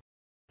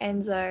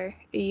 Enzo,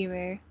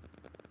 Iyumu.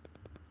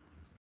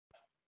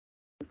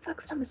 The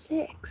fuck's number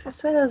 6? I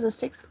swear there was a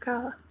 6th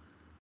car.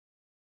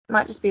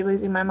 Might just be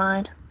losing my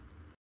mind.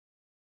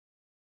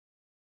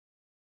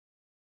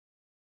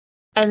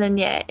 And then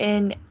yeah,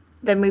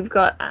 then we've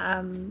got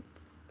oh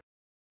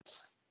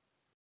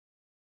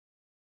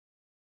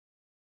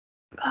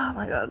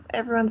my god,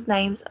 everyone's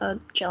names are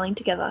gelling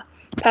together.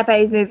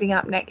 Pepe's moving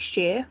up next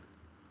year.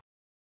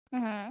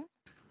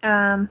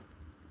 Mm-hmm.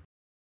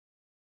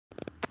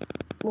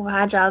 Well,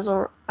 Hadjar's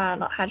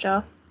not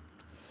Hadjar.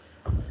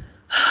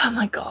 Oh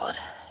my god,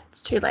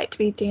 it's too late to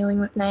be dealing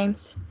with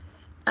names.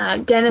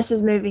 Dennis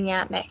is moving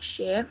out next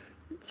year,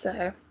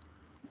 so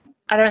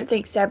I don't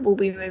think Seb will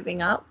be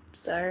moving up,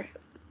 so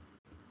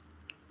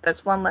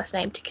that's one less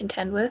name to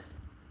contend with.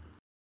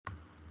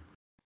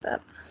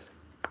 But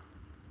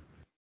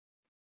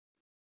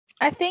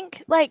I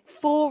think, like,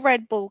 for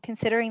Red Bull,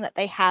 considering that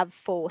they have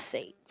 4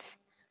 seats,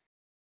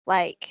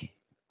 like,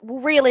 well,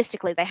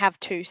 realistically, they have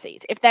 2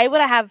 seats. If they were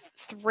to have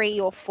 3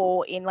 or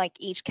 4 in, like,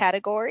 each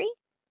category,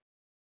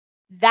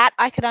 that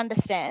I could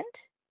understand.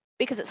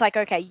 Because it's like,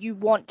 okay, you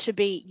want to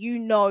be, you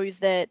know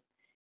that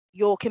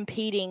you're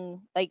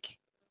competing, like,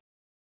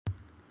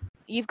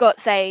 you've got,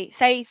 say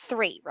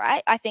 3,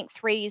 right? I think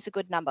 3 is a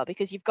good number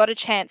because you've got a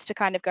chance to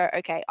kind of go,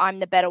 okay, I'm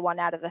the better one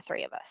out of the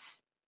 3 of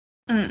us.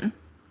 And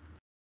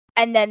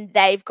then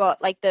they've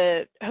got, like,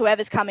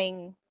 whoever's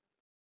coming,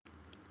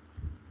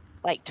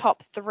 like,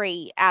 top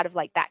 3 out of,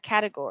 like, that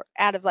category,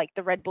 out of, like,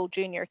 the Red Bull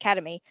Junior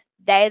Academy,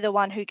 they're the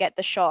one who get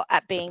the shot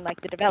at being, like,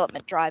 the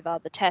development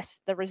driver,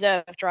 the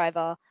reserve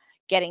driver,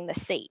 getting the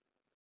seat.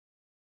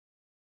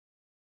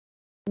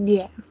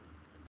 yeah.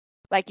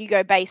 Like, you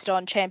go based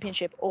on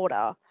championship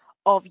order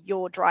of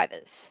your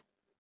drivers.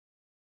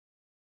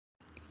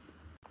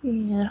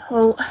 Yeah,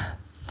 well,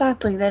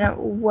 sadly, they don't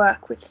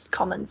work with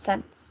common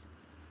sense.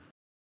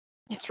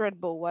 It's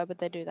Red Bull. Why would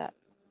they do that?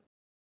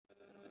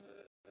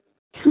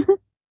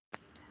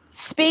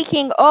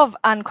 Speaking of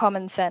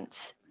uncommon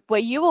sense, were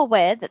you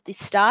aware that the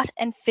start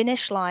and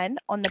finish line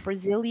on the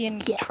Brazilian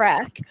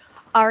track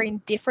are in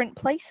different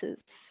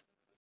places?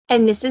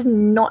 And this is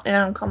not an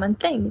uncommon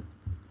thing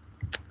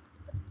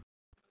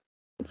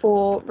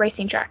for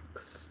racing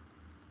tracks.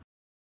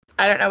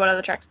 I don't know what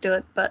other tracks do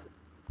it, but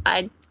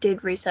I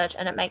did research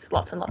and it makes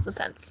lots and lots of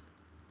sense.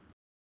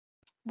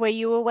 Were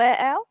you aware,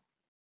 Al?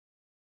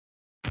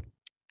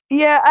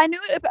 Yeah, I knew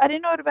it. I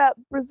didn't know it about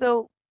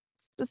Brazil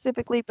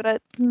specifically, but I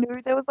knew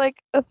there was like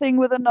a thing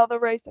with another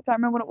race. I can't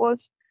remember what it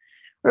was.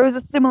 Where it was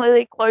a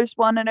similarly close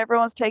one, and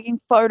everyone's taking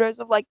photos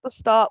of like the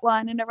start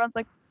line, and everyone's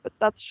like, "But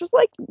that's just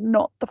like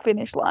not the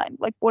finish line.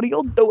 Like, what are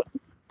y'all doing?"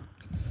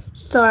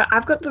 So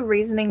I've got the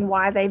reasoning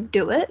why they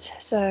do it.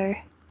 So,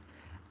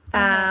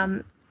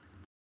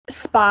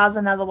 Spa's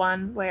another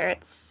one where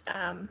it's,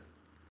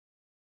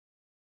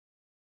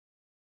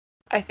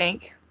 I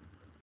think.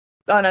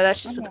 Oh no,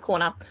 that's just with the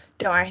corner.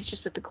 Don't worry, it's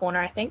just with the corner,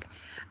 I think.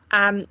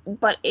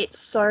 But it's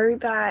so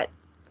that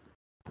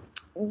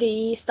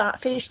the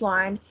start-finish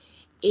line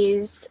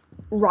is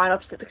right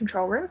opposite the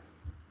control room.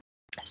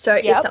 So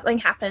if something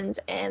happens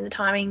and the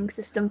timing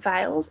system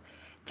fails,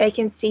 they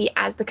can see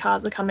as the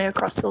cars are coming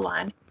across the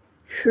line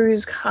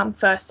who's come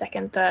first,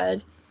 second,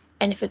 third,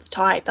 and if it's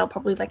tight, they'll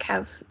probably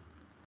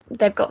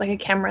they've got like a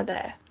camera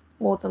there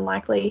more than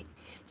likely,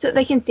 so that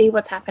they can see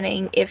what's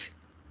happening if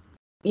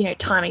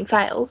timing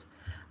fails.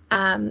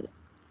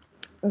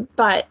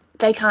 But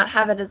they can't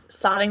have it as a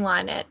starting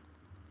line at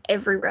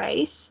every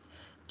race,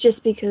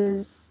 just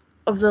because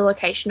of the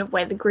location of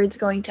where the grid's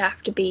going to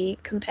have to be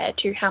compared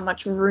to how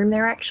much room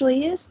there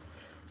actually is.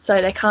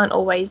 So they can't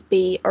always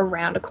be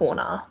around a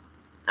corner.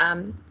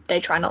 They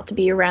try not to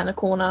be around a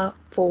corner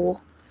for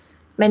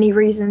many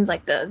reasons,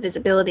 like the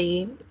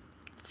visibility,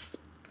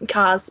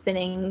 cars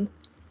spinning.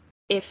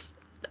 If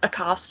a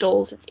car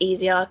stalls, it's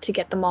easier to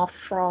get them off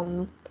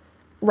from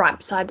right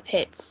beside the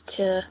pits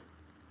to,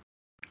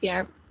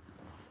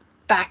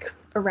 back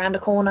around a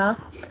corner.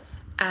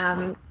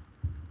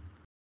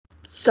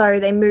 So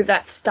they move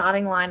that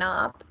starting line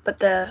up, but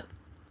the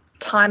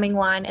timing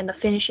line and the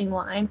finishing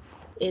line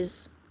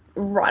is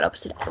right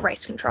opposite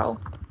race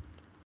control.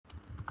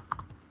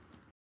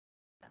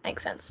 That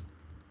makes sense.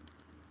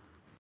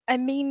 I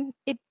mean,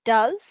 it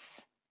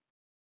does,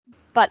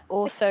 but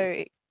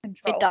also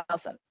Control. it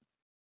doesn't.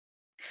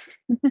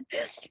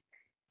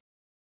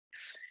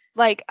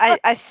 Like,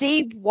 I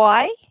see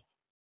why.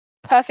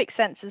 Perfect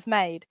sense is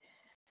made,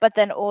 but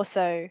then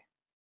also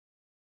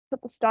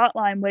Put the start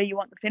line where you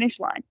want the finish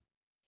line.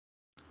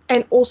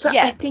 And also,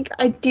 Yeah. I think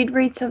I did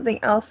read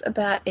something else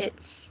about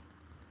its...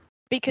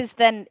 because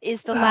then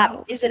is the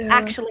lap, is it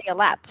actually a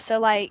lap? So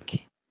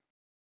like,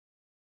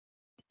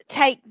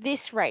 take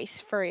this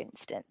race for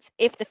instance.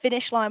 If the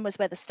finish line was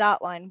where the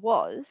start line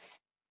was,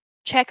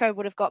 Checo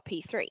would have got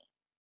P3.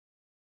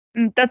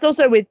 That's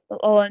also with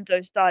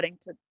Alonso starting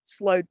to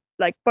slow,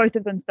 like both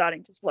of them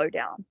starting to slow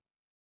down.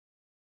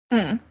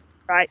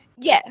 Right?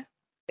 Yeah.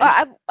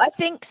 I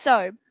think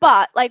so.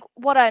 But like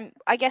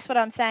I guess what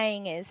I'm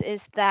saying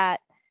is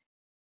that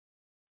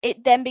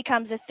it then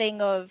becomes a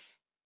thing of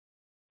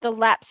the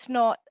lap's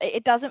not,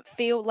 it doesn't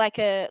feel like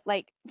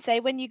say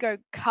when you go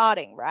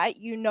karting, right?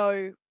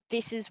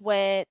 This is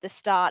where the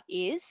start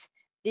is.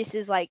 This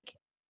is like,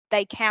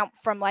 they count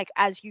from like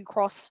as you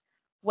cross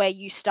where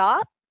you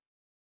start.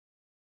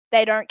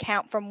 They don't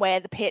count from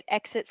where the pit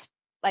exits,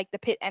 like the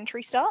pit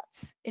entry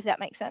starts, if that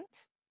makes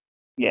sense.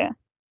 Yeah.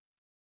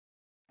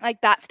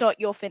 Like, that's not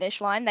your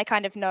finish line. They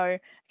kind of know,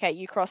 okay,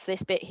 you cross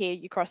this bit here,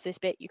 you cross this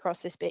bit, you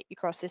cross this bit, you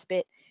cross this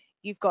bit.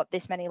 You've got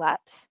this many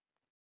laps.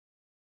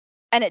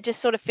 And it just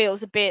sort of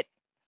feels a bit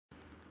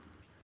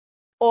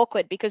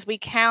awkward because we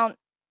count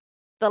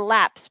the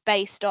laps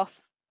based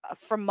off,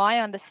 from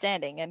my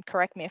understanding, and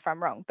correct me if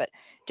I'm wrong, but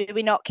do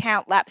we not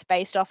count laps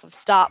based off of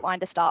start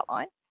line to start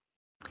line?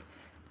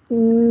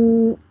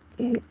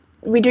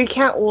 We do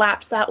count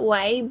laps that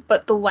way,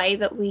 but the way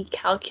that we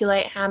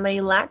calculate how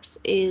many laps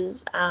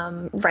is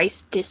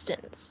race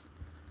distance.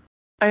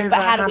 Over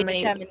But how do we many...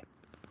 determine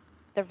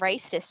the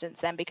race distance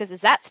then? Because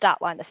is that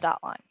start line to start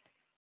line?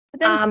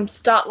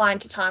 Start line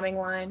to timing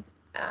line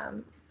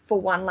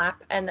for one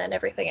lap, and then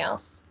everything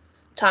else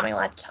timing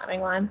line to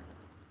timing line.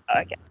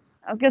 Okay.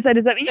 I was gonna say,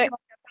 does that mean you can't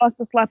get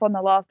fastest lap on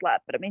the last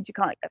lap, but it means you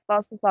can't get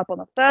fastest lap on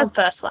the first? On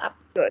first lap.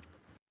 Good.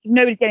 Because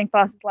nobody's getting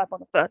fastest lap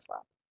on the first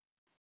lap.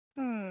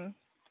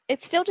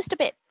 It's still just a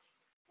bit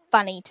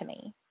funny to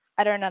me.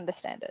 I don't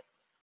understand it.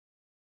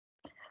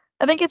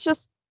 I think it's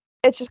just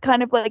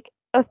kind of like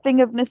a thing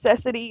of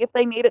necessity if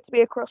they need it to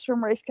be across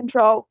from race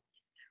control.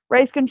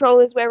 Race control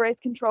is where race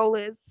control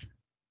is,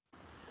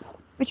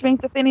 which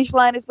means the finish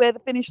line is where the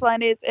finish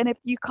line is. And if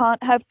you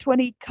can't have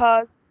 20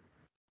 cars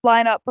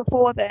line up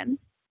before then,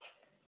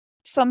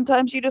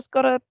 sometimes you just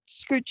gotta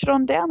scooch it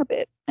on down a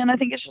bit. And I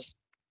think it's just,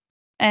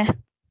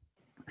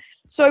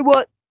 So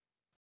what?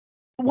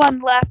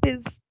 One lap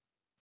is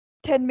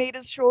 10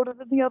 meters shorter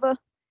than the other.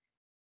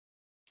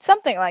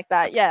 Something like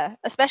that, yeah.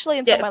 Especially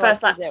in somewhere like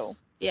Brazil.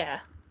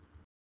 Yeah.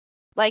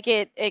 Like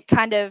it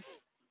kind of,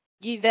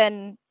 you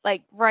then,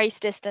 like, race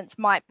distance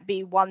might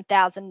be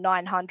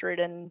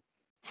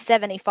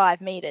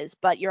 1,975 meters,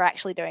 but you're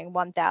actually doing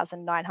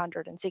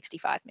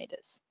 1,965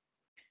 meters.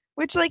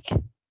 Which, like,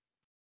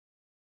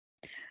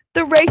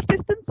 the race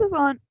distances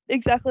aren't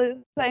exactly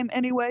the same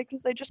anyway,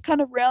 because they just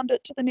kind of round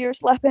it to the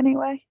nearest lap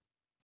anyway.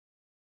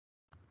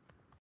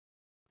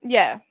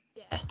 Yeah.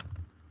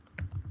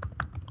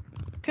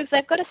 Because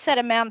they've got a set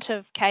amount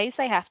of Ks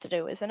they have to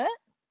do, isn't it?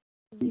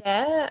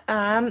 Yeah.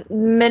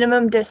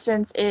 Minimum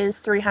distance is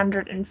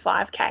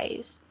 305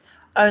 k's.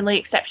 Only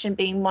exception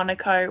being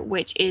Monaco,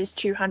 which is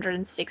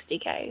 260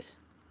 k's.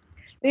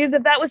 Because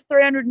if that was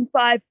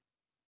 305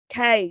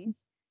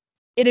 Ks,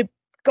 it'd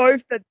go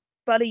for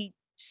bloody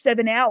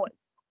 7 hours.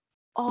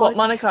 Oh, What, it'd be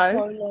Monaco?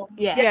 so long.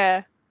 Yeah.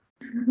 Yeah.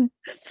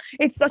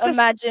 It's such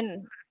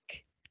Imagine,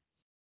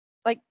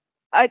 like,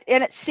 and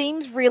it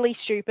seems really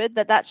stupid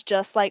that that's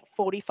just like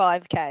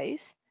 45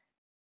 Ks.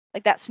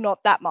 Like, that's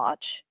not that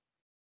much.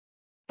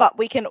 But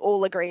we can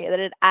all agree that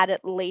it'd add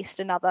at least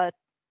another,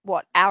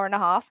 hour and a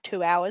half,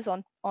 2 hours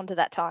onto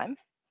that time.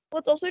 well,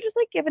 it's also just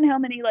like given how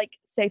many like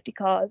safety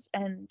cars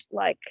and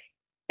like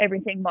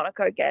everything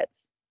Monaco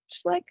gets,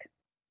 just like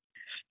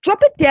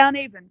drop it down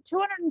even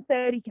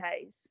 230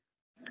 Ks.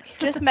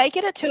 Just make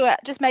it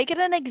just make it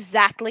an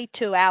exactly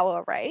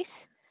 2-hour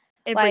race.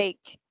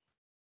 Like,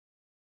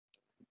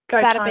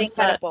 Go bada time bing,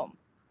 set. bada boom.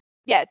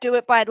 Yeah, do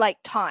it by like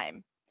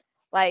time.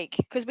 Like,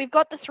 because we've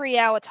got the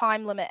 3-hour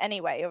time limit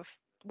anyway. Of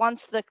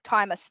once the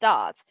timer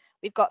starts,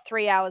 we've got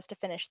 3 hours to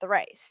finish the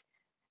race,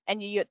 and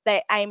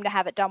they aim to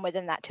have it done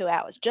within that 2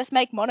 hours. Just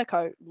make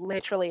Monaco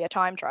literally a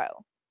time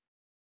trial.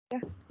 Yeah.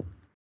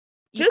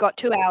 You've got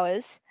 2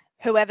 hours.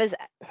 Whoever's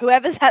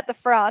at the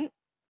front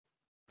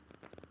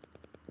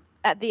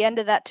at the end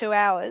of that 2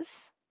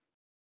 hours.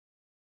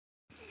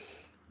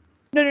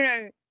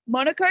 No.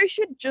 Monaco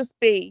should just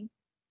be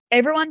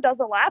everyone does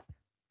a lap,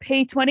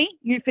 P20,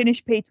 you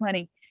finish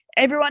P20.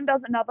 Everyone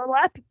does another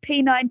lap,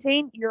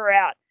 P19, you're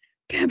out.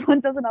 Everyone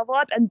does another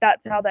lap, and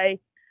that's how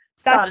they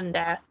Sudden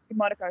death.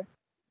 Monaco.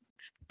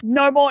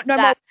 No more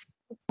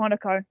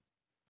Monaco.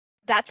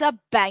 That's a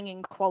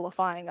banging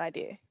qualifying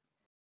idea.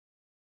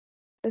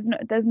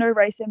 There's no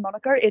race in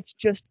Monaco. It's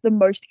just the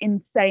most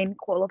insane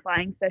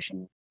qualifying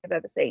session I've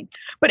ever seen.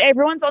 But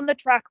everyone's on the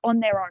track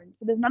on their own,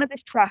 so there's none of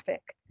this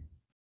traffic.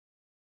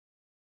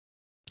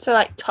 So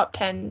like top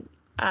 10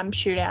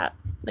 shootout,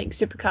 like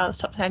supercars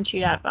top 10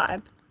 shootout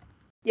vibe.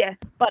 Yeah.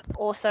 But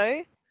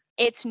also,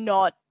 it's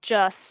not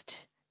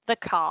just the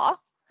car.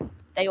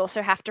 They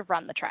also have to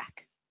run the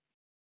track.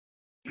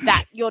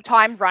 That your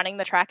time running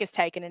the track is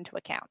taken into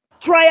account.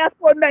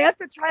 Triathlon, they have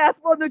to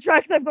triathlon the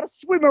track. They've got to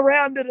swim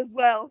around it as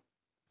well.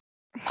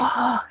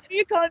 Oh,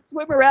 You can't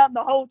swim around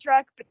the whole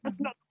track, but that's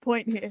not the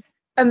point here.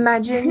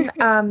 imagine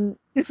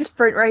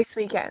sprint race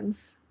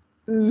weekends.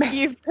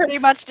 You've pretty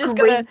much just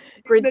got to.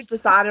 Grids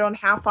decided on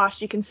how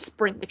fast you can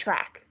sprint the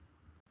track.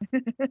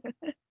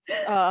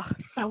 That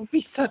would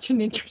be such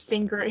an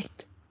interesting grid.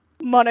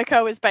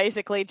 Monaco is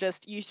basically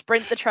just you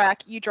sprint the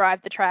track, you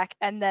drive the track,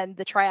 and then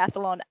the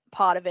triathlon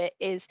part of it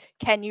is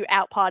can you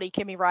out-party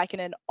Kimi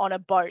Räikkönen on a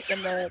boat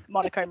in the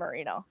Monaco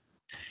Marina?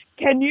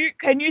 Can you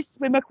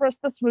swim across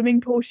the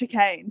swimming pool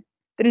chicane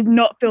that is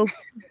not filled?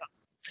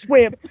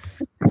 Swim.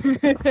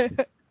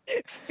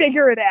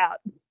 Figure it out.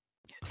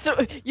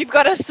 So you've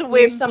got to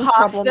swim some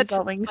past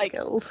problem-solving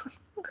skills.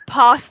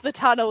 past the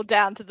tunnel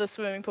down to the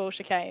swimming pool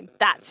chicane.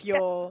 That's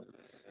your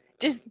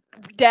just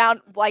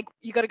down. Like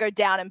you got to go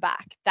down and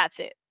back. That's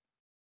it.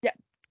 Yeah.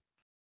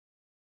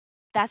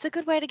 That's a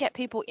good way to get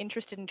people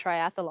interested in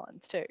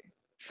triathlons too,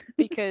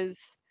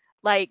 because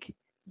like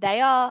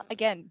they are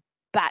again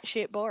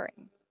batshit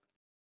boring.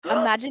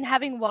 Imagine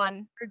having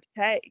one.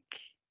 Take.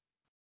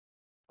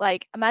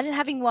 Like imagine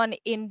having one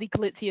in the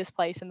glitziest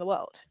place in the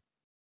world.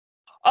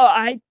 Oh,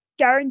 I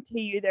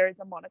guarantee you there is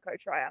a Monaco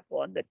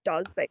triathlon that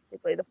does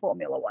basically the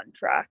Formula One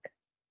track.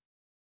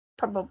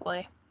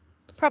 Probably.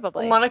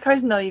 Probably.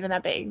 Monaco's not even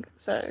that big,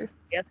 so.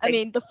 Yeah, I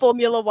mean, the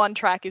Formula One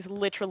track is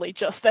literally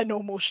just their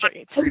normal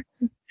streets.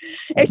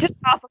 it's just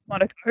half of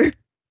Monaco.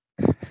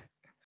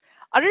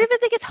 I don't even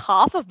think it's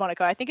half of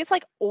Monaco. I think it's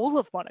like all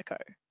of Monaco.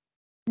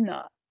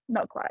 No,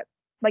 not quite.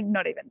 Like,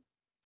 not even.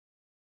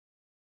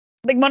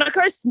 Like,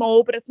 Monaco's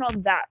small, but it's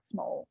not that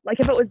small. Like,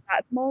 if it was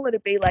that small,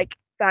 it'd be like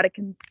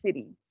Vatican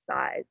City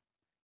size.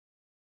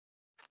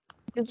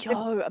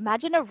 Yo,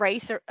 imagine an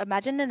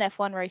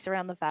F1 race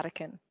around the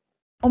Vatican.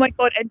 Oh my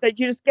god, and that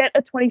you just get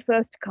a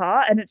 21st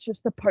car and it's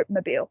just the Pope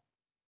Mobile.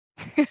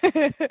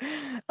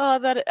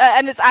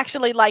 And it's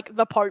actually like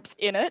the Pope's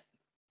in it.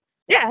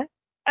 Yeah,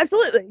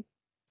 absolutely.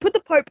 Put the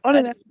Pope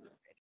on it.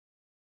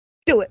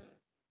 Do it.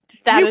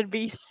 That'd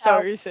be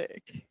so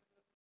sick.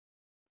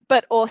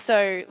 But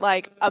also,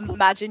 like,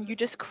 imagine you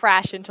just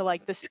crash into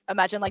like this.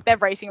 Imagine like they're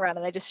racing around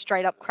and they just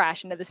straight up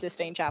crash into the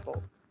Sistine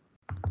Chapel.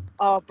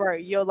 Oh, bro,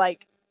 you're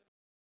like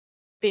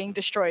being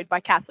destroyed by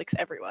Catholics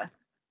everywhere.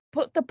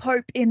 Put the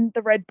Pope in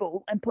the Red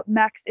Bull and put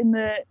Max in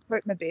the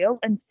Pope Mobile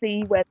and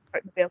see where the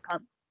Pope Mobile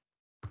comes.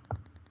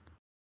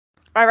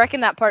 I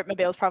reckon that Pope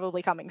Mobile's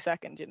probably coming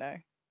second, you know.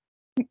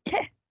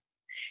 Yeah.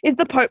 Is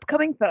the Pope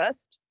coming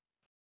first?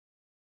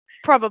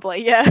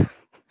 Probably, yeah.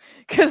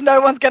 Because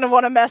no one's going to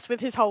want to mess with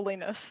his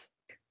holiness.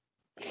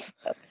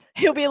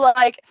 He'll be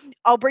like,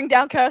 I'll bring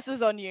down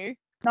curses on you.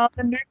 No,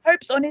 the new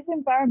Pope's on his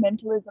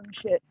environmentalism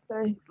shit,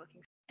 so...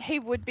 He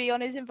would be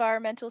on his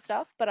environmental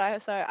stuff, but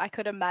I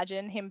could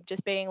imagine him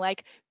just being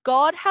like,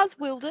 God has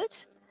willed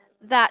it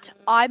that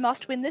I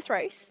must win this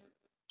race.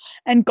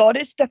 And God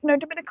is Stefano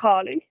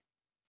Domenicali.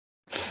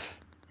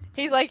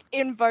 He's like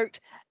invoked.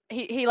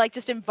 He like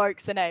just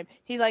invokes the name.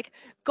 He's like,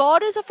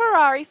 God is a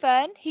Ferrari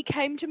fan. He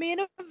came to me in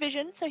a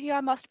vision, so here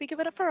I must be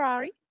given a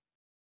Ferrari.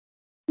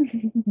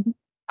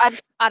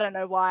 I don't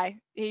know why.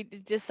 He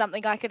just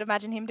something I could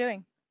imagine him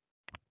doing.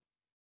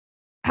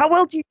 How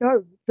well do you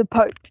know the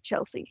Pope,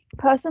 Chelsea?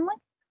 Personally?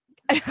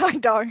 I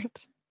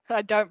don't.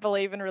 I don't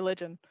believe in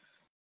religion.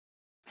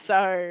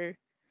 So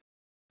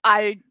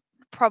I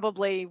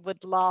probably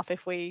would laugh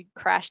if we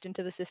crashed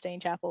into the Sistine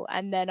Chapel,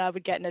 and then I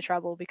would get into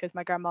trouble because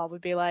my grandma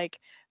would be like,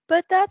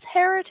 but that's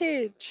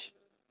heritage.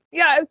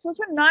 Yeah, it's such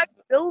a nice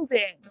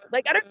building.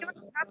 Like, I don't give a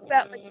crap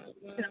about, like,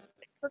 it's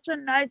such a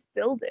nice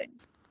building.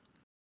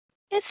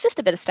 It's just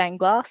a bit of stained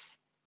glass.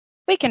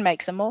 We can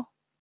make some more.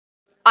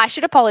 I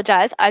should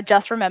apologize. I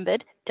just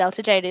remembered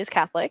Delta Jade is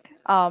Catholic.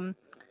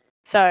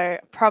 So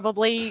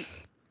probably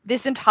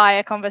this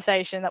entire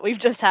conversation that we've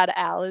just had,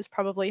 Al, is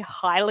probably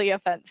highly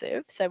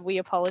offensive. So we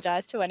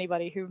apologize to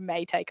anybody who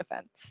may take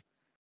offense.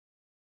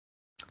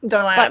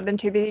 Don't worry, But- I've been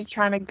too busy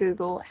trying to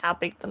Google how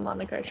big the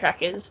Monaco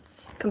track is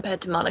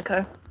compared to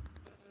Monaco.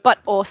 But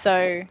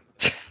also,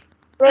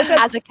 Also,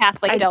 as a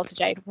Catholic I- Delta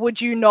Jade, would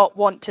you not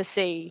want to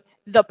see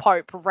the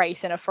Pope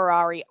race in a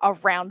Ferrari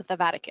around the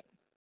Vatican?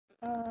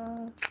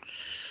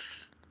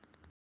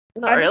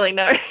 Not really,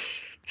 no.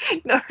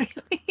 Not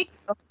really.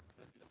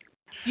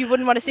 You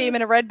wouldn't want to see him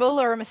in a Red Bull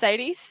or a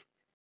Mercedes?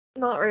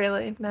 Not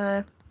really,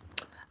 no.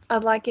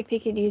 I'd like if he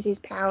could use his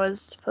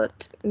powers to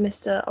put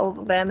Mr.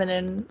 Oliver Behrman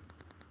in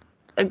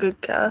a good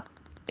car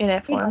in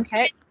F1.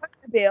 Okay.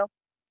 Mobile.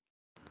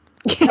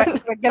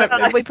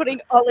 We're putting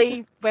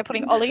Ollie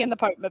in the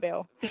Pope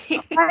mobile.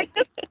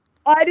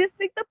 I just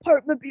think the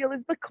Pope Mobile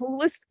is the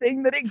coolest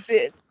thing that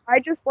exists.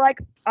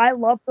 I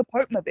love the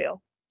Pope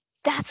Mobile.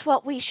 That's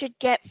what we should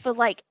get for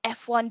like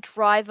F1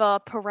 driver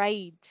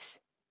parades.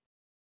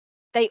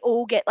 They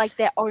all get like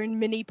their own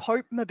mini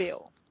Pope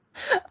mobile.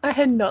 I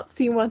had not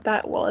seen what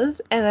that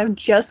was, and I've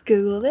just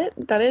Googled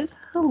it. That is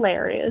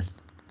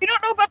hilarious. You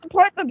don't know about the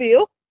Pope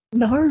Mobile?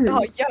 No.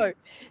 Oh, yo.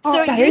 Oh,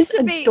 So that it used is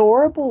to be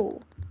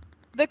adorable.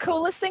 the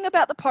coolest thing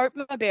about the Pope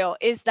mobile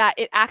is that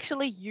it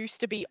actually used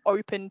to be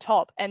open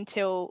top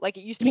until like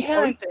it used to be Yeah,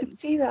 I open could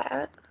see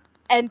that.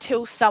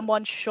 until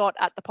someone shot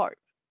at the Pope.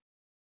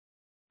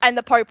 And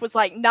the Pope was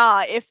like,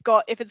 nah, if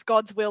it's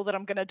God's will that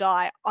I'm gonna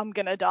die, I'm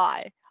gonna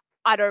die.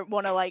 I don't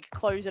want to like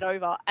close it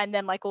over. And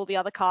then like all the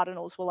other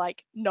cardinals were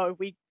like, no,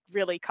 we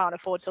really can't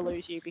afford to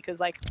lose you because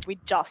like we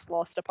just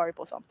lost a Pope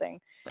or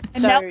something.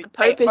 And So now The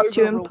Pope they is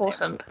too overruled him.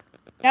 important.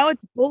 Now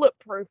it's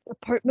bulletproof. The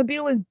Pope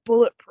Mobile is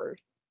bulletproof.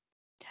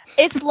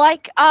 It's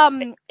like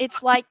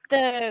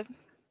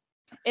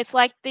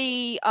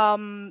the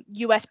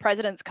US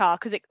president's car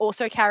because it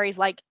also carries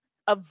like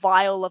a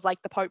vial of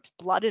like the Pope's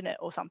blood in it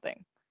or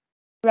something.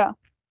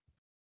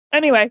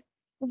 Anyway,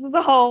 this is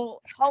a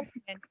whole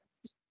thing.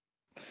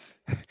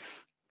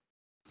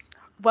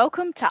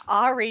 Welcome to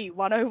RE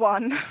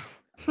 101.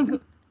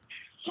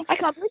 I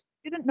can't believe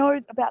you didn't know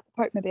about the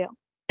Pope Mobile.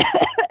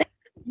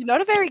 You're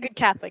not a very good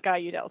Catholic, are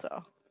you,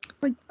 Delta?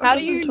 I How do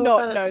wasn't you taught not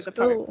that at know the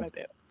Pope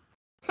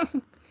school.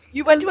 Mobile?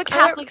 You went to a Because I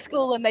don't- Catholic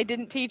school and they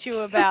didn't teach you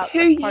about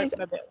 2 the Pope years-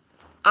 Mobile.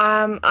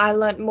 I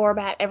learnt more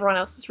about everyone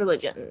else's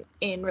religion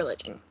in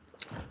religion.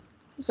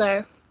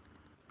 So,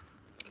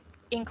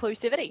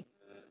 Inclusivity.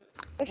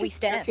 We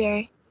stand.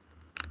 very.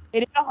 We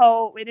did a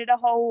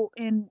whole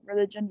in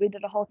religion. We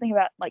did a whole thing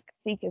about like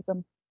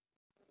Sikhism,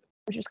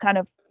 which is kind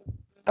of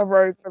a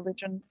rogue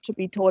religion to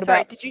be taught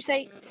Sorry, about. did you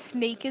say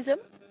sneakism?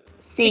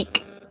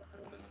 Sikh.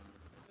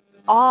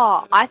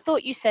 Oh, I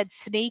thought you said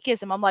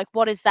sneakism. I'm like,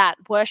 what is that?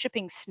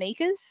 Worshipping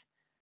sneakers?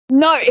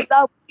 No, it's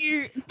how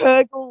you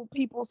burgle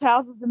people's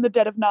houses in the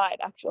dead of night.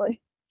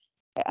 Actually,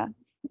 yeah,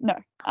 no.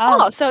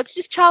 Oh, so it's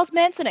just Charles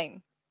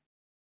Mansoning.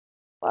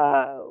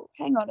 Whoa,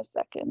 hang on a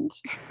second.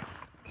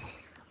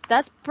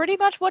 That's pretty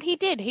much what he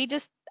did. He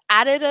just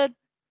added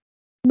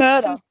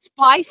Murder. some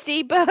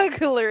spicy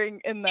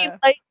burglaring in there.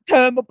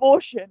 Late-term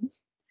abortion.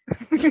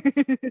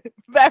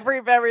 Very,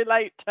 very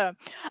late term.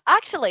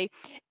 Actually,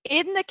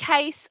 in the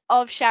case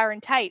of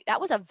Sharon Tate, that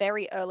was a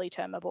very early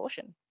term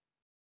abortion.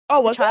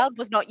 Oh, The was it? child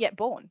was not yet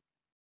born.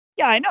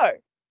 Yeah, I know.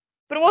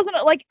 But it wasn't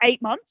like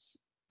 8 months?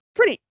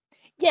 Pretty.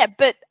 Yeah,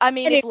 but I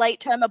mean, And if late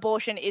term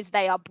abortion is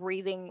they are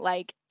breathing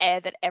like air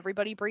that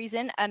everybody breathes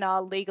in and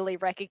are legally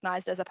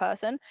recognized as a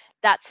person,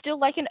 that's still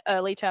like an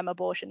early term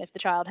abortion if the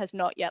child has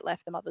not yet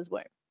left the mother's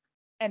womb.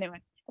 Anyway,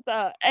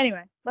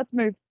 let's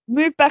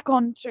move back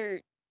on to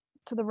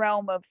the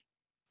realm of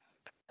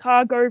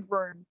cargo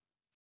room.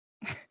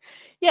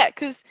 Yeah,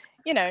 because,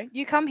 you know,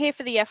 you come here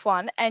for the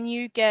F1 and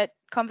you get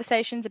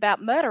conversations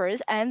about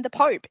murderers and the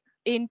Pope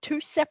in 2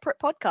 separate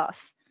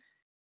podcasts.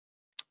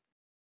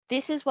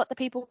 This is what the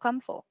people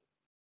come for.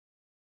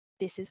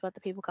 This is what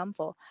the people come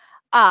for.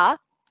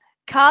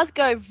 Cars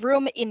go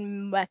vroom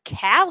in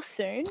Macau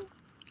soon.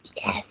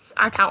 Yes,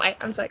 I can't wait.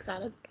 I'm so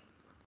excited.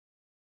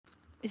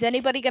 Is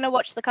anybody going to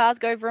watch the cars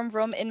go vroom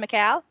vroom in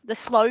Macau? The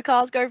slow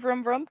cars go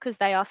vroom vroom because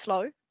they are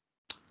slow.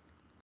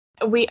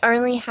 We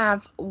only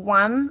have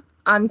one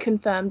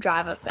unconfirmed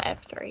driver for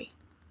F3.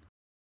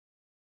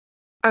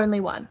 Only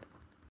one.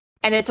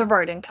 and it's a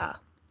Rodin car,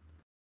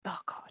 Oh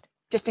God,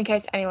 just in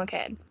case anyone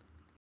cared.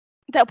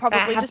 they'll I probably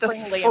have just the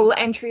bring Liam full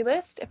back. entry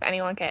list if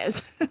anyone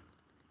cares.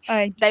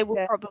 They will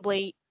Yeah.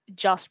 probably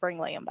just bring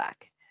Liam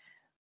back,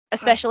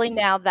 especially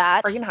now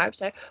that Friggin' hope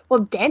so. Well,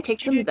 Dan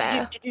Ticktum's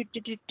there.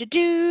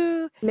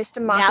 Mr.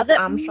 Now Marcus that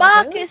Armstrong.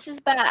 Marcus is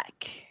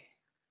back.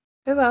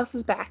 Who else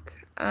is back?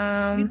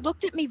 You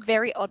looked at me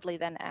very oddly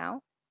then,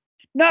 Al.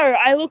 No,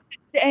 I looked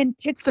at and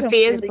Tictum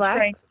Sophia's really black.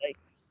 strangely.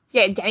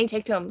 Yeah, Danny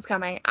Ticktum's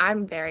coming.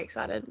 I'm very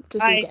excited to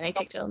see I- Danny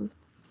Ticktum.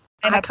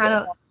 And I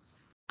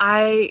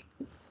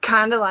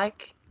kind of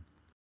like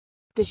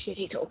the shit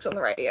he talks on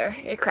the radio.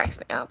 It cracks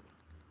me up.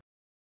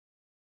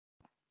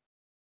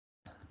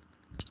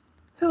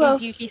 Who Is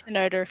else? Yuki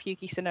Tsunoda if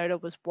Yuki Tsunoda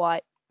was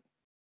white?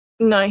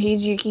 No,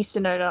 he's Yuki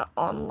Tsunoda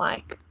on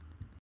like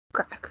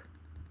crack.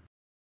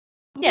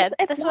 Yeah,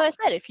 If that's not- what I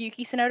said. If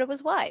Yuki Tsunoda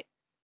was white.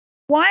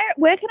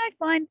 Where can I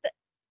find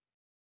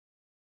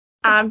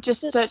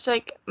Just search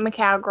like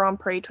Macau Grand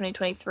Prix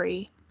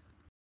 2023.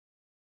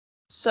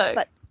 So,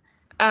 But-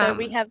 So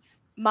we have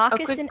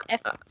Marcus quick- in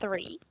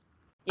F3.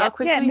 I'll Yep.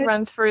 quickly no-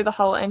 run through the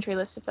whole entry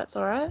list if that's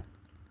all right.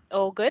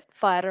 All good.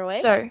 Fire away.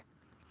 So,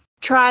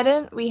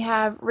 Trident, we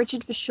have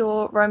Richard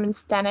Verschoor, Roman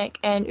Stanek,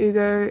 and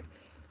Ugo.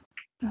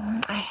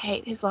 I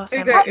hate his last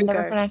name. Ugo. I can never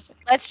Ugo. pronounce it.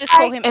 Let's just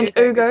call him And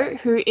Ugo. Ugo,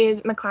 who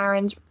is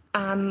McLaren's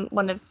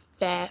one of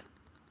their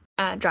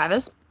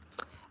drivers.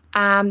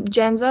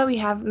 Genza, we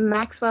have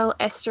Maxwell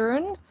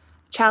Esterin,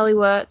 Charlie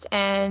Wirtz,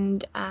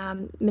 and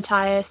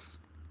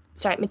Matthias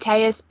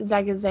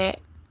Zagazeta.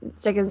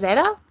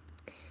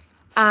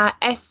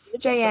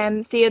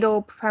 SJM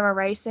Theodore Prema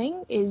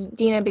Racing is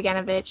Dina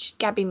Boganovic,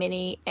 Gabby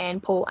Mini,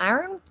 and Paul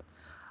Aaron.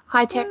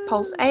 High Tech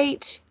Pulse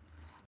 8,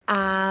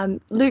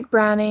 Luke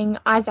Browning,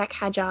 Isaac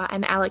Hajar,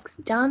 and Alex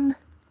Dunn.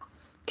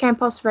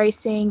 Campos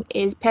Racing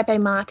is Pepe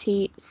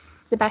Marti,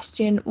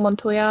 Sebastian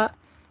Montoya,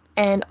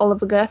 and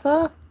Oliver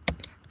Goethe.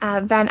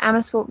 Van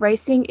Amersfoort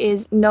Racing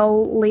is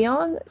Noel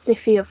Leon,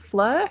 Sophia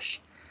Flörsch,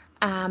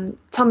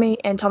 Tommy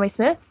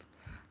Smith.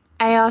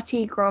 ART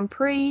Grand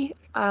Prix,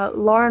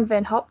 Lauren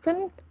Van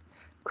Hopfen,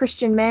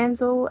 Christian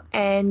Mansell,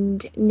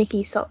 and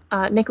Nicholas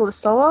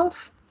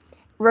Solov.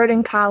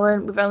 Rodin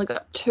Carlin, we've only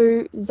got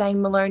 2,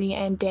 Zane Maloney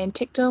and Dan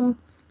Ticktum.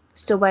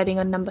 Still waiting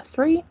on number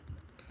 3.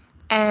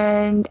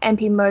 And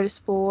MP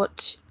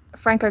Motorsport,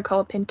 Franco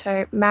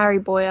Colapinto, Mary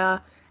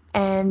Boyer,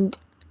 and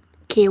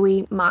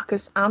Kiwi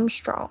Marcus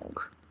Armstrong.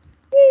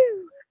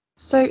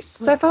 So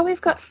far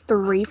we've got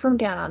 3 from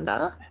Down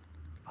Under,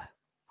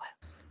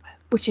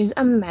 which is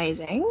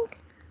amazing.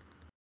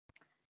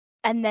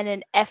 And then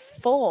in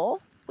F4,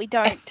 we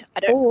don't.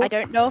 F4? I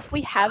don't know if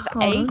we have a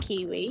Huh.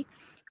 Kiwi,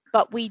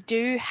 but we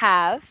do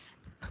have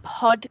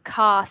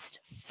podcast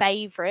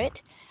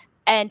favorite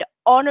and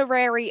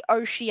honorary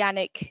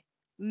Oceanic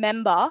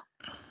member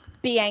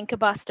Bianca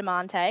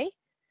Bustamante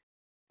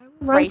Run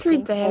through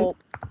racing there. for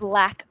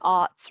Black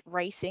Arts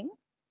Racing.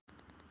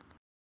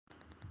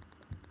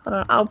 Hold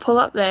on, I'll pull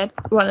up their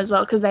one as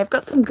well because they've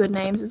got some good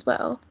names as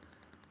well.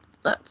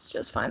 Let's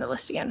just find the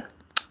list again.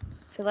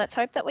 So let's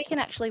hope that we can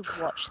actually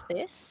watch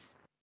this.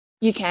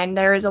 You can.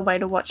 There is a way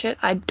to watch it.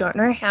 I don't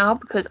know how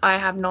because I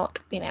have not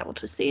been able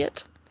to see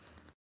it.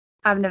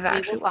 I've never We will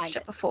actually watched find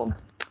it it. before.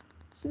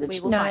 So We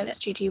will find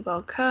it's it. GT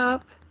World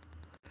Cup.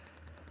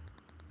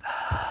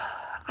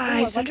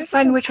 I just have wonder to if it's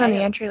find on which one the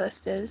KO. entry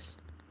list is.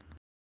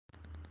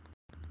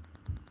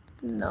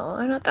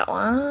 No, not that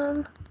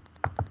one.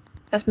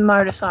 That's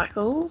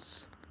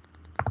motorcycles.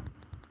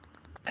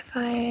 If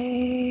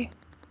I...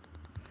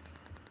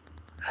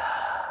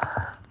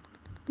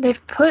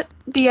 They've put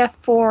the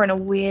F4 in a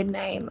weird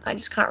name. I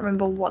just can't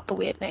remember what the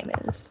weird name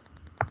is.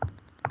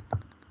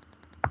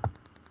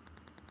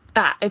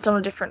 It's on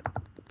a different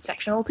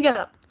section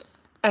altogether.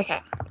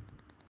 Okay.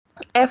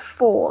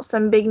 F4,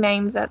 some big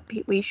names that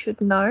we should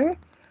know.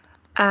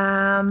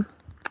 Prema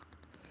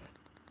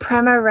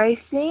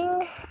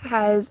Racing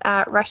has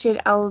Rashid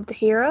Al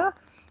Dahira,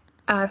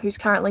 who's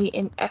currently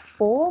in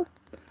F4.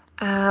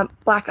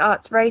 Black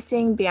Arts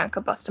Racing,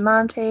 Bianca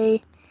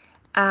Bustamante.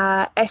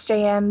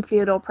 SJM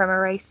Theodore Prema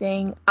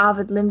Racing,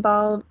 Arvid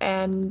Lindbald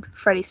and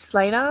Freddie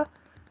Slater,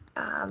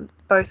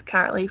 both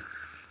currently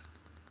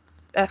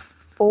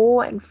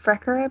F4 and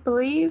Frecker, I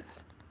believe.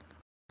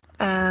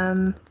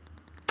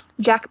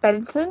 Jack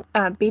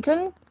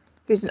Beaton,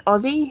 who's an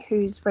Aussie,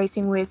 who's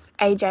racing with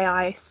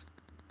AGI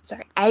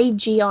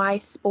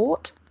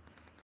Sport,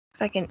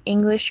 if I can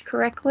English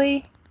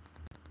correctly.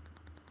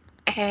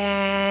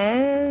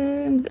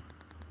 And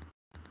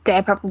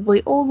they're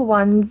probably all the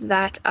ones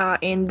that are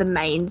in the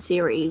main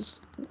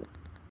series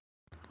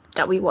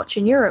that we watch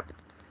in Europe.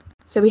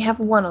 So we have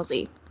one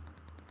Aussie.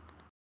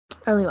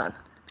 Only one.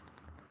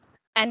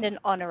 And an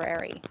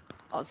honorary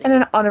Aussie. And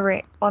an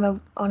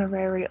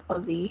honorary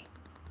Aussie.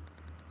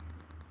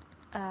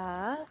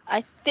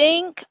 I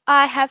think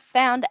I have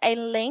found a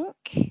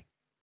link.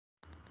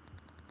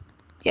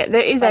 Yeah,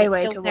 there is But a it's way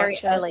still to very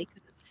watch it. early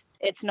 'cause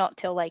it's not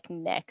till like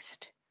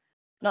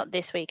not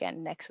this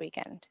weekend, next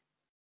weekend.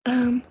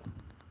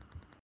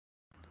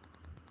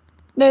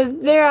 No,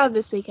 there are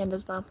this weekend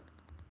as well.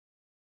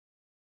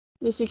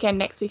 This weekend,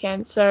 next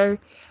weekend. So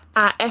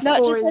F4 No,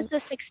 it just is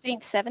says the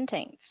 16th,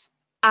 17th.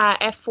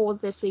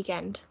 F4's this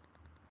weekend.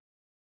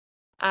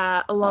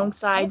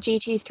 Alongside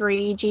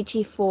GT3,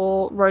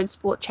 GT4, Road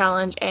Sport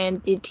Challenge,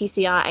 and the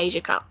TCR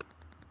Asia Cup.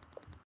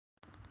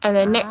 And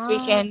then next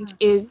weekend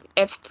is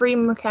F3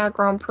 Macau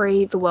Grand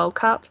Prix, the World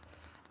Cup,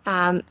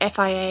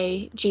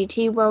 FIA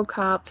GT World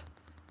Cup,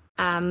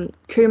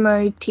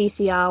 Kumo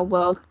TCR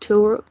World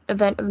Tour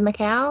event of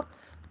Macau,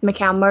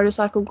 Macau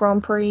Motorcycle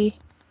Grand Prix,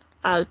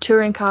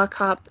 Touring Car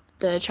Cup,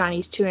 the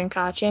Chinese Touring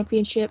Car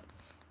Championship,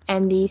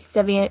 and the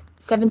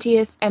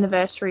 70th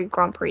Anniversary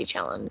Grand Prix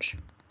Challenge.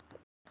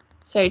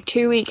 So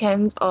 2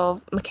 weekends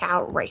of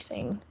Macau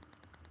racing.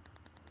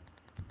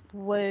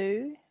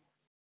 Woo.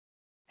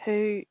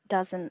 Who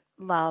doesn't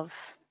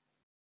love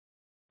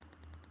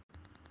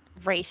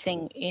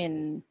racing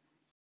in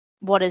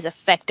what is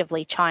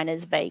effectively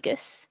China's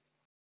Vegas?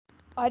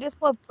 I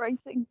just love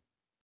racing.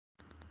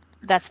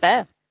 That's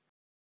fair.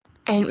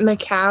 And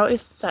Macau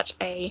is such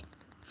a,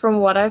 from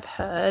what I've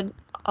heard,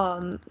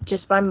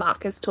 just by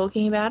Marcus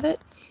talking about it,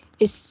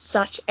 is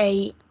such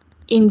a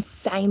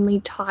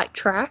insanely tight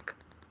track.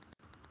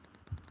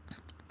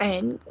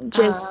 And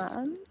just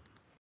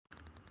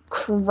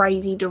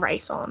crazy to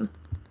race on.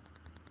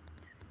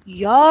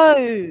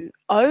 Yo,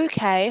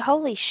 okay,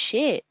 holy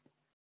shit.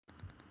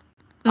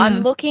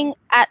 I'm looking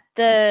at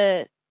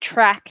the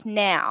track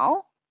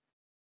now.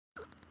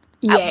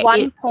 Yeah, At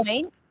one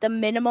point, the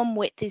minimum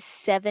width is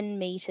 7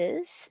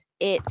 meters.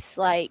 It's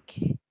like,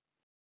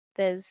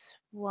 it's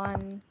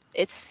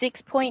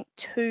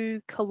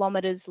 6.2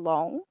 kilometers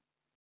long.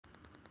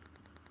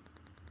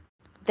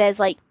 There's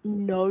like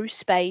no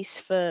space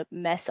for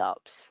mess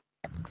ups.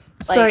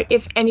 So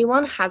if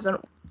anyone hasn't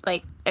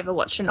like ever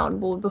watched an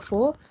onboard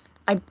before,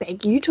 I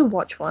beg you to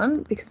watch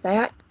one because they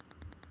are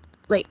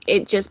like,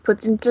 it just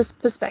puts into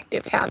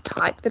perspective how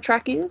tight the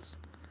track is.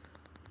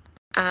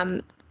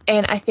 And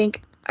I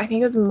think it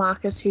was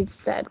Marcus who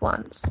said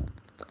once,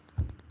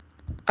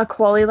 a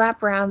quali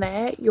lap round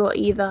there,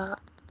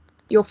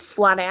 you're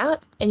flat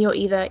out and you're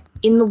either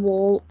in the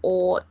wall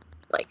or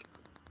like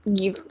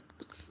you've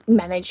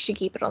managed to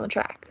keep it on the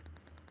track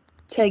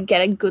to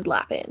get a good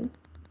lap in.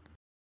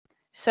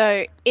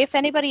 So if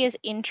anybody is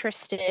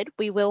interested,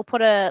 we will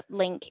put a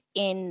link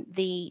in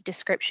the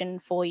description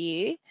for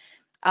you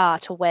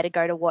to where to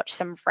go to watch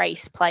some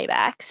race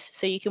playbacks.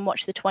 So you can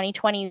watch the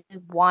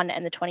 2021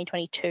 and the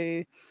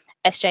 2022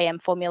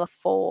 SJM Formula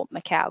 4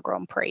 Macau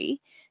Grand Prix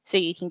so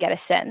you can get a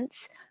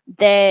sense.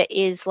 There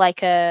is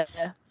like there's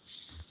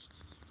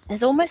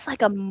almost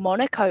like a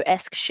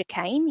Monaco-esque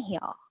chicane here.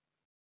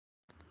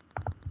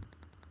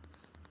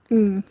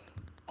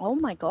 Oh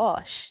my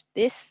gosh,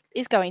 this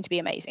is going to be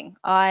amazing.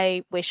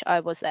 I wish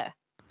I was there.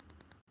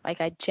 Like,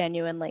 I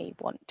genuinely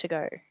want to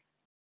go.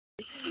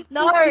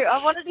 No,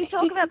 I wanted to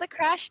talk about the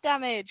crash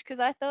damage because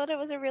I thought it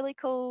was a really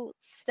cool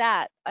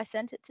stat. I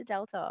sent it to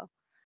Delta.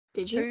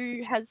 Did you?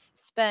 Who has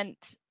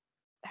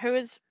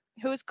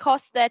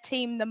cost their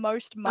team the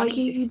most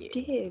money this year?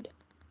 Did.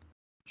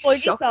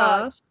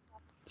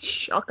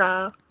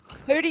 Shocker.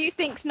 Who do you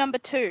think's number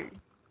 2?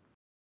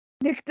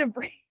 Nick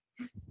DeVries.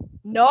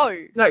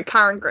 No,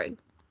 Current grid.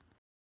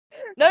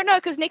 no,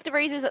 because Nick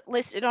DeVries is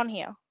listed on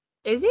here.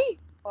 Is he?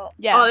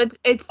 Yeah. Oh,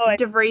 it's Oh,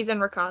 De Vries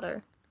and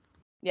Ricardo.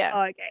 Yeah.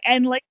 Oh, okay.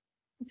 And like,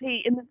 is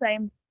he in the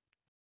same?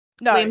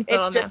 No, Liam's not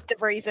it's on just De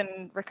Vries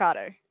and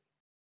Ricardo.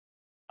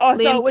 Oh,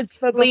 so Liam- it was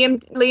for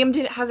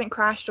Liam hasn't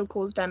crashed or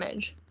caused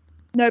damage.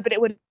 No, but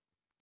it would.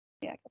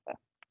 Yeah. Okay.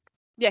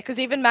 Yeah, because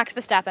even Max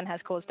Verstappen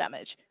has caused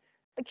damage.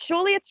 Like,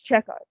 surely it's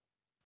Checo.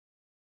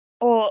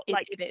 Or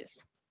like, It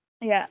is.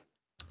 yeah.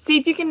 See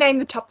if you can name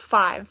the top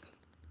 5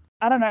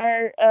 I don't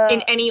know.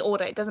 in any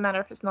order. It doesn't matter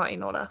if it's not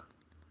in order.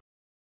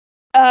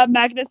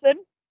 Magnussen.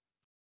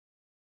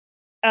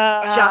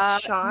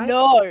 Just shy.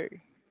 No.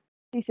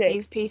 P6.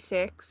 He's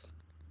P6.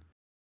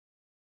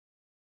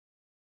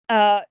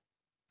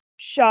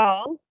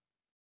 Charles.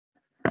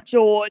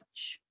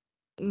 George.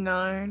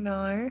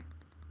 No.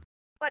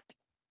 What?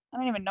 I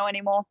don't even know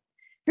anymore.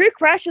 Who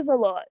crashes a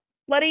lot?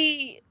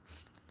 Bloody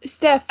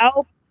Steph.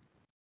 Al.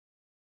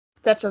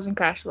 Steph doesn't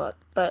crash a lot,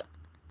 but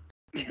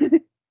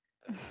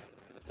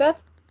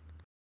Steph?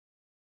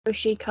 Or is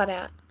she cut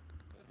out?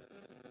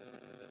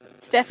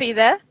 Steffi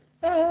there?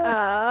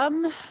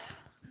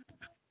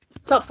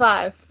 Top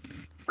 5.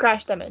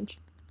 Crash damage.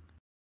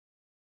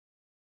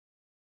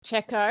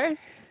 Checo,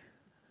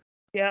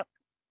 Yep.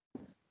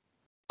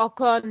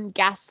 Ocon,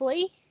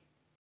 Gasly.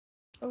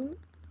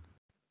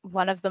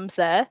 One of them's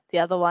there. The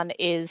other one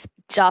is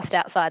just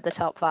outside the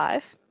top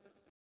 5.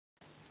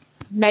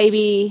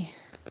 Maybe.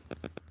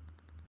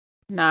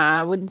 Nah,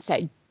 I wouldn't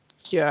say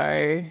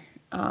Joe.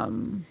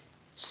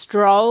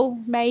 Stroll,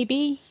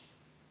 maybe.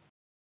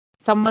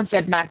 Someone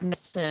said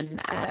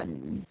Magnussen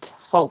and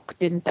Hulk,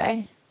 didn't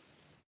they?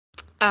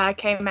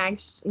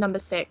 K-Mag's number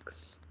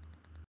 6.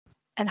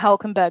 And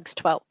Hulkenberg's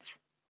 12th.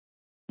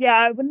 Yeah,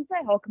 I wouldn't say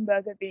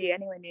Hulkenberg would be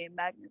anywhere near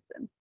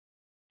Magnussen.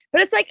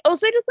 But it's like,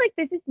 also just like,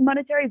 this is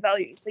monetary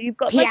value. So you've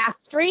got like,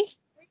 Piastri,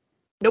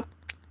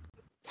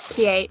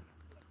 P8.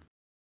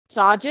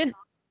 Sargent.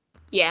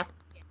 Yeah.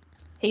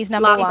 He's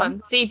number Last one.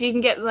 one. See if you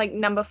can get like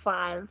number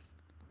 5.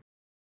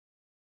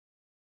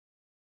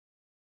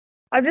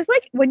 I'm just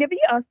like, whenever you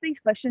ask these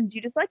questions,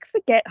 you just like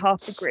forget half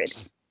the grid.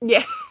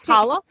 Yeah.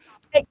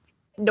 Carlos?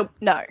 Nope.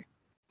 No.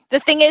 The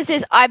thing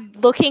is I'm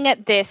looking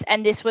at this,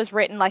 and this was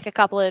written like a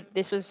couple of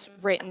days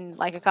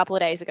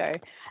ago,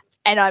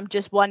 and I'm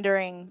just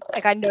wondering,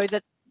 like, I know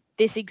that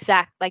this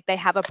exact, like, they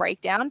have a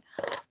breakdown.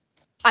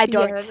 I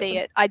don't Yeah, see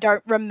it. I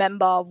don't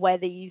remember where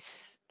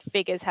these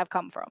figures have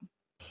come from.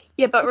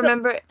 Yeah, but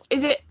remember,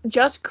 is it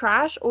just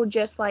crash or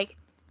just like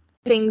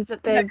things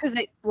that they've Because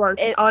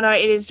broken? Oh no,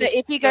 it is so just.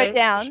 if you go the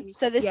down, issues.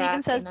 so this Yeah, even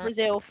I've says seen it.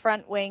 Brazil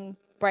front wing,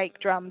 brake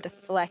drum,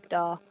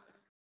 deflector,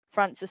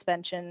 front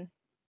suspension.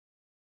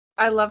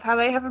 I love how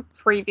they have a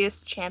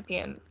previous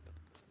champion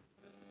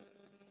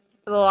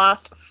for the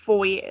last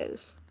 4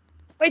 years.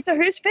 Wait, so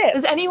who's fifth?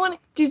 Does anyone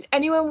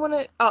want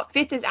to? Oh,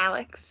 5th is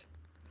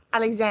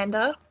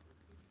Alexander.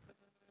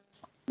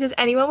 Does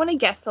anyone want to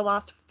guess the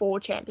last 4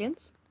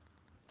 champions?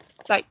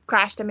 Like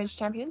crash damage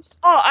champions?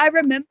 Oh, I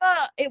remember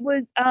it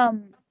was All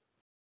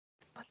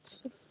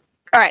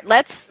right,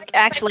 let's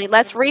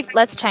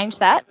change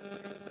that,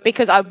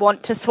 because I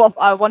want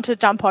to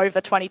jump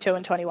over 22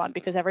 and 21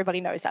 because everybody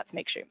knows that's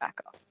Mick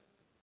Schumacher.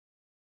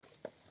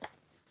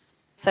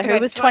 So who Okay,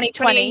 was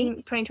 2020?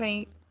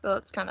 2020. Well,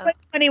 it's kind of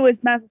 2020 was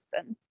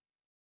Mazepin.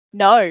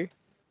 No.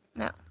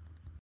 No.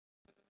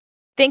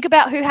 Think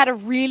about who had a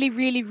really,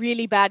 really,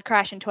 really bad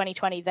crash in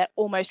 2020 that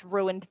almost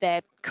ruined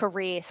their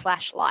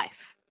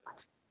career/life.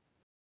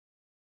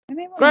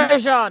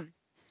 Grosjean.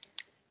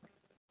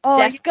 Oh,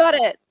 Steph's got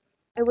it.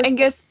 it was, and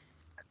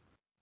guess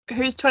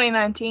who's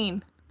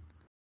 2019?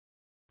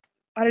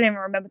 I don't even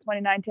remember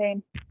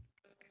 2019.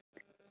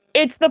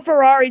 It's the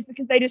Ferraris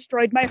because they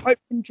destroyed my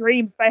hopes and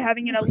dreams by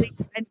having an elite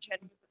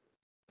engine.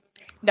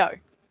 No.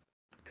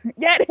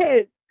 Yeah, it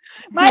is.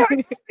 My hopes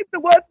and dreams are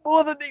worth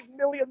more than these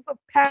millions of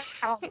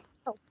pounds.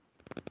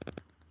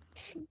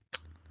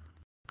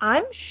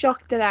 I'm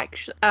shocked that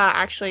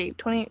actually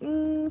 20.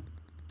 I'm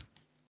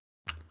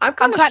I'm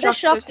kind of kind of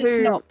shocked, shocked at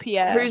it's not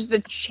Pierre. who's the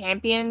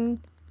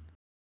champion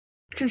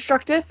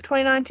constructor for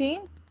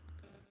 2019.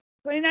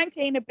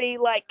 2019 would be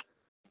like,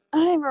 I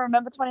don't even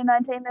remember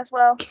 2019 as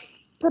well.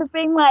 Could have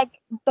been like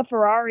the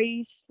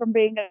Ferraris from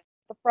being at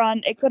the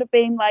front. It could have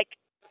been like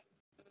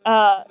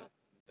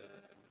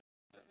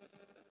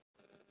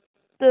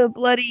the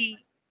bloody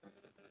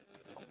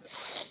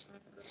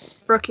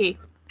Rookie.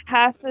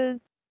 passes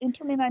in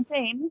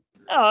 2019.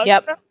 Oh,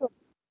 Yep.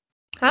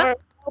 Huh?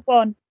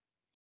 Albon.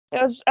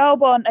 It was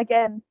Albon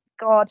again.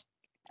 God,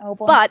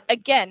 Albon. But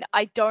again,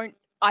 I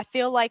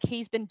feel like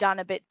he's been done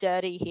a bit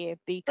dirty here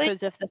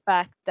because of the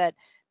fact that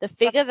the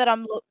figure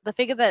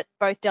that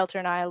both Delta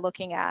and I are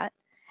looking at,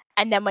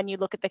 and then when you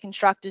look at the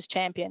constructors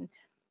champion,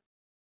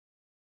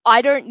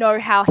 I don't know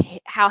how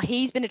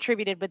he's been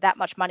attributed with that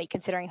much money,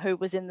 considering who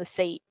was in the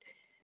seat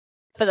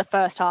for the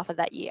first half of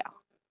that year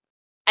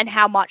and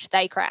how much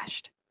they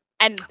crashed.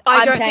 And I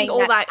I'm don't saying think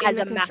all that in as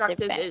the a massive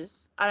constructors fan.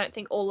 is. I don't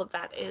think all of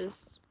that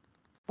is.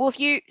 Well, if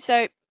you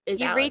Is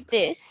you Alex. read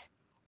this.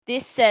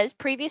 This says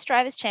previous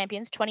drivers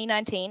champions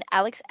 2019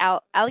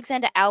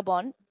 Alexander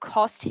Albon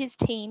cost his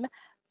team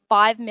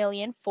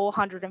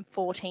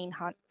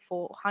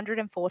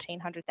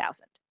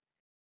 $5,414,000.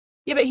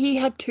 Yeah, but he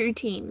had 2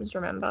 teams,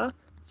 remember?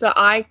 So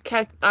I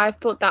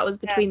thought that was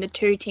between the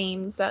 2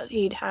 teams that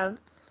he'd have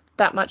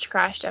that much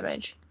crash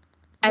damage.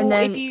 And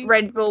Well, then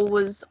Red Bull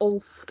was all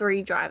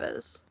 3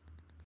 drivers.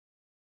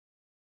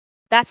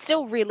 That's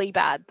still really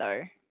bad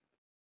though.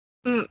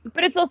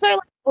 But it's also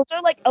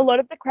like a lot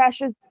of the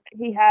crashes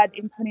he had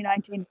in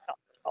 2019 not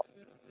his fault.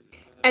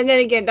 And then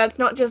again, that's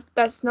not just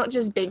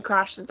big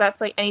crashes. That's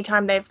like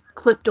anytime they've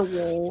clipped a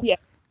wall, Yeah.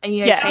 and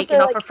Yeah.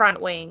 taken Also, off a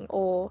front wing,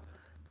 or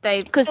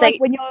they've Because So, like,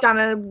 when you're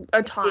done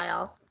a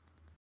tire.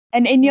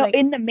 and in like-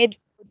 in the mid,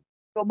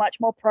 you're much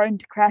more prone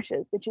to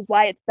crashes, which is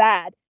why it's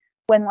bad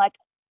when like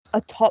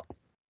a top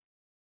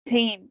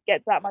team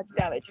gets that much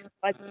damage.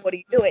 Like, what are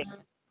you doing?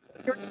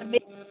 You're in the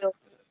midfield.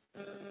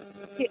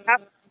 It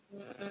happens.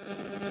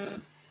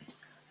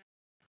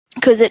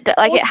 because it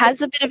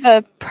has a bit of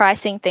a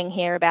pricing thing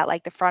here about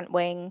like the front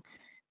wing,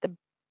 the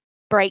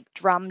brake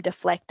drum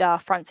deflector,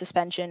 front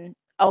suspension,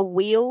 a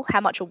wheel, how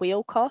much a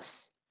wheel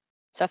costs.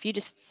 So if you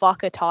just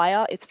fuck a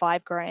tire, it's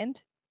 $5,000,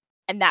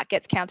 and that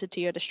gets counted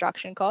to your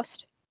destruction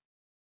cost.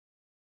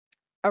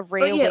 A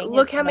rear yeah, wing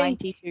look is how many-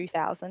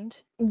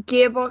 92,000.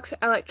 Gearbox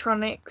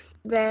electronics,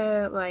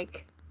 they're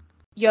like,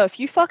 Yo, if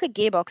you fuck a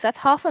gearbox, that's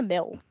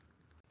 $500,000.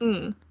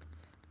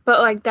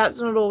 but like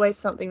that's not always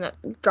something that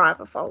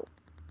driver fault.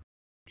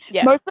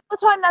 Yeah. Most of the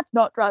time, that's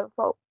not driver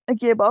fault. A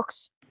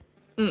gearbox.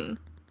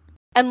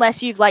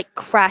 Unless you've like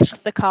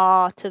crashed the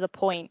car to the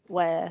point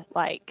where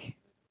like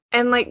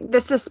And like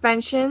the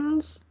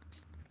suspensions,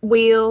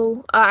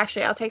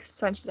 actually I'll take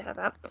suspensions out of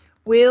that.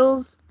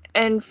 Wheels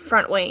and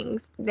front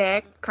wings,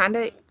 they're kind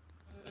of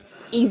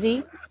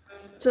easy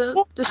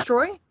to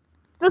destroy.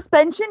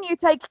 Suspension, you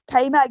take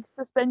K-Mag's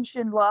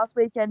suspension last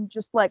weekend,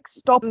 just like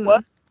stop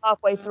working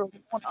halfway through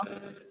a corner.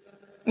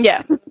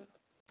 yeah.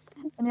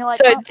 And you're like,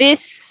 So oh,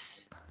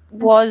 this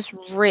was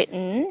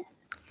written.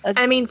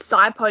 I mean,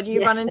 side pod,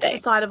 you run into Yesterday.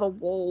 the side of a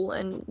wall,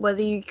 and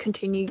whether you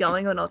continue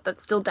going or not,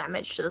 that's still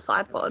damage to the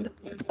side pod.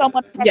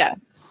 Someone Yeah.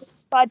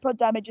 side pod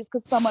damages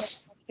because someone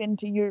crashed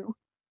into you.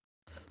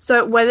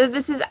 So whether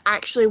this is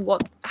actually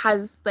what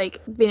has like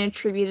been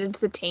attributed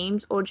to the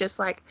teams, or just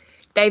like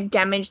they've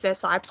damaged their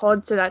side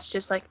pod, so that's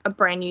just like a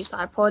brand new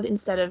side pod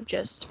instead of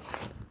just,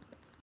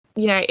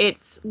 you know,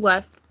 it's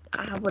worth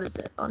what is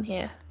it on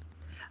here,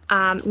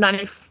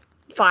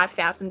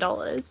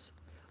 $95,000.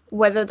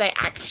 Whether they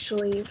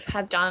actually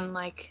have done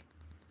like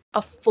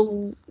a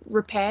full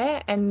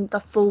repair and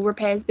the full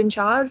repair's been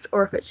charged,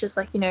 or if it's just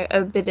like, you know,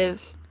 a bit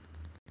of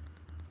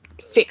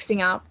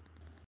fixing up,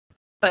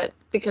 but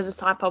because the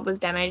side pod was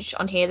damaged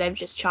on here, they've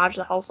just charged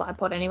the whole side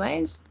pod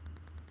anyways.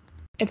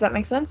 If that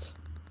makes sense.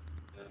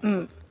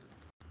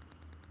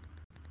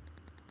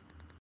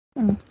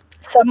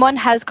 Someone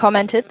has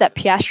commented that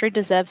Piastri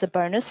deserves a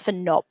bonus for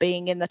not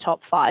being in the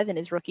top 5 in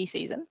his rookie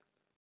season.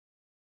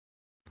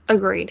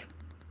 Agreed.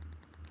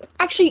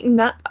 Actually,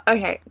 no.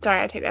 Okay,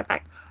 sorry, I take that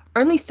back.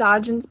 Only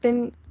Sargent's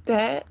been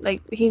there.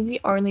 Like, he's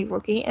the only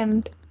rookie,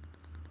 and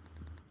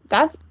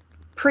that's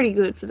pretty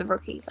good for the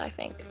rookies, I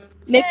think.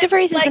 Nick Yeah,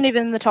 DeVries like- isn't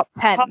even in the top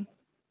 10.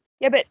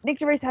 Yeah, but Nick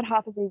DeVries had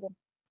half a season,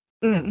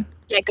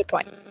 Yeah, good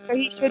point. so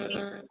he should be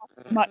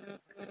much.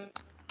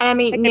 And I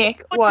mean, Okay,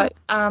 Nick, what-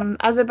 what?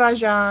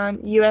 Azerbaijan,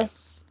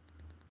 US,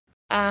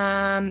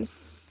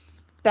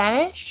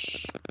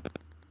 Spanish.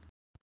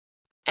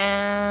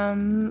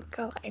 Go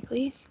away,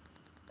 please.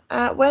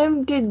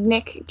 When did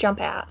Nick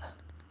jump out?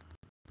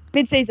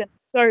 Mid-season,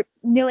 so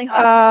nearly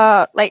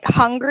half. Like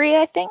Hungary,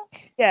 I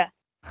think.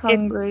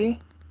 Hungary.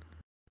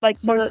 Like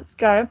So most, let's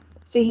go.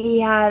 So he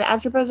had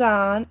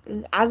Azerbaijan,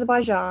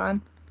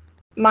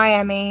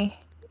 Miami,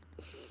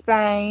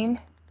 Spain,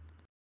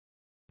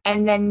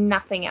 and then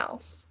nothing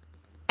else.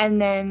 And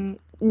then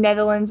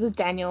Netherlands was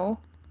Daniel,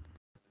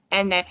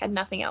 and they've had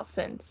nothing else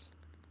since.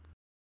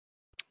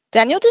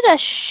 Daniel did a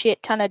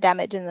shit ton of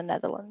damage in the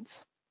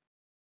Netherlands.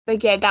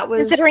 But yeah, that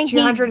was Considering he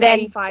then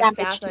damaged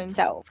 285,000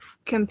 himself.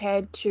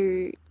 compared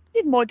to.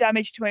 did more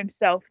damage to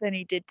himself than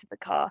he did to the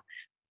car.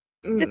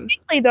 Mm,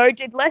 Distinctly, though,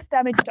 did less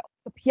damage to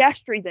the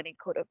Piastri than he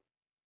could have.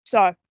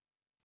 So,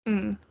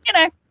 mm. you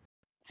know,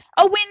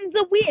 a win's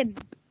a win.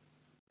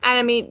 And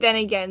I mean, then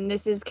again,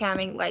 this is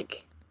counting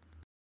like,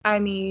 I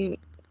mean,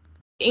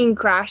 in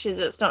crashes,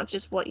 it's not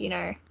just what, you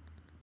know,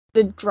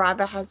 the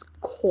driver has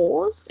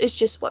caused, it's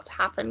just what's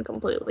happened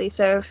completely.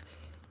 So if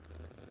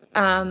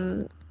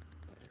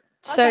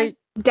So Okay.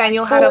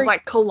 Daniel had For-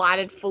 like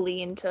collided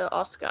fully into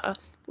Oscar,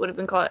 would have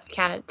been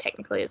counted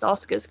technically as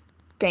Oscar's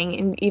thing,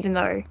 and even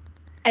though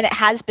and it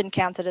has been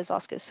counted as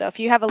Oscars. So if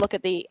you have a look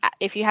at the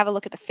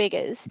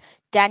figures,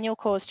 Daniel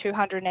caused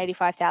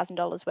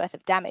 $285,000 worth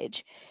of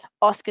damage.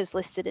 Oscar's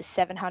listed as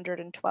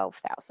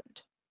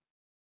 712,000.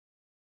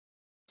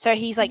 So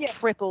he's like Yeah.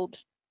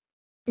 tripled.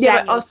 yeah,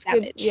 Daniel's Oscar,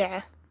 damage.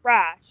 yeah,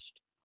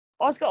 Crashed.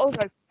 Oscar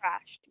also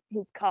crashed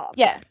his car.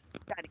 Yeah.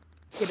 Did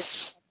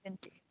it,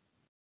 didn't he?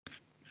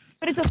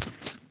 But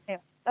it's yeah,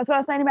 that's what I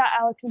was saying about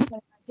Alex in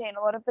 2019.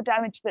 A lot of the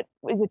damage that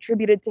was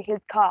attributed to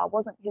his car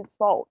wasn't his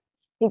fault.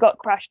 He got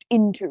crashed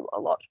into a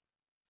lot.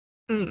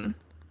 mm.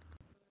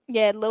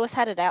 Yeah, Lewis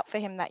had it out for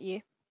him that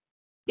year.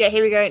 Yeah,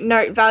 here we go.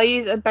 Note,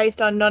 values are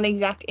based on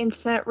non-exact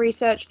internet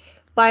research.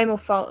 Blame or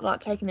fault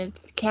not taken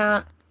into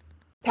account.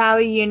 Power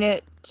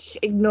unit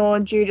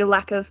ignored due to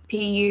lack of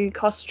PU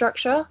cost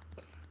structure.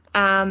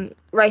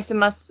 Racer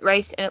must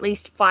race in at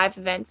least 5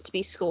 events to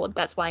be scored.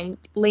 That's why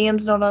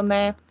Liam's not on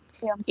there.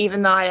 Yeah.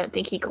 Even though I don't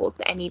think he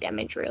caused any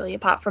damage really,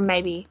 apart from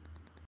maybe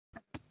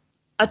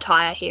a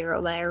tyre here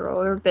or there,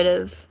 or a bit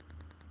of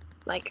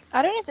like,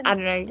 I don't even I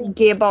don't know, think-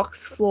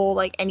 gearbox flaw,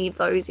 like any of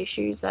those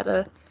issues that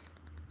are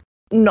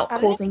not I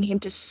don't causing him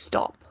to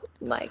stop.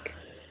 Like,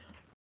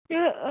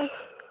 Yeah.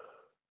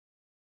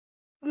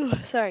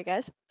 Ugh, sorry,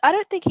 guys. I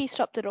don't think he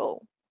stopped at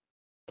all.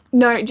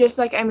 no, just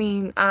like, I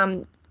mean,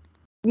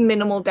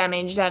 minimal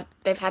damage that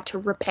they've had to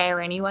repair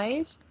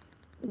anyways,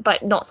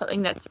 but not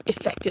something that's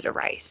affected a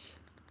race.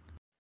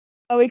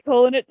 Are we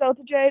calling it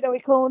Delta Jade? Are we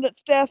calling it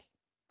Steph?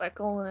 We're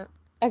calling it.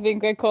 I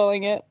think we're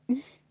calling it.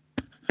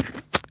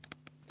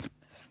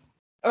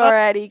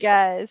 Alrighty,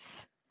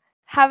 guys.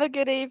 Have a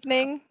good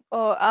evening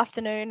or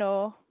afternoon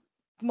or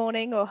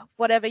morning or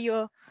whenever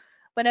you're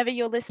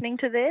listening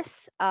to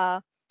this.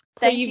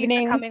 Thank you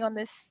evening. for coming on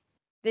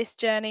this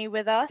journey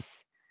with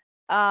us.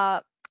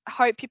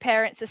 Hope your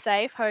parents are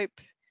safe. Hope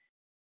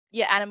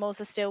your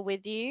animals are still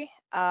with you.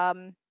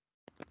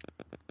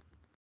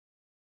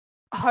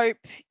 Hope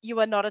you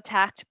are not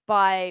attacked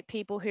by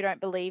people who don't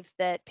believe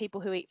that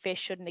people who eat fish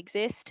shouldn't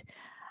exist.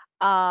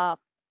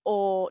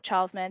 Or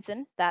Charles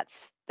Manson.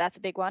 That's a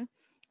big one.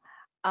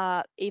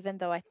 Even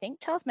though I think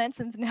Charles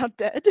Manson's now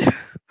dead.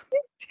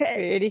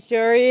 Pretty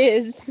sure he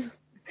is.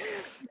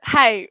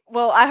 Hey,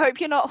 well, I hope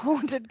you're not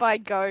haunted by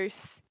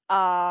ghosts.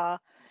 And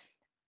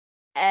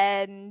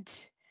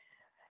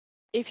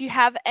if you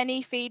have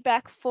any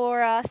feedback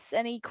for us,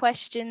 any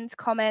questions,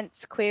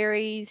 comments,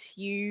 queries,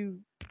 you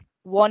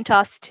want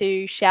us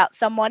to shout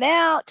someone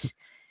out,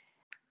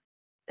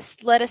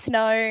 let us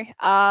know.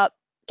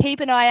 Keep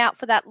an eye out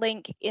for that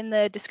link in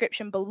the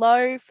description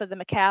below for the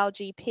Macau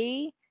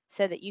GP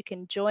so that you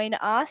can join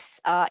us.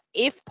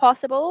 If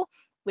possible,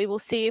 we will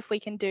see if we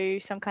can do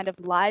some kind of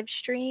live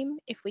stream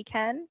if we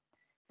can.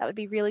 That would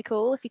be really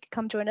cool if you could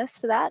come join us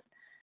for that.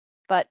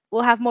 But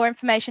we'll have more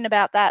information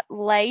about that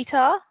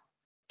later.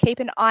 Keep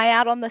an eye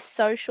out on the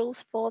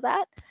socials for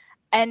that.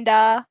 And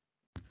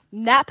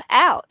nap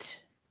out.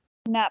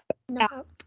 Nap. No.